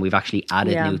mention we've actually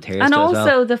added new tiers And to it as also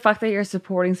well. the fact that you're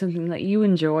supporting something that you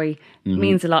enjoy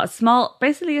means a lot.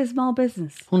 Basically a small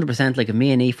business. 100%. Like if me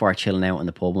and Eve were chilling out in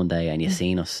the pub one day and you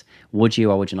seen us, would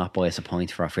you or would you not buy us a pint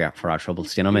for our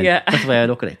troubles? Do you know what I mean? Yeah. That's the way I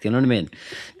look at it. Do you know what I mean?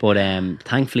 But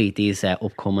thankfully these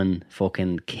upcoming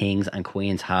fucking kings and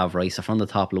queens have, right, so from the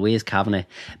top, Louise Kavanagh,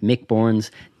 Mick Burns,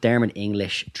 Dermot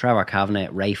English, Trevor Kavanagh,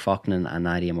 Ray Faulkner and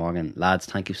Nadia Morgan. Lads,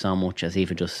 thank you so much. As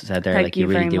Eva just said there, Thank like you you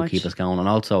really very do much. keep us going. And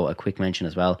also a quick mention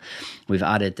as well, we've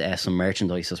added some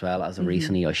merchandise as well. As of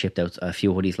recently, I shipped out a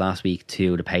few hoodies last week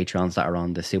to the patrons that are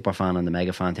on the Superfan and the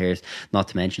Mega Fan tiers, not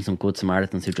to mention some good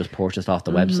Samaritans who just purchased off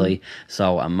the website.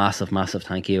 So a massive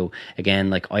thank you.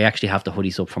 Again, like I actually have the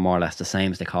hoodies up for more or less the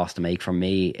same as the cost to make. For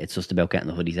me, it's just about getting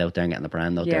the hoodies out there and getting the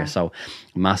brand out Yeah. there. So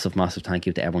massive thank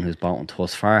you to everyone who's bought into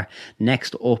us far.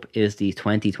 Next up is the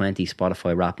 2020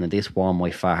 Spotify Wrap. Now this warmed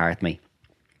my fat heart, mate.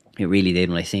 It really did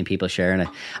when I seen people sharing it,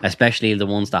 especially the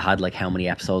ones that had like how many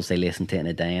episodes they listened to in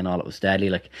a day and all. It was deadly.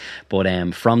 Like, but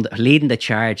leading the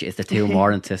charge is the two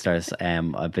Moran sisters.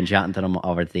 I've been chatting to them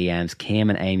over the DMs, Kim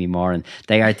and Amy Moran.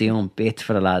 They are doing bits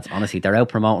for the lads. Honestly, they're out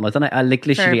promoting. I don't know. I like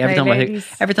literally Fair every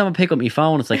play, time I pick up my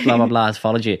phone, it's like blah blah blah. Has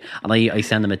followed you, and I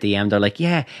send them a DM. They're like,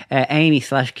 yeah,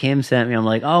 Amy/Kim sent me. I'm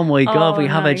like, oh my god, we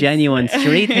have a nice. genuine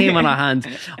street team on our hands.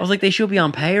 I was like, they should be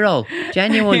on payroll,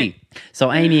 genuinely.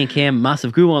 So Amy and Kim,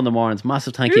 massive goo on the mornings,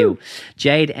 massive thank you.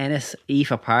 Jade Ennis,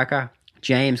 Aoife Parker,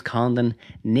 James Condon,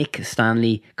 Nick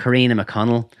Stanley, Karina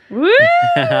McConnell,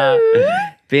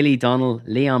 Billy Donnell,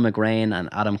 Leon McGrain and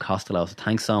Adam Costello. So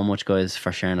thanks so much guys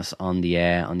for sharing us on the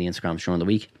Instagram during the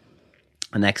week.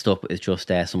 And next up is just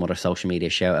some other social media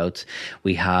shout outs.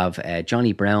 We have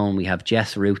Johnny Brown, we have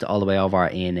Jess Root all the way over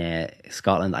in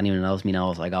Scotland. Anyone who knows me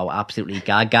knows I go absolutely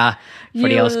gaga for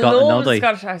the old Scotland, love don't I?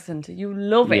 Scottish accent. You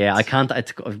love it. Yeah, I can't.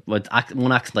 It's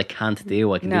one accent I can't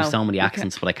do. I can do No, so many you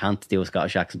accents, but I can't do a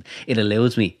Scottish accent. It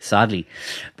eludes me, sadly.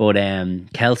 But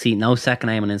Kelsey, no second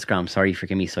name on Instagram. Sorry,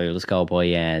 forgive me. So you'll just go by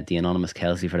the anonymous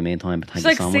Kelsey for the meantime. But thank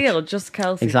It's you like so Seal, much. just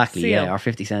Kelsey. Exactly, Seal. yeah, or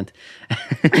 50 Cent.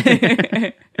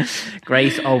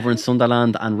 Grace over in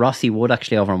Sunderland and Rossi Wood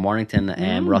actually over in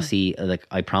Warrington. Rossi, like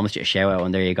I promised you a shout out,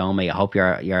 and there you go, mate. I hope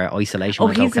your isolation Oh,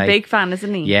 went he's okay. a big fan,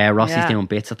 isn't he? Yeah, Rossi's doing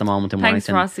bits at the moment in Thanks,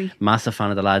 Warrington. Rossi. Massive fan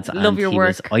of the lads. Love and your he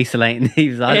was work. isolating. He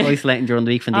was isolating during the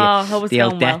week from Oh, hope it's the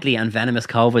old going well. deathly and venomous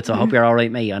COVID. So I hope you're all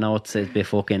right, mate. I know it's a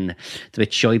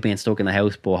bit shy being stuck in the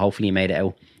house, but hopefully you made it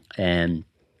out.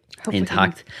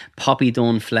 Intact. Poppy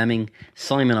Dunn Fleming,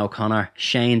 Simon O'Connor,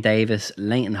 Shane Davis,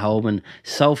 Leighton Hoban,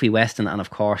 Sophie Weston, and of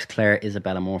course Claire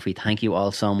Isabella Murphy. Thank you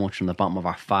all so much from the bottom of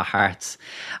our fat hearts.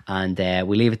 And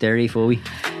we leave it there, Eve, will we?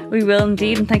 We will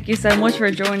indeed, and thank you so much for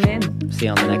joining in. See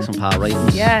you on the next one, pal.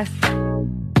 Right? Yes.